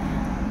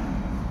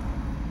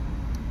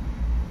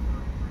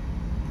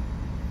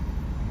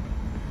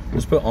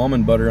 Just put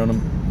almond butter on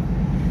them.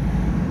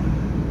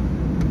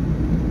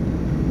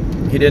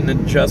 He didn't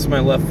adjust my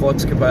left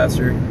flux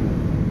capacitor.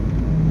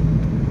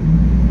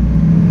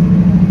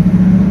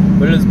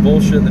 But it is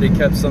bullshit that he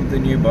kept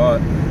something you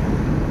bought.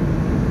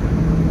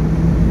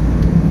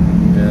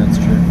 Yeah, that's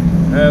true.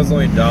 That was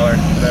only $1,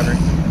 whatever.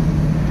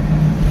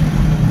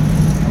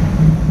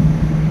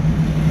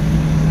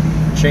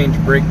 Change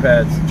brake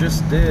pads.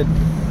 Just did.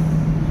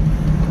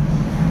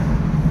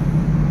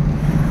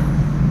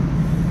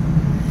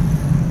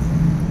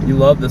 You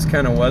love this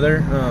kind of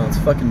weather? Oh, it's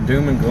fucking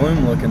doom and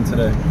gloom looking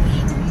today.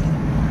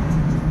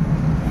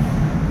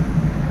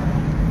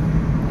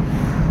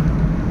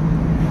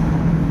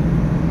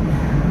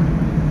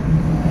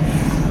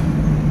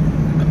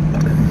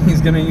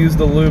 He's gonna use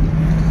the lube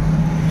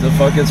to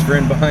fuck his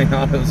friend behind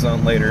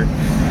AutoZone later.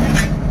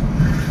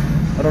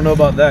 I don't know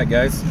about that,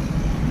 guys.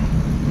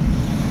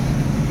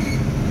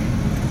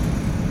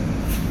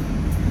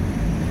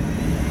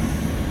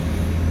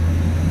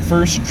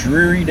 First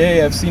dreary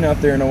day I've seen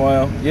out there in a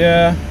while.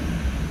 Yeah,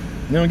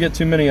 you don't get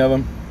too many of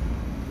them.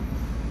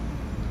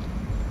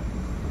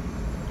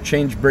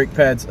 Change brake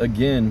pads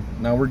again.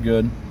 Now we're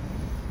good.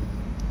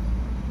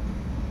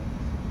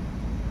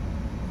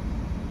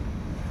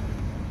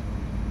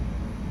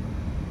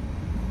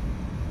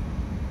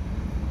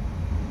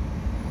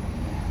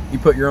 You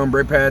put your own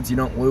brake pads, you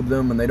don't lube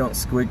them, and they don't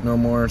squeak no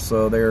more,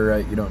 so they're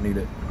right, you don't need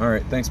it.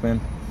 Alright, thanks,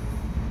 man.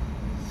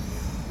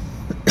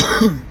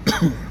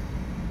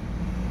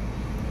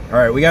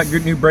 Alright, we got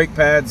good new brake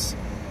pads.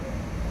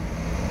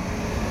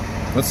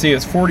 Let's see,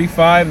 it's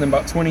 45 and then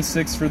about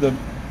 26 for the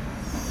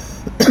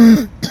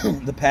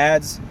the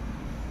pads.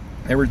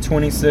 They were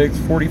 26,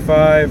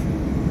 45,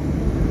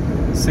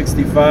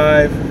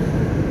 65.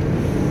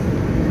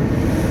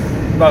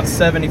 About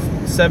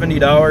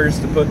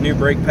 $70 to put new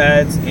brake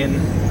pads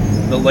in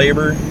the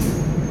labor.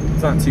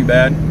 It's not too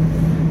bad.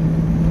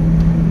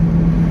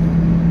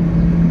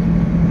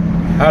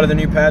 How do the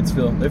new pads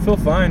feel? They feel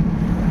fine.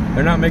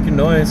 They're not making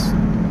noise.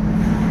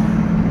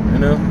 You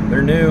know,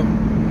 they're new.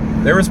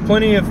 There was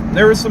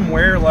some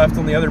wear left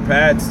on the other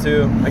pads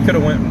too. I could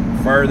have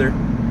went farther.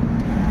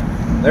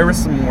 There was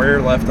some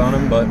wear left on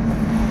them, but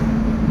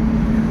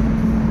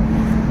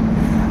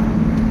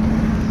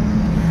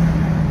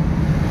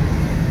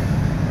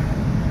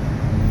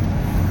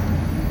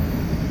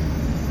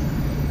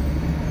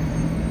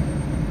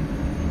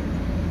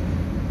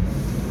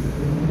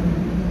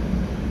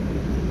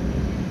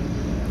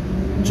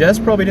Jess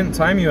probably didn't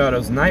time you out. It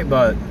was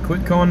Nightbot.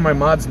 Quit calling my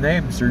mod's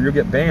names or you'll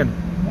get banned.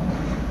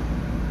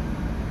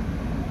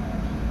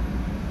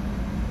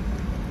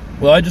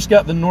 Well, I just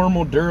got the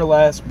normal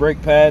Duralast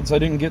brake pads. I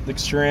didn't get the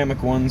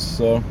ceramic ones,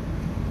 so.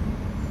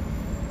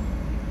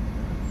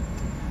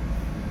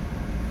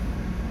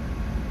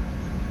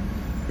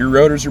 Your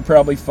rotors are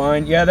probably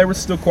fine. Yeah, there was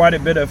still quite a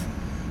bit of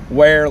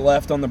wear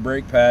left on the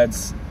brake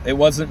pads. It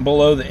wasn't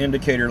below the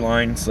indicator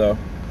line, so.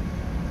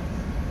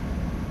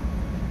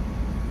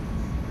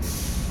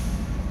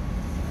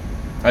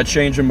 I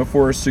changed them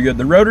before it's too good.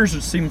 The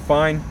rotors seem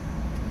fine.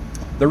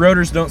 The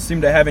rotors don't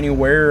seem to have any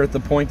wear at the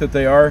point that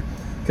they are.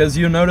 Because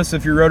you'll notice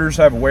if your rotors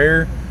have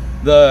wear,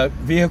 the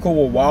vehicle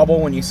will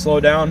wobble when you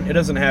slow down. It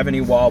doesn't have any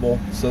wobble,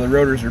 so the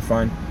rotors are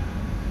fine.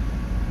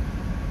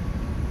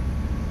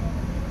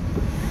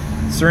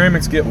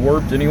 Ceramics get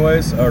warped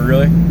anyways. Oh,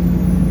 really?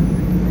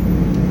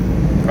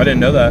 I didn't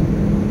know that.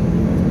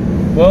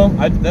 Well,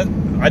 I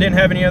didn't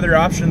have any other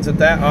options at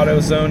that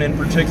AutoZone in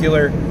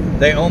particular.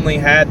 They only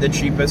had the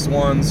cheapest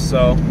ones,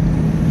 so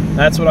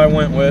that's what I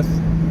went with.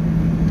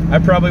 I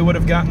probably would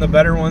have gotten the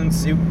better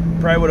ones. You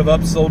probably would have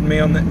upsold me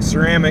on the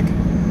ceramic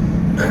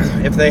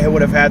if they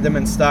would have had them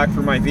in stock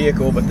for my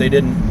vehicle, but they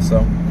didn't,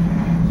 so.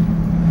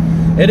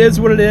 It is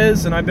what it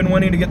is, and I've been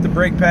wanting to get the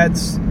brake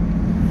pads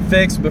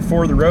fixed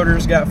before the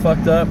rotors got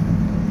fucked up.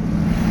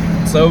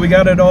 So we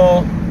got it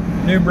all,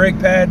 new brake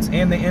pads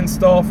and the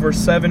install for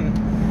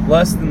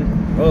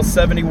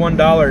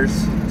 $71.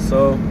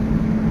 So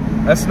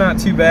that's not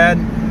too bad.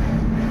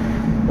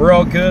 We're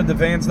all good. The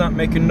van's not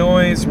making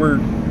noise. We're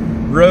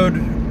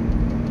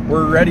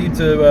ready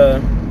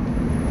to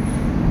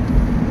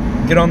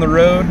get on the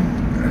road.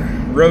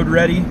 Road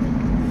ready.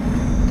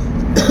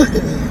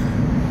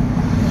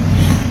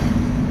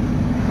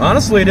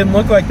 Honestly, it didn't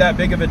look like that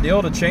big of a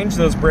deal to change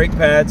those brake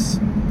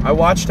pads. I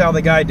watched how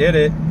the guy did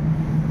it.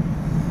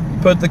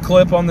 put the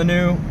clip on the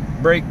new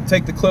brake,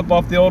 take the clip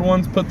off the old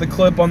ones, put the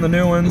clip on the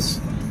new ones,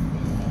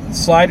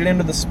 slide it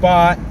into the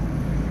spot.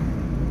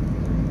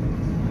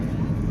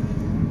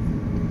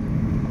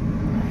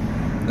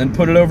 Then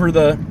put it over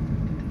the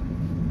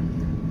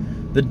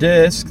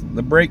disc,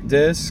 the brake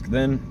disc,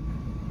 then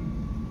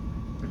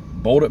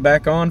bolt it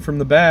back on from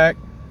the back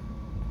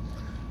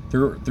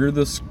through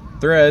the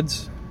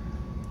threads.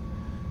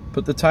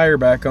 Put the tire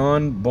back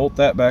on, bolt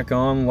that back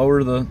on,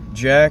 lower the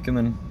jack, and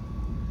then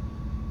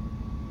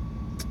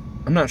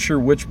I'm not sure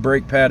which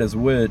brake pad is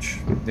which.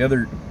 The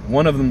other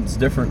one of them is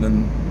different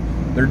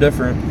they're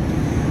different.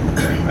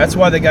 That's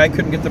why the guy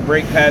couldn't get the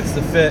brake pads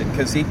to fit,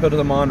 because he put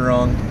them on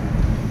wrong.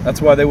 That's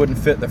why they wouldn't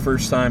fit the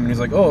first time. And he's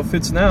like, oh, it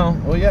fits now.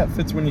 Oh yeah, it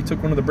fits when you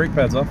took one of the brake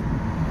pads off.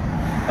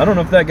 I don't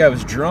know if that guy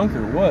was drunk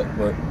or what,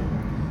 but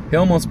he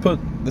almost put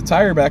the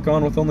tire back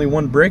on with only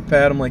one brake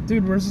pad. I'm like,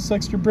 dude, where's this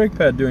extra brake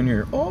pad doing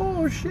here?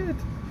 Oh shit.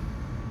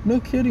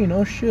 No kidding,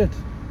 oh shit.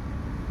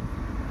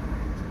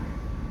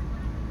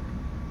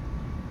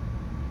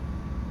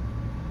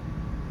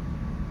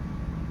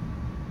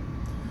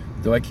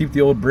 Do I keep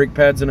the old brake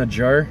pads in a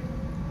jar?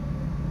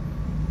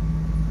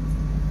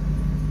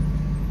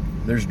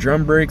 There's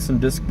drum brakes and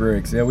disc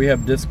brakes. Yeah, we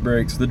have disc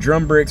brakes. The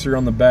drum brakes are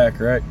on the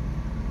back, right?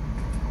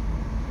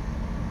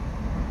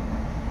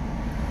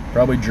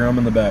 Probably drum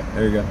in the back.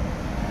 There you go.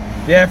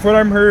 Yeah, from what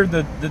I've heard,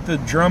 that the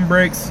drum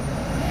brakes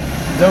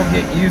don't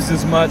get used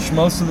as much.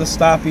 Most of the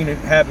stopping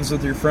happens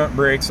with your front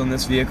brakes on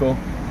this vehicle.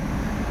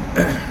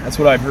 That's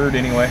what I've heard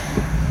anyway.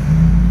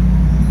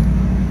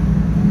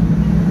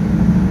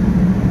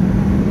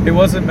 He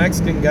wasn't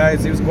Mexican,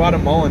 guys. He was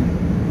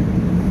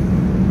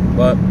Guatemalan.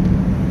 But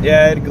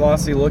yeah, he had a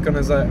glossy look on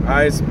his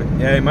eyes.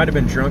 Yeah, he might have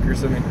been drunk or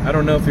something. I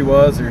don't know if he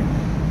was or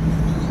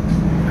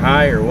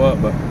high or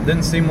what, but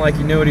didn't seem like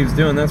he knew what he was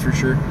doing, that's for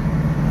sure.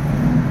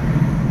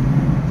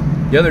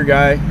 The other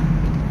guy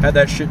had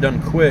that shit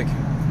done quick.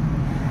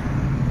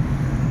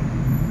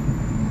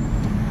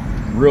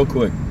 Real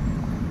quick.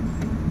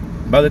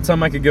 By the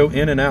time I could go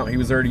in and out, he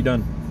was already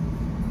done.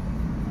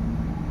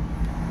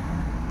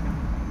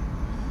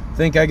 I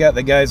think I got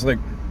the guy's like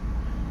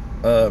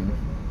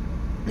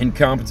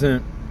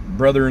incompetent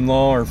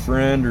brother-in-law or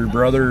friend or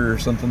brother or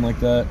something like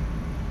that.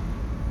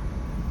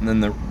 And then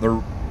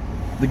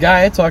the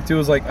guy I talked to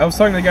was like, I was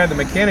talking to the guy in the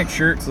mechanic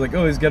shirt. It's like,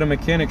 oh, he's got a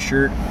mechanic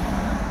shirt.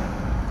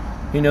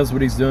 He knows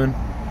what he's doing.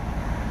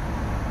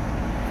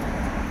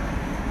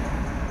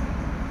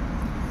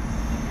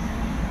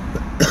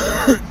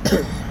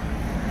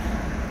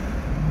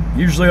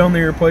 Usually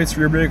only replace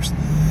rear brakes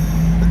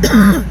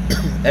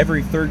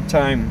every third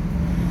time.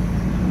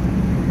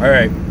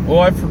 Alright, well,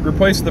 I've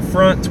replaced the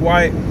front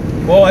twice.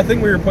 Well, I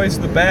think we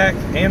replaced the back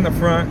and the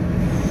front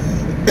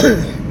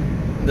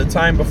the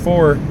time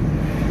before.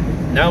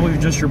 Now we've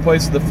just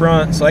replaced the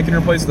front, so I can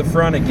replace the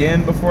front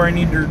again before I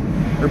need to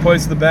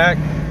replace the back.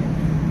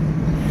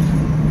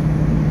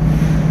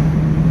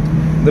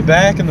 The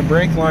back and the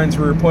brake lines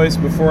were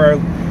replaced before I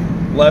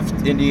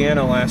left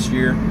Indiana last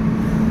year.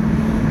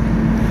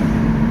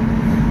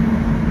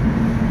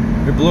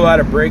 We blew out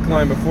a brake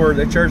line before.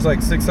 They charged like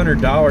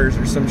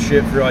 $600 or some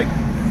shit for like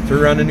to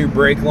run a new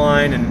brake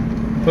line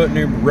and put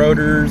new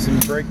rotors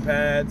and brake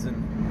pads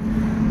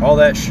and all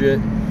that shit.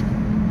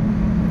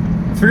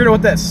 I figured out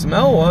what that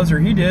smell was, or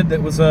he did.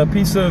 That was a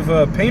piece of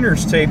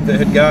painter's tape that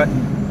had got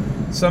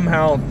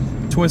somehow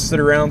twisted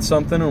around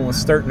something and was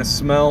starting to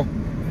smell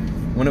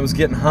when it was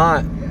getting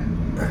hot.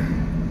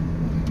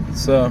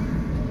 So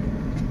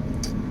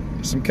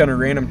some kind of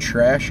random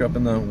trash up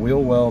in the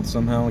wheel well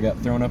somehow got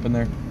thrown up in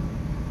there.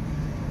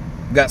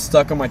 Got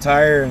stuck on my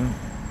tire and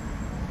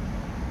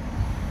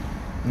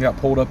got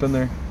pulled up in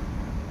there.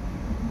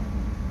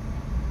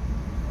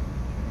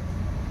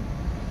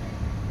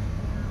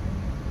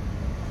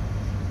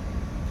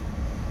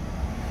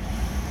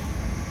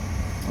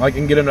 I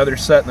can get another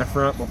set in the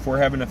front before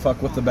having to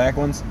fuck with the back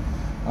ones.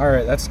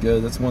 Alright, that's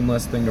good. That's one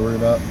less thing to worry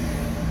about.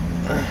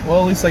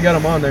 Well, at least I got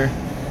them on there.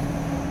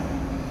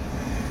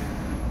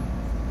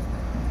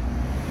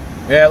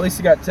 Yeah, at least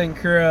it got taken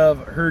care of.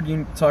 Heard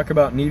you talk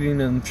about needing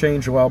them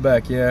changed a while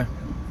back, yeah.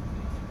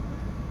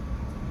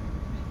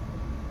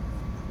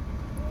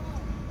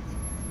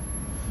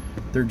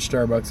 Third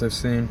Starbucks I've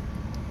seen.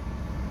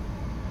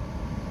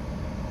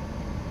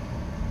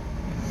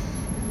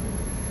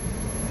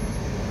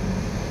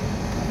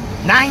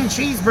 Nine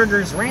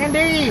cheeseburgers,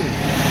 Randy!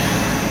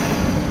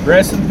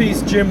 Rest in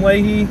peace, Jim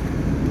Leahy.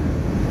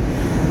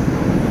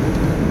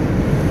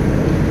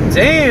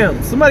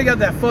 Damn, somebody got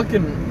that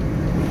fucking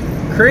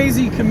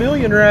crazy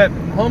chameleon wrap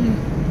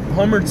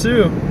Hummer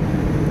too.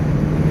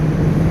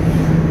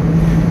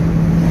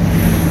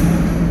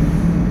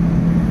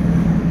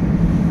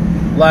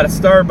 A lot of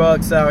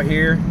Starbucks out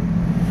here.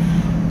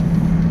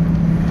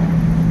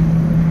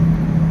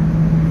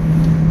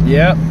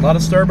 Yep, a lot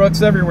of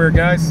Starbucks everywhere,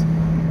 guys.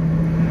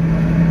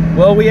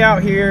 Well, we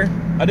out here.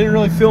 I didn't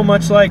really feel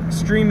much like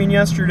streaming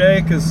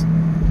yesterday because,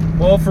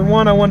 well, for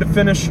one, I wanted to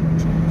finish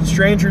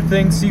Stranger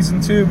Things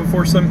Season 2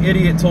 before some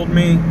idiot told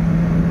me,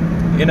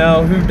 you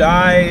know, who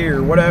died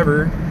or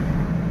whatever.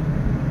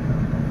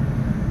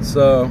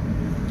 So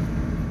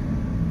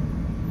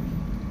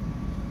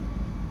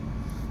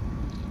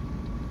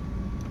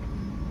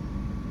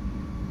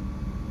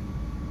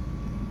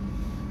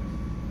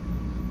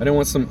I didn't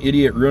want some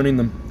idiot ruining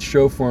the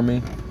show for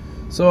me.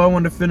 So I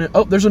wanted to finish.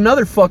 Oh, there's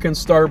another fucking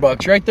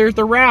Starbucks right there at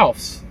the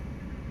Ralph's.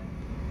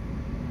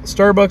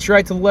 Starbucks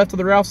right to the left of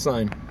the Ralph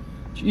sign.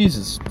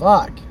 Jesus,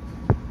 fuck.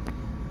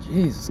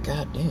 Jesus,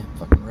 goddamn.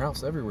 Fucking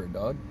Ralph's everywhere,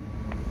 dog.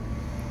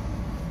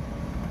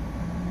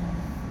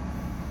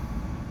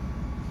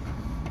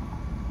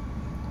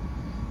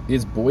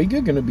 Is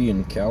Boyga gonna be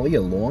in Cali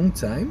a long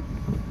time?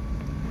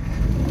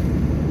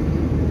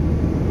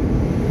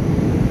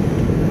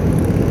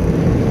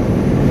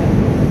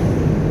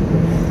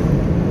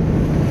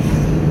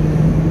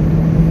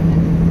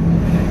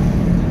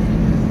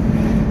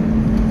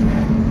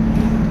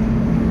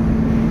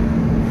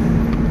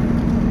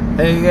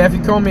 Hey, if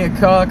you call me a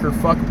cuck or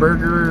fuck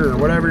burger or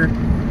whatever,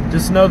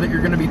 just know that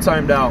you're gonna be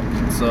timed out.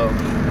 So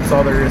that's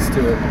all there is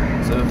to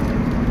it. So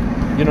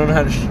you don't know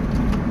how to.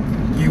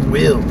 You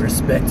will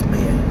respect me.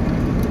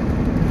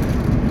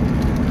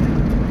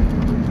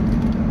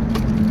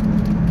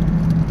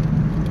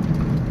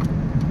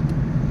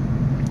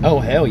 Oh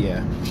hell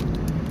yeah!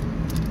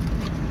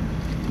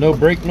 No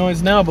brake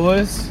noise now,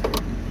 boys.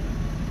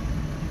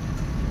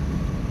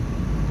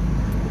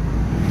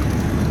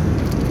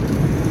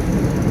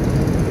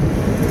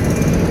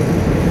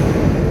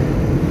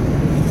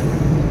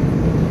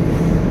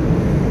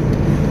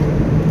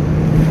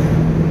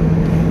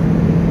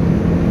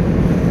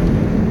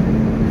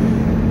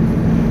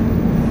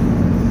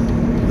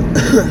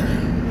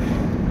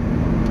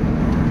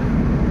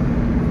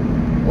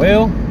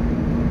 Well,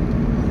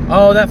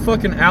 oh, that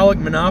fucking Alec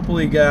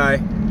Monopoly guy.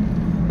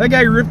 That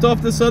guy ripped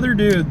off this other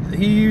dude.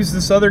 He used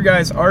this other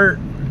guy's art.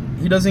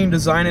 He doesn't even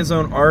design his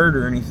own art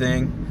or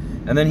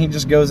anything. And then he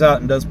just goes out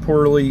and does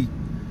poorly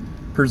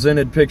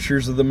presented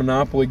pictures of the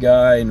Monopoly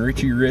guy and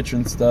Richie Rich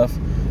and stuff.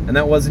 And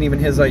that wasn't even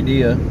his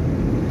idea.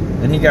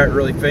 And he got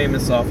really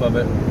famous off of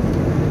it.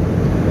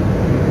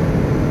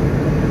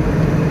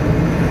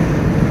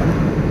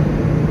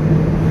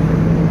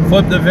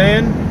 Flip the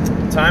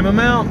van, time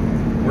him out.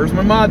 Where's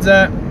my mods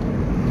at?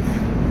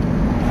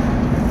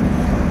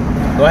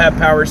 Do I have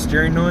power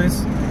steering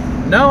noise?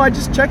 No, I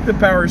just checked the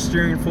power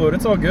steering fluid.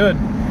 It's all good.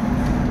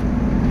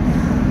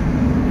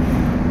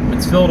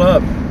 It's filled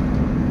up.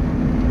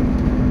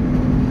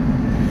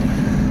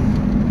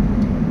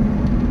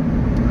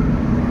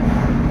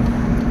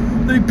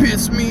 They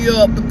piss me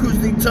up because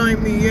they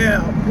time me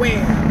out.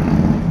 Wham!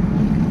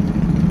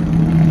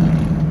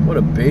 What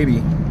a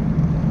baby.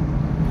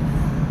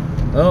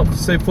 Oh,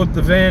 say flip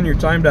the van, you're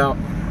timed out.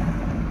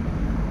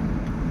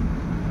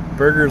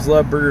 Burgers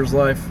love, burgers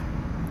life.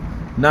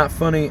 Not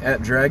funny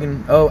at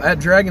Dragon. Oh, at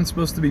Dragon's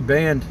supposed to be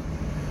banned.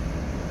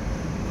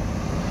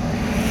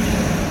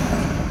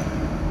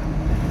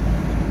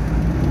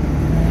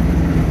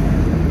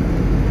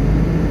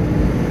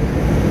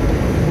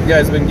 You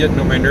guys been getting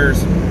on my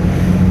nerves.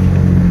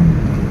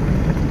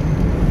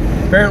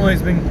 Apparently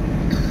he's been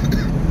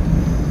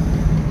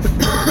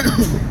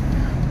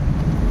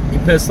he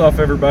pissed off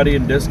everybody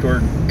in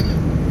Discord.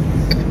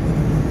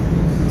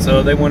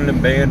 So they wanted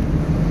him banned.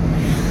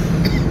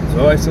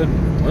 So I said,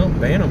 well,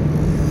 ban him.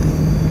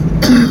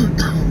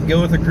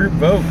 Go with a group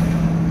vote.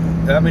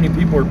 That many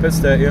people are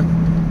pissed at you.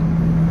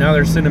 Now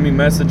they're sending me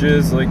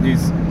messages, like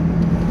these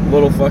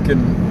little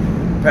fucking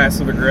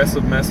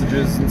passive-aggressive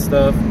messages and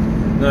stuff.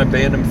 And then I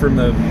banned them from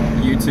the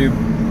YouTube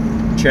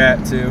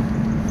chat too.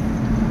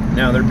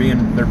 Now they're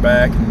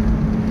back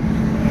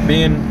and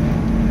being,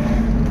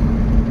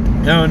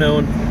 I don't know,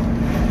 and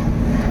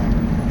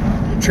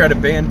try to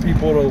ban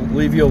people to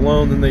leave you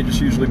alone, then they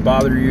just usually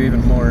bother you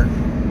even more.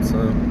 So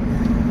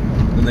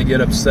then they get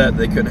upset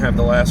they couldn't have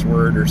the last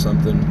word or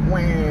something.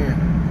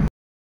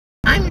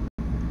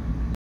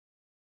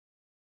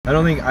 I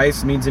don't think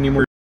ICE needs any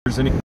more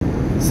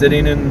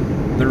sitting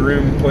in the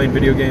room playing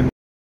video games.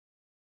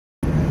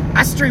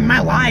 I stream my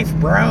life,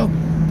 bro.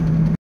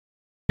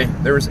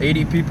 There was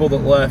 80 people that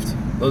left.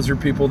 Those are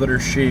people that are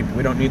sheep.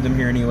 We don't need them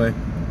here anyway.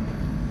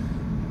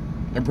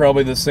 They're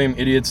probably the same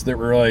idiots that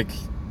were like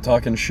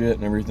talking shit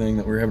and everything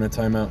that we were having a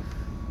timeout.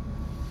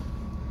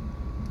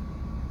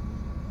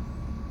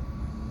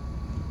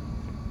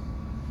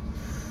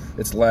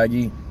 It's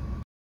laggy.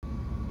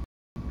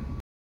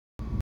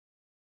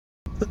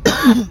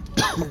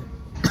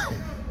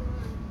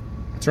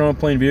 What's wrong with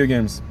playing video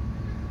games?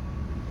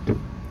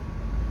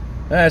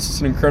 It's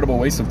just an incredible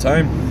waste of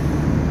time.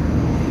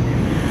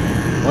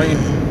 Why don't you,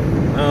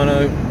 I don't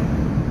know,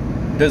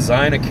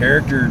 design a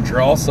character,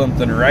 draw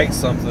something, write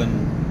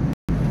something.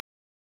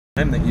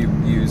 Time that you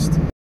used.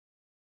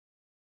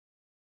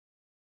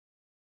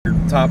 Your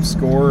top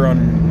score on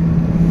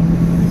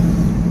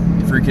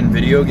freaking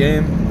video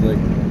game, like,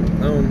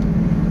 I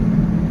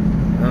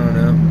don't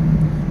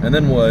know. And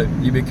then what?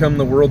 You become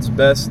the world's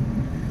best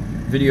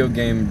video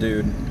game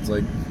dude. It's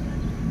like,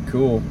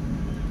 cool.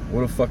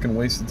 What a fucking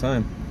waste of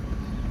time.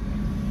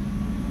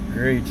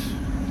 Great.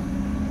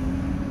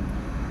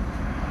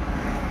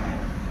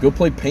 Go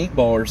play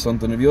paintball or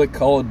something. If you like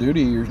Call of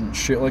Duty or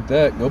shit like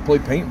that, go play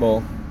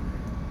paintball.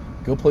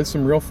 Go play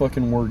some real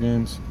fucking war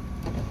games.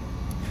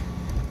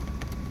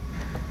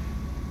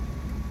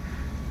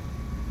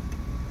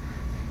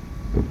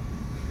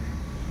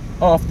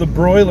 Off the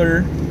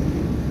broiler.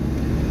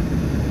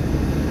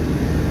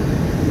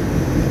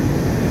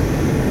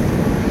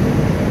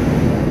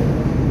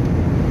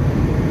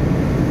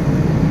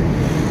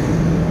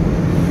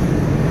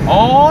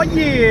 Oh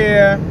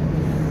yeah.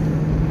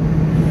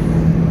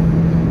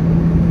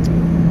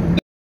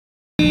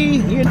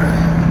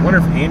 Wonder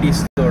if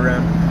Andy's still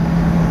around.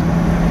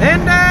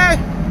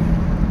 Andy!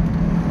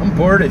 I'm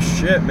bored as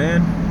shit,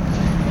 man.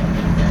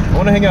 I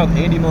want to hang out with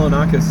Andy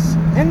Milanakis.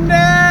 Andy!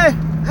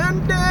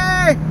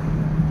 Andy!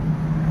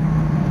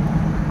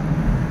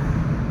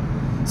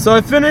 So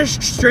I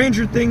finished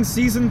Stranger Things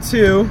Season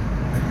 2.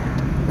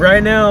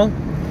 Right now,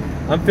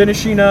 I'm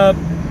finishing up.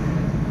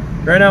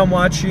 Right now I'm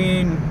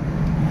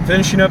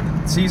finishing up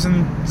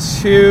Season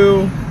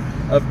 2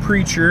 of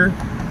Preacher.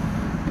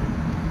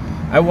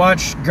 I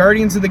watched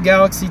Guardians of the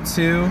Galaxy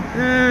 2.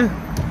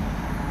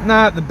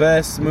 Not the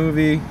best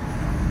movie.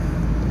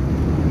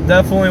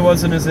 Definitely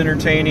wasn't as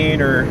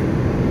entertaining or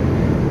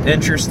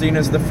interesting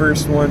as the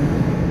first one.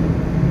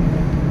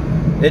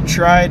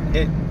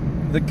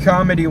 The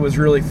comedy was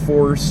really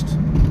forced.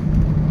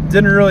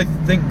 Didn't really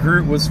think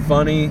Groot was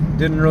funny.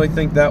 Didn't really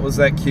think that was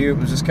that cute. It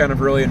was just kind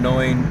of really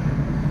annoying.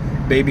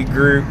 Baby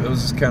Groot, it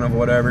was just kind of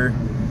whatever.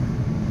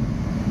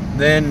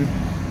 Then,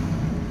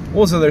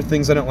 what was other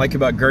things I didn't like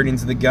about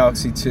Guardians of the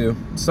Galaxy 2?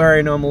 Sorry,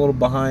 I know I'm a little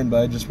behind,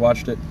 but I just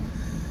watched it.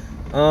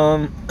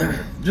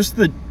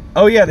 The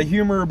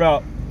humor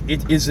about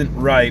it isn't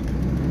ripe.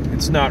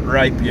 It's not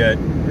ripe yet,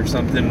 or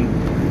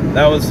something.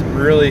 That was a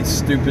really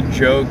stupid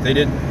joke. They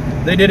did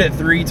it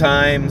 3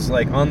 times,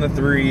 like on the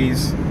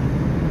 3s.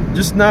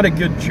 Just not a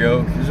good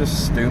joke. It's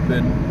just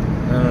stupid.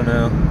 I don't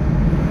know.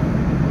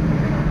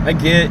 I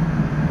get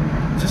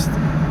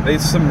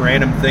it's some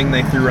random thing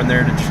they threw in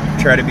there to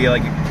try to be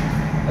like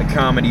a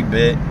comedy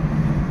bit.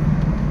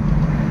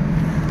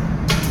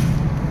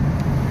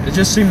 It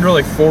just seemed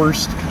really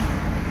forced.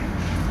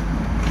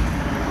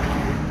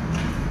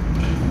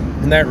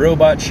 And that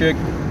robot chick,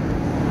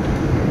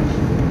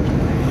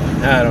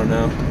 I don't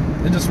know.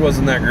 It just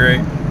wasn't that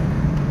great.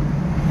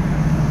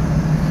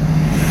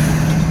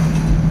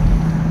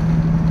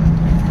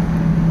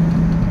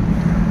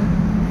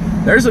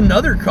 There's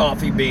another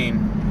coffee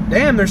bean.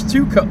 Damn, there's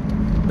two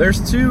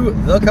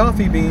the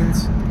coffee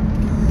beans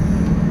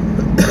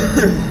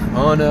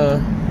on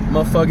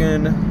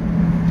motherfucking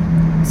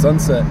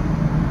Sunset.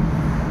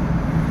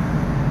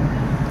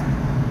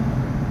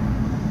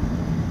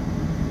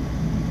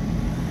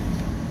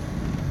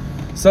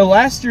 So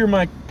last year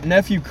my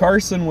nephew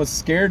Carson was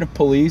scared of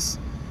police.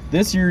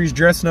 This year he's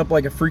dressing up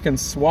like a freaking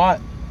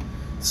SWAT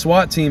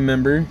team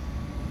member.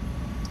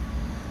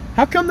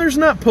 How come there's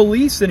not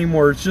police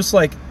anymore? It's just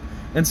like,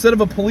 instead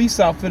of a police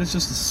outfit, it's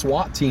just a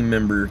SWAT team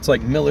member. It's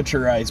like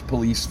militarized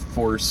police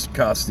force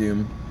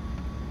costume.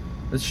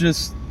 It's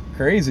just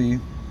crazy.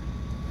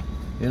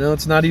 You know,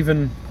 it's not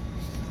even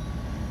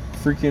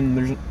freaking,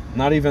 there's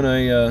not even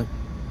a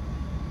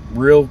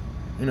real,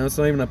 you know, it's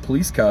not even a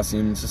police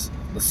costume. It's just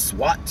the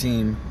SWAT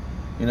team.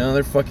 You know,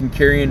 they're fucking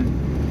carrying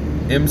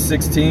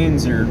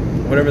M16s or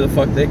whatever the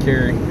fuck they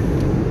carry.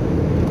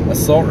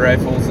 Assault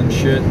rifles and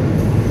shit.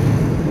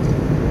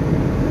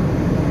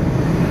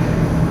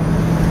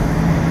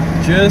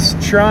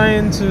 Just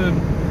trying to,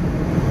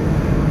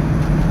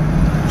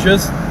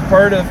 just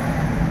part of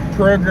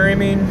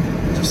programming,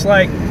 just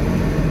like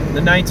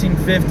the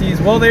 1950s.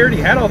 Well, they already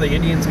had all the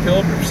Indians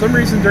killed, but for some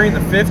reason during the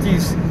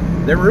 50s,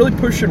 they were really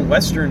pushing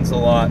Westerns a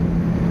lot.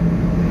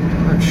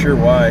 I'm not sure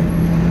why.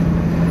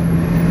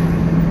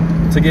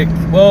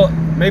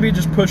 Maybe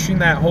just pushing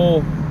that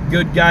whole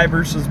good guy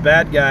versus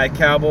bad guy,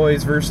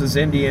 cowboys versus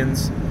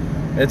Indians.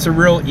 It's a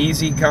real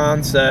easy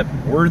concept.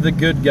 We're the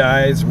good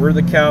guys, we're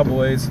the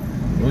cowboys.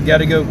 We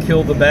gotta go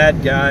kill the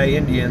bad guy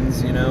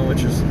Indians, you know,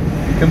 which is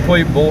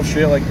complete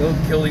bullshit. Like, go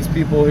kill these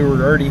people who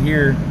were already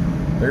here.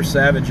 They're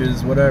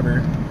savages,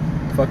 whatever.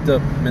 Fucked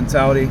up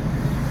mentality.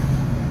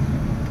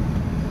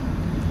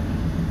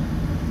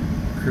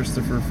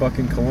 Christopher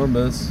fucking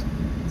Columbus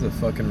is a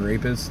fucking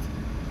rapist.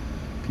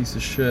 Piece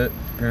of shit,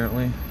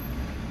 apparently.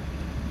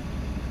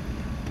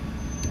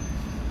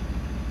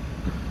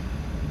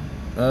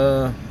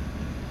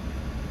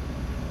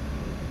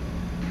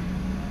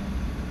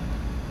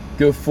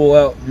 Go full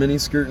out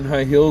miniskirt and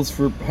high heels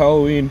for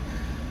Halloween.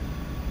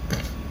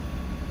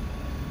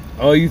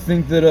 Oh, you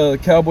think that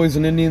cowboys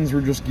and Indians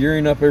were just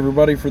gearing up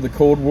everybody for the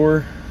Cold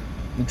War?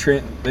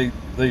 They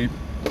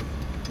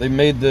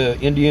made the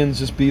Indians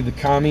just be the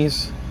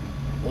commies.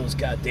 Those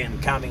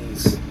goddamn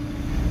commies.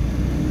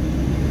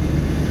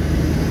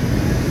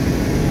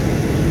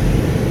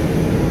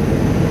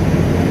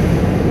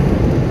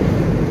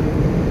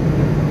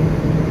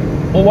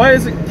 Well, why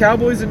is it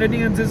cowboys and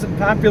Indians isn't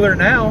popular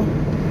now?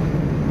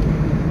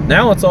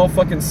 Now it's all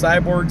fucking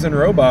cyborgs and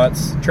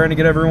robots, trying to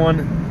get everyone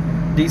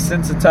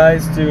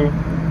desensitized to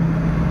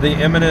the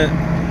imminent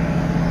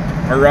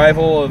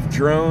arrival of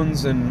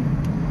drones and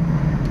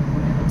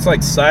it's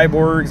like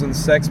cyborgs and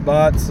sex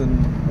bots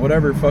and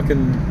whatever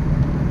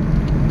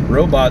fucking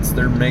robots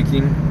they're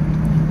making.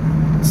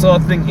 I saw a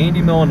thing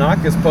Andy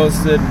Milanakis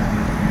posted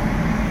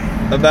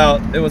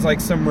about, it was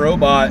like some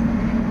robot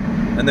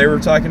and they were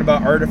talking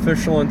about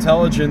artificial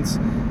intelligence,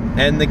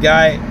 and the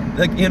guy,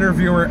 the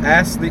interviewer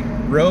asked the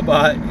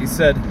robot, he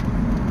said,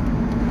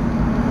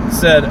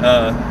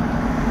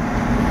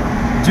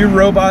 do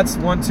robots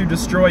want to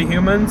destroy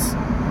humans?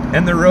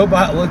 And the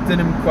robot looked at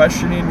him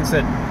questioning and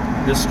said,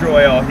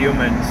 destroy all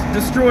humans,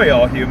 destroy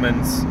all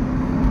humans.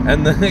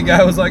 And then the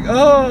guy was like,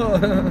 oh.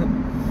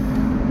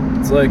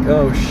 It's like,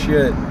 oh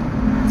shit.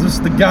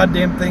 Just the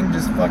goddamn thing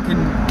just fucking,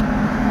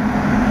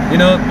 you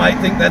know, it might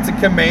think that's a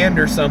command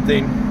or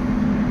something.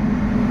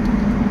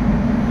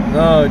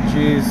 Oh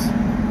jeez.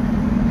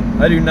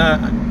 I do not.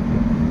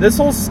 This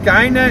whole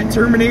Skynet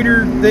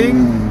Terminator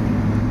thing,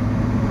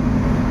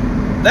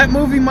 that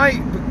movie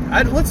might,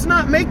 let's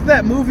not make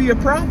that movie a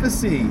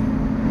prophecy.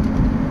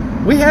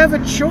 We have a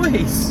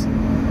choice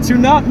to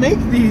not make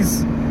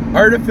these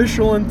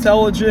artificial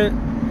intelligent,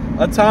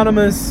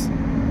 autonomous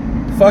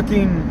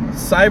fucking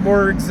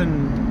cyborgs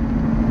and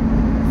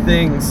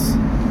things.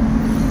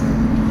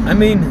 I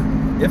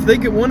mean, if they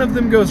get, one of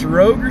them goes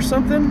rogue or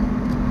something,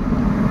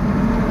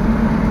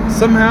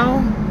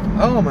 somehow,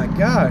 oh my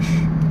gosh,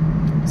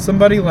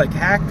 somebody like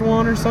hacked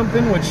one or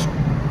something, which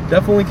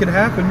definitely could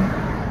happen.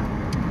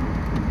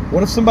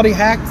 What if somebody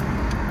hacked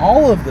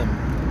all of them?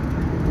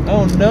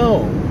 Oh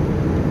no.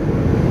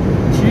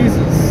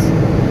 Jesus.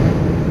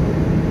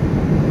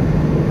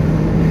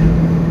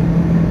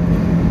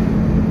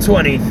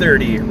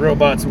 "2030,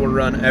 robots will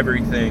run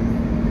everything.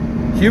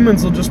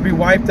 Humans will just be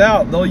wiped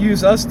out. They'll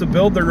use us to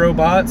build their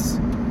robots,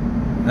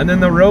 and then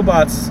the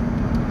robots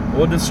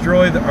will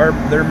destroy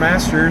their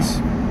masters,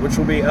 which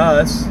will be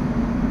us,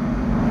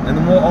 and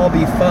then we'll all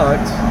be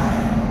fucked,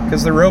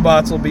 because the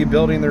robots will be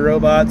building the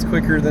robots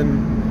quicker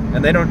than,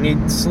 and they don't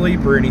need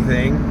sleep or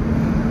anything.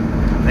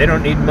 They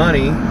don't need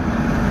money.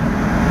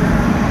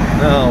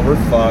 Oh, we're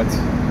fucked.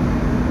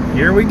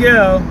 Here we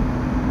go.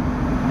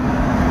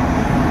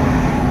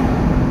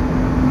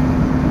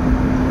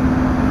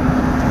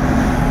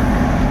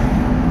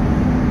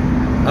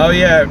 Oh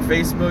yeah,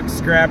 Facebook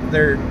scrapped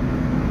their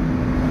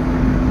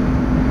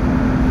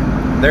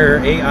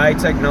AI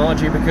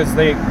technology because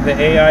the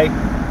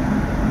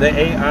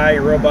AI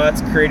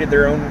robots created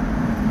their own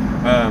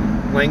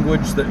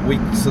language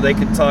so they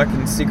could talk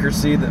in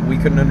secrecy that we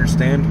couldn't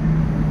understand.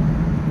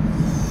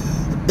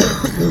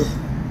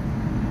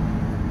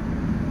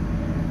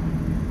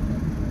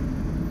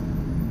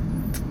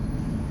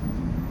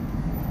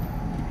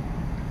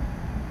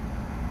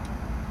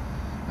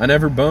 I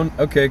never boned.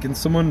 Okay, can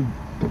someone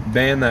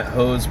ban that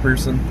hose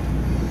person?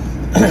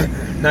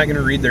 Not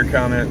gonna read their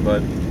comment,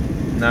 but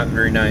not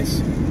very nice.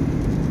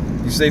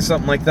 You say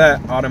something like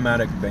that,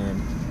 automatic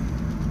ban.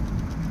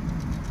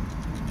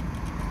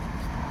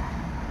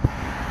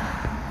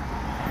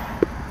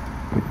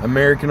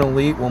 American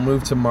elite will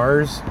move to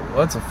Mars. Well,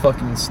 that's a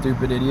fucking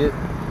stupid idiot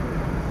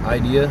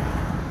idea.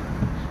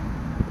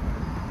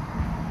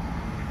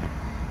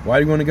 Why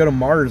do you want to go to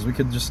Mars? We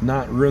could just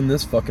not ruin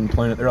this fucking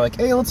planet. They're like,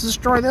 hey, let's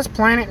destroy this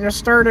planet and just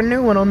start a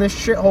new one on this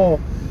shithole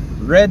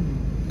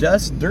red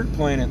dust dirt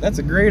planet. That's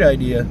a great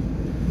idea.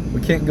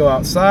 We can't go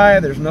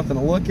outside. There's nothing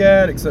to look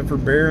at except for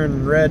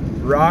barren red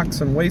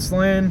rocks and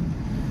wasteland.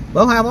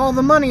 We'll have all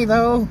the money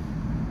though.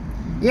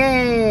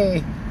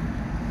 Yay!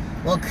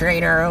 We'll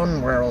create our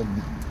own world.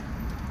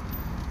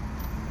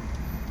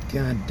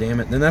 God damn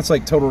it. Then that's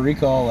like Total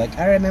Recall. Like,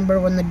 I remember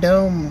when the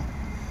dome,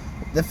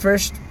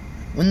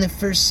 when the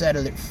first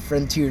satellite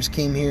frontiers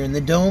came here and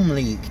the dome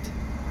leaked.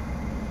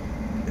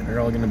 And they're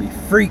all gonna be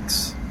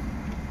freaks.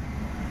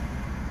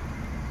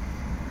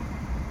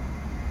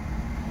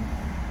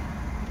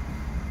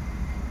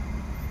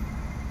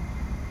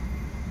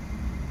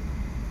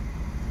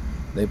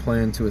 They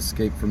plan to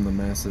escape from the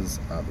masses,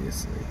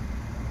 obviously.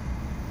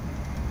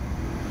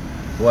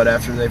 What,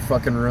 after they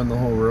fucking run the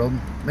whole world?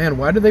 Man,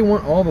 why do they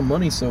want all the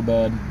money so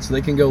bad? So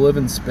they can go live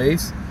in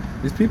space?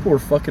 These people are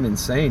fucking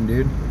insane,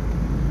 dude.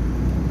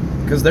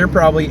 Because they're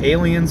probably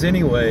aliens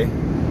anyway.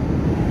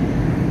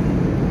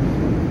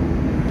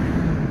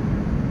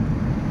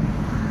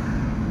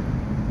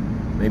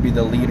 Maybe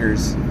the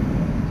leaders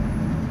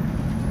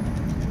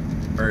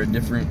are a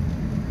different...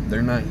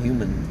 They're not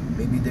human.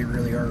 Maybe they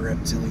really are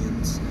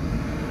reptilians.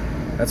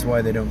 That's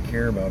why they don't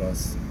care about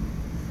us.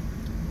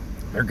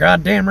 They're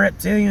goddamn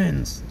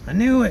reptilians. I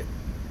knew it.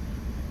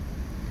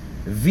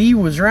 V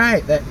was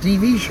right, that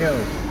TV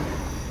show.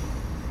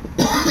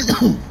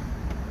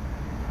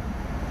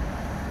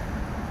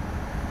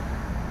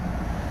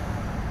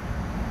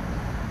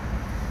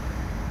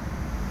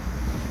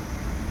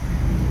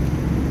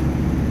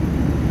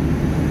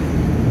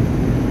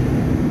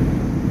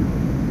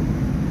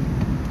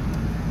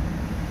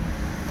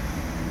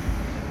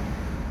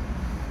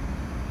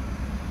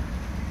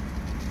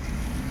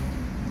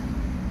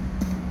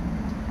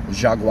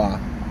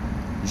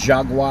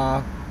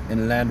 Jaguar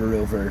and Land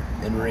Rover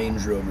and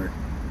Range Rover.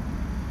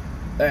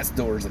 That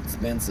store's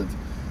expensive.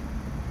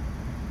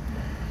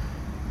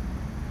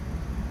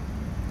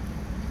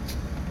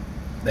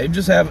 They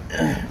just have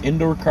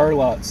indoor car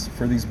lots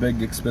for these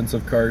big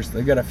expensive cars.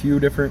 They got a few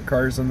different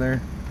cars in there.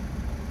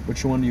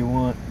 Which one do you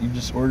want? You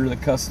just order the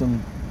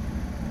custom.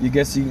 You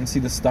guess you can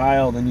see the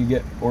style, then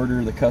you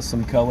order the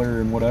custom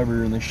color and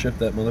whatever, and they ship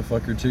that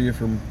motherfucker to you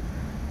from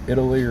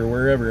Italy or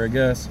wherever, I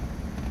guess.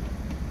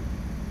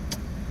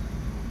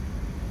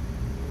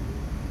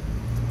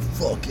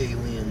 Fuck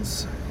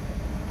aliens.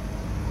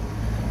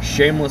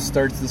 Shameless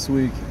starts this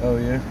week. Oh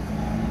yeah.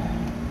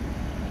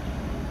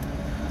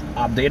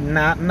 I did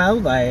not know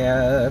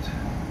that.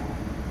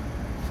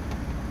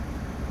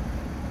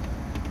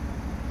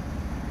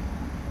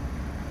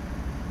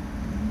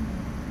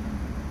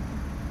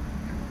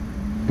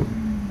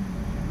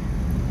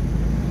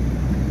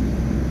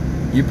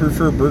 You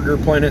prefer Burger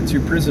Planet to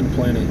Prison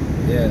Planet?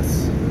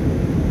 Yes.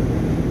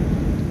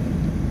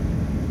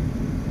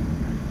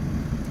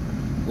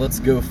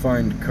 Let's go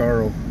find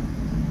Carl.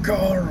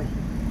 Carl.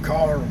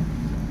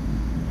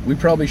 We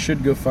probably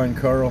should go find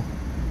Carl.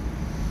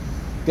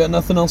 Got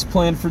nothing else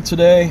planned for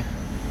today.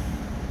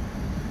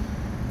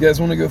 You guys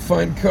want to go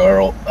find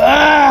Carl?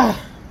 Ah!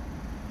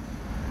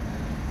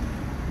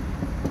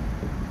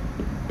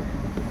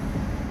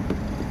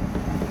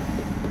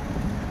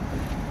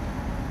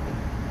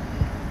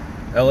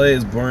 LA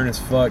is boring as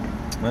fuck.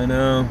 I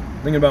know.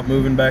 Thinking about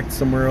moving back to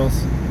somewhere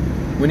else.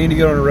 We need to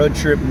go on a road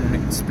trip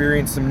and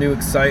experience some new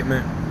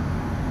excitement.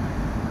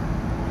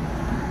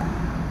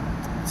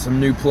 Some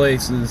new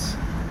places.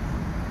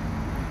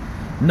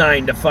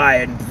 9 to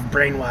 5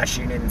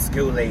 brainwashing and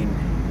schooling.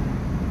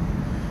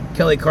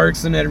 Kelly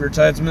Clarkson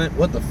advertisement.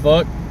 What the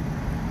fuck?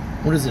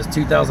 What is this,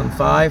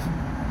 2005?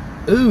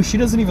 Ooh, she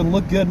doesn't even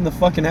look good in the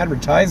fucking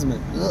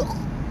advertisement.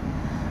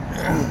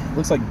 Ugh.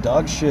 Looks like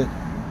dog shit.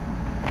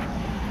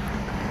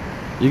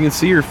 You can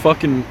see her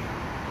fucking...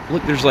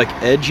 Look, there's like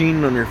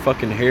edging on her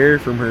fucking hair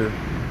from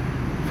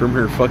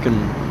her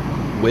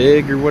fucking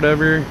wig or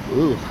whatever.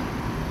 Ugh.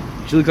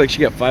 She looks like she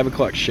got 5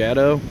 o'clock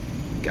shadow.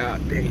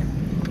 God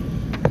damn.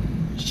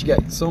 She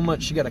got so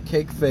much, she got a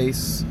cake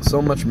face,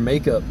 so much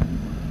makeup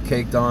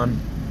caked on.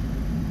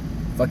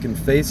 Fucking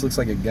face looks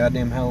like a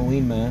goddamn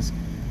Halloween mask.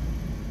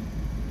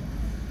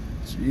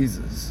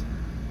 Jesus.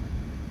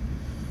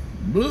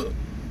 Blah.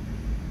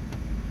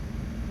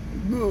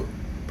 Blah.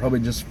 Probably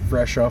just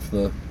fresh off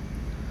the...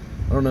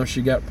 I don't know if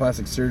she got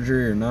plastic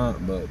surgery or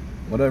not, but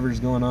whatever's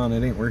going on,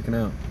 it ain't working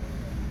out.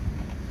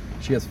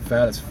 She gets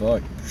fat as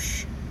fuck.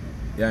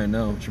 Yeah, I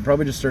know. She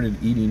probably just started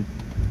eating.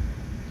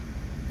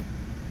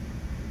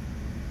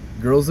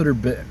 Girls that are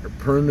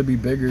prone to be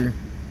bigger,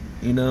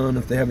 you know, and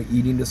if they have an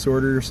eating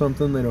disorder or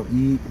something, they don't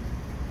eat.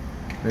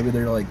 Maybe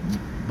they're like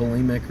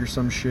bulimic or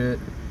some shit.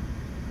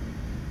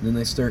 Then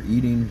they start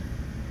eating,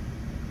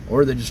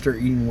 or they just start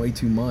eating way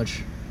too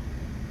much.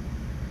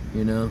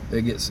 You know,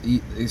 they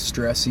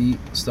stress eat,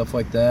 stuff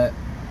like that.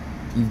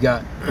 You've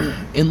got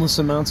endless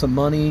amounts of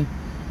money,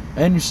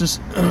 and it's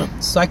just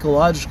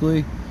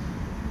psychologically,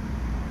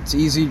 it's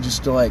easy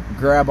just to like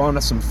grab onto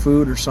some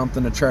food or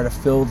something to try to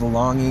fill the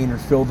longing or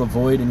fill the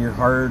void in your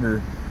heart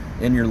or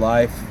in your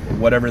life,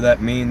 whatever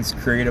that means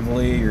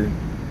creatively. Or,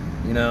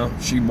 you know,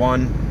 she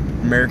won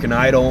American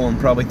Idol and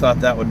probably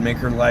thought that would make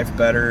her life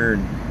better,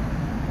 and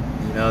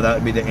you know, that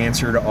would be the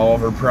answer to all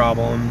of her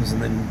problems.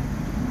 And then,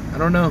 I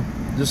don't know,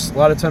 just a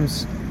lot of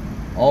times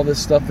all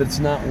this stuff, it's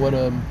not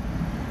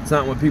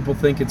what people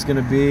think it's going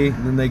to be.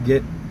 And then they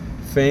get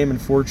fame and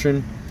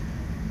fortune,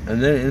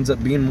 and then it ends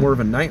up being more of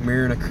a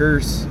nightmare and a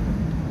curse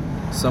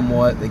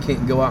somewhat. They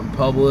can't go out in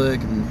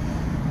public, and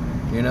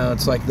you know,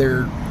 it's like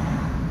they're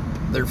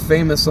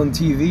famous on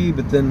TV,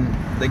 but then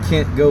they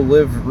can't go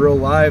live real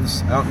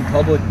lives out in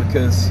public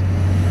because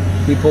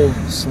people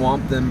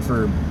swamp them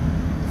for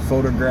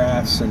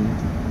photographs, and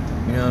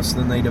you know, so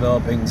then they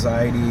develop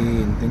anxiety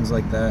and things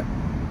like that.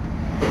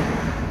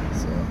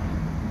 So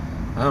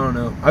I don't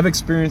know, I've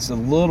experienced a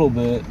little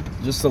bit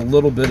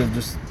of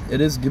just,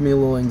 it is giving me a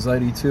little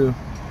anxiety too.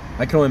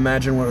 I can only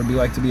imagine what it would be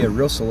like to be a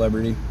real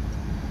celebrity,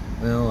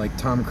 you know, like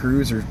Tom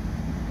Cruise or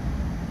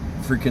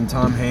freaking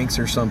Tom Hanks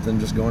or something,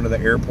 just going to the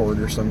airport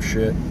or some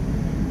shit,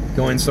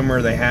 going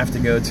somewhere they have to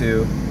go to,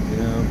 you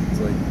know. It's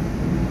like,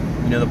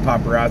 you know, the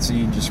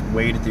paparazzi just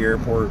wait at the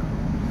airport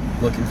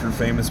looking for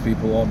famous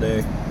people all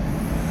day.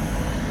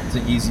 It's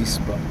an easy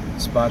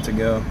spot to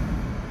go.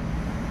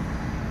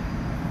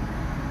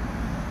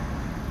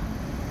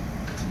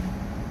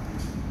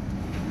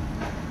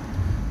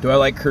 Do I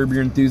like Curb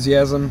Your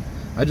Enthusiasm?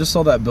 I just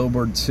saw that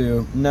billboard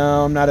too.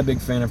 No, I'm not a big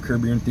fan of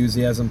Curb Your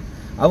Enthusiasm.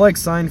 I like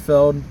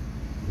Seinfeld.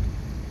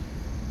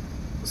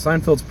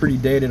 Seinfeld's pretty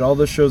dated. All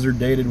those shows are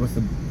dated with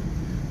the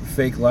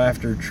fake laugh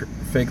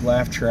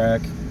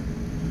track,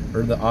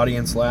 or the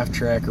audience laugh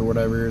track or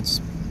whatever. It's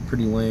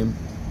pretty lame.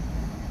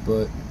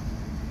 But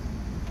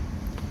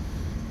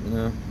you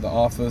know, The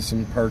Office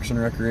and Parks and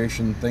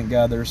Recreation, thank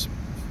God there's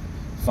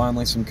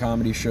finally some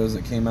comedy shows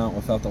that came out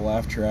without the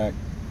laugh track.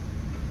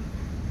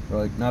 Or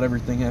like, not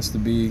everything has to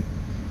be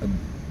a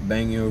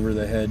bang you over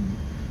the head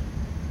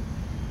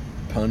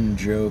pun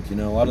joke. You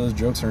know, a lot of those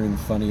jokes aren't even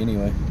funny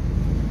anyway.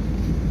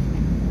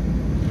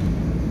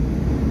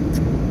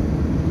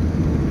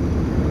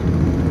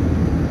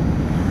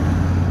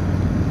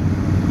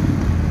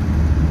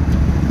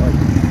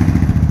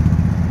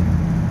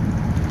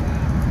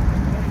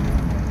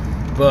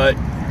 But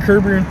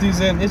Curb Your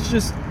Enthusiasm, it's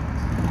just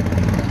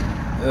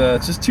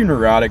too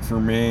neurotic for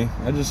me.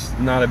 I'm just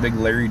not a big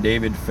Larry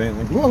David fan.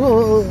 Like,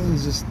 whoa,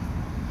 it's just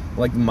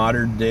like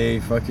modern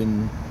day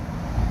fucking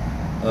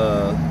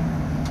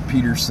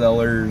Peter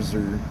Sellers,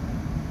 or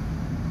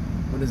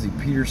what is he?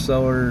 Peter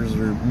Sellers,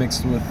 or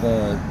mixed with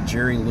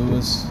Jerry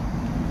Lewis.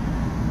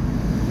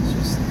 It's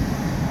just,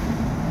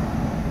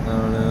 I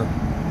don't know.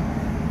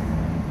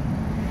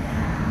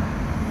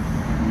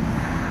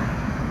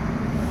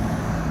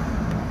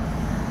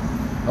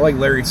 I like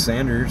Larry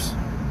Sanders.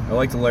 I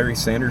like the Larry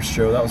Sanders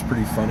show. That was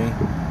pretty funny.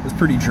 It was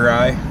pretty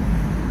dry.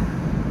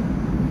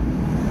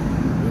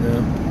 You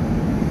know?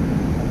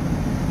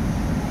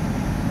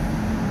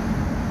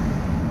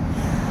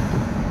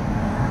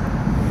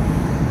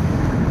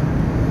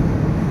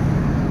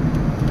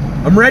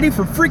 I'm ready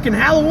for freaking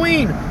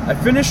Halloween! I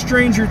finished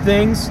Stranger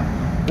Things.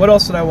 What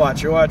else did I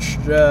watch? I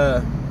watched,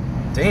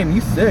 damn, you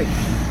thick.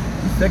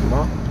 You thick,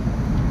 Ma.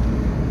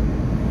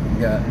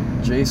 Got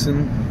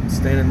Jason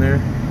standing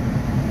there.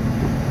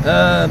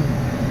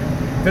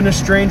 Finished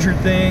Stranger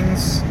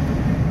Things.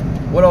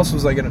 What else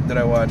was did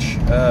I watch?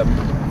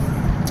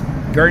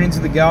 Guardians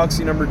of the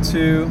Galaxy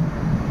 #2.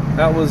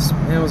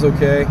 It was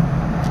okay.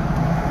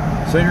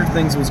 Stranger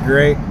Things was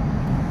great.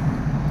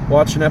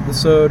 Watched an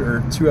episode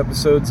or 2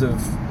 episodes of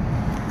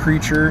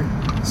Preacher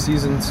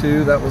season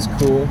 2. That was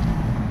cool.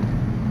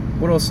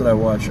 What else did I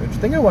watch? I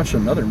think I watched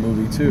another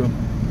movie too.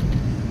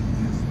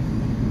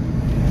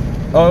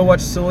 Oh, I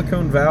watched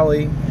Silicon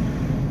Valley.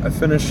 I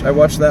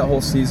watched that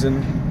whole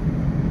season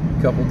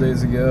a couple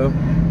days ago.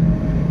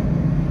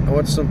 I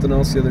watched something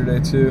else the other day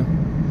too.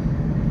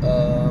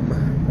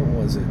 What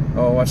was it?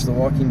 Oh, I watched The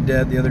Walking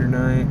Dead the other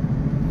night.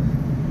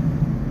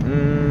 I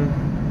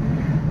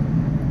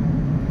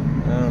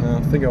don't know.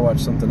 I think I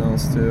watched something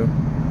else too.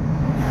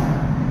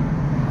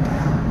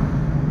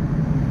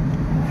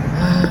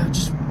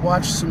 Just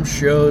watched some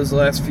shows the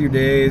last few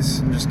days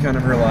and just kind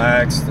of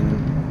relaxed and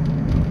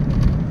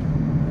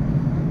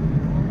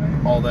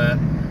all that.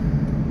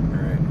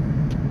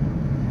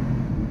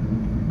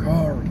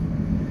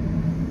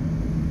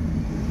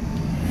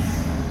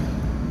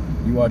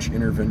 You watch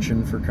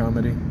Intervention for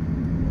comedy?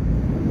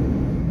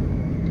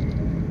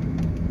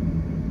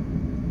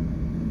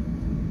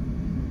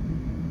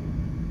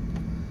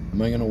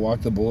 Am I gonna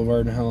walk the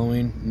boulevard on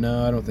Halloween?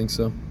 No, I don't think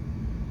so.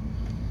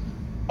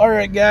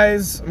 Alright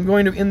guys, I'm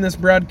going to end this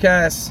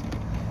broadcast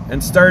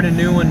and start a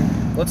new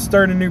one. Let's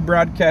start a new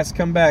broadcast.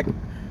 Come back.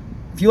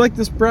 If you like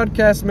this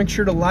broadcast, make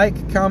sure to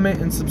like,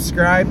 comment, and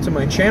subscribe to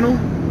my channel.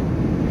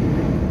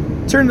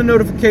 Turn the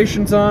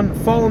notifications on.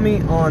 Follow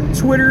me on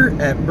Twitter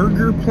at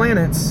Burger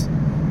Planets.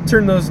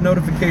 Turn those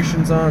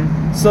notifications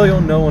on so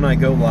you'll know when I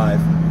go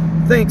live.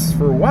 Thanks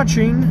for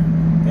watching,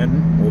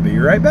 and we'll be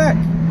right back.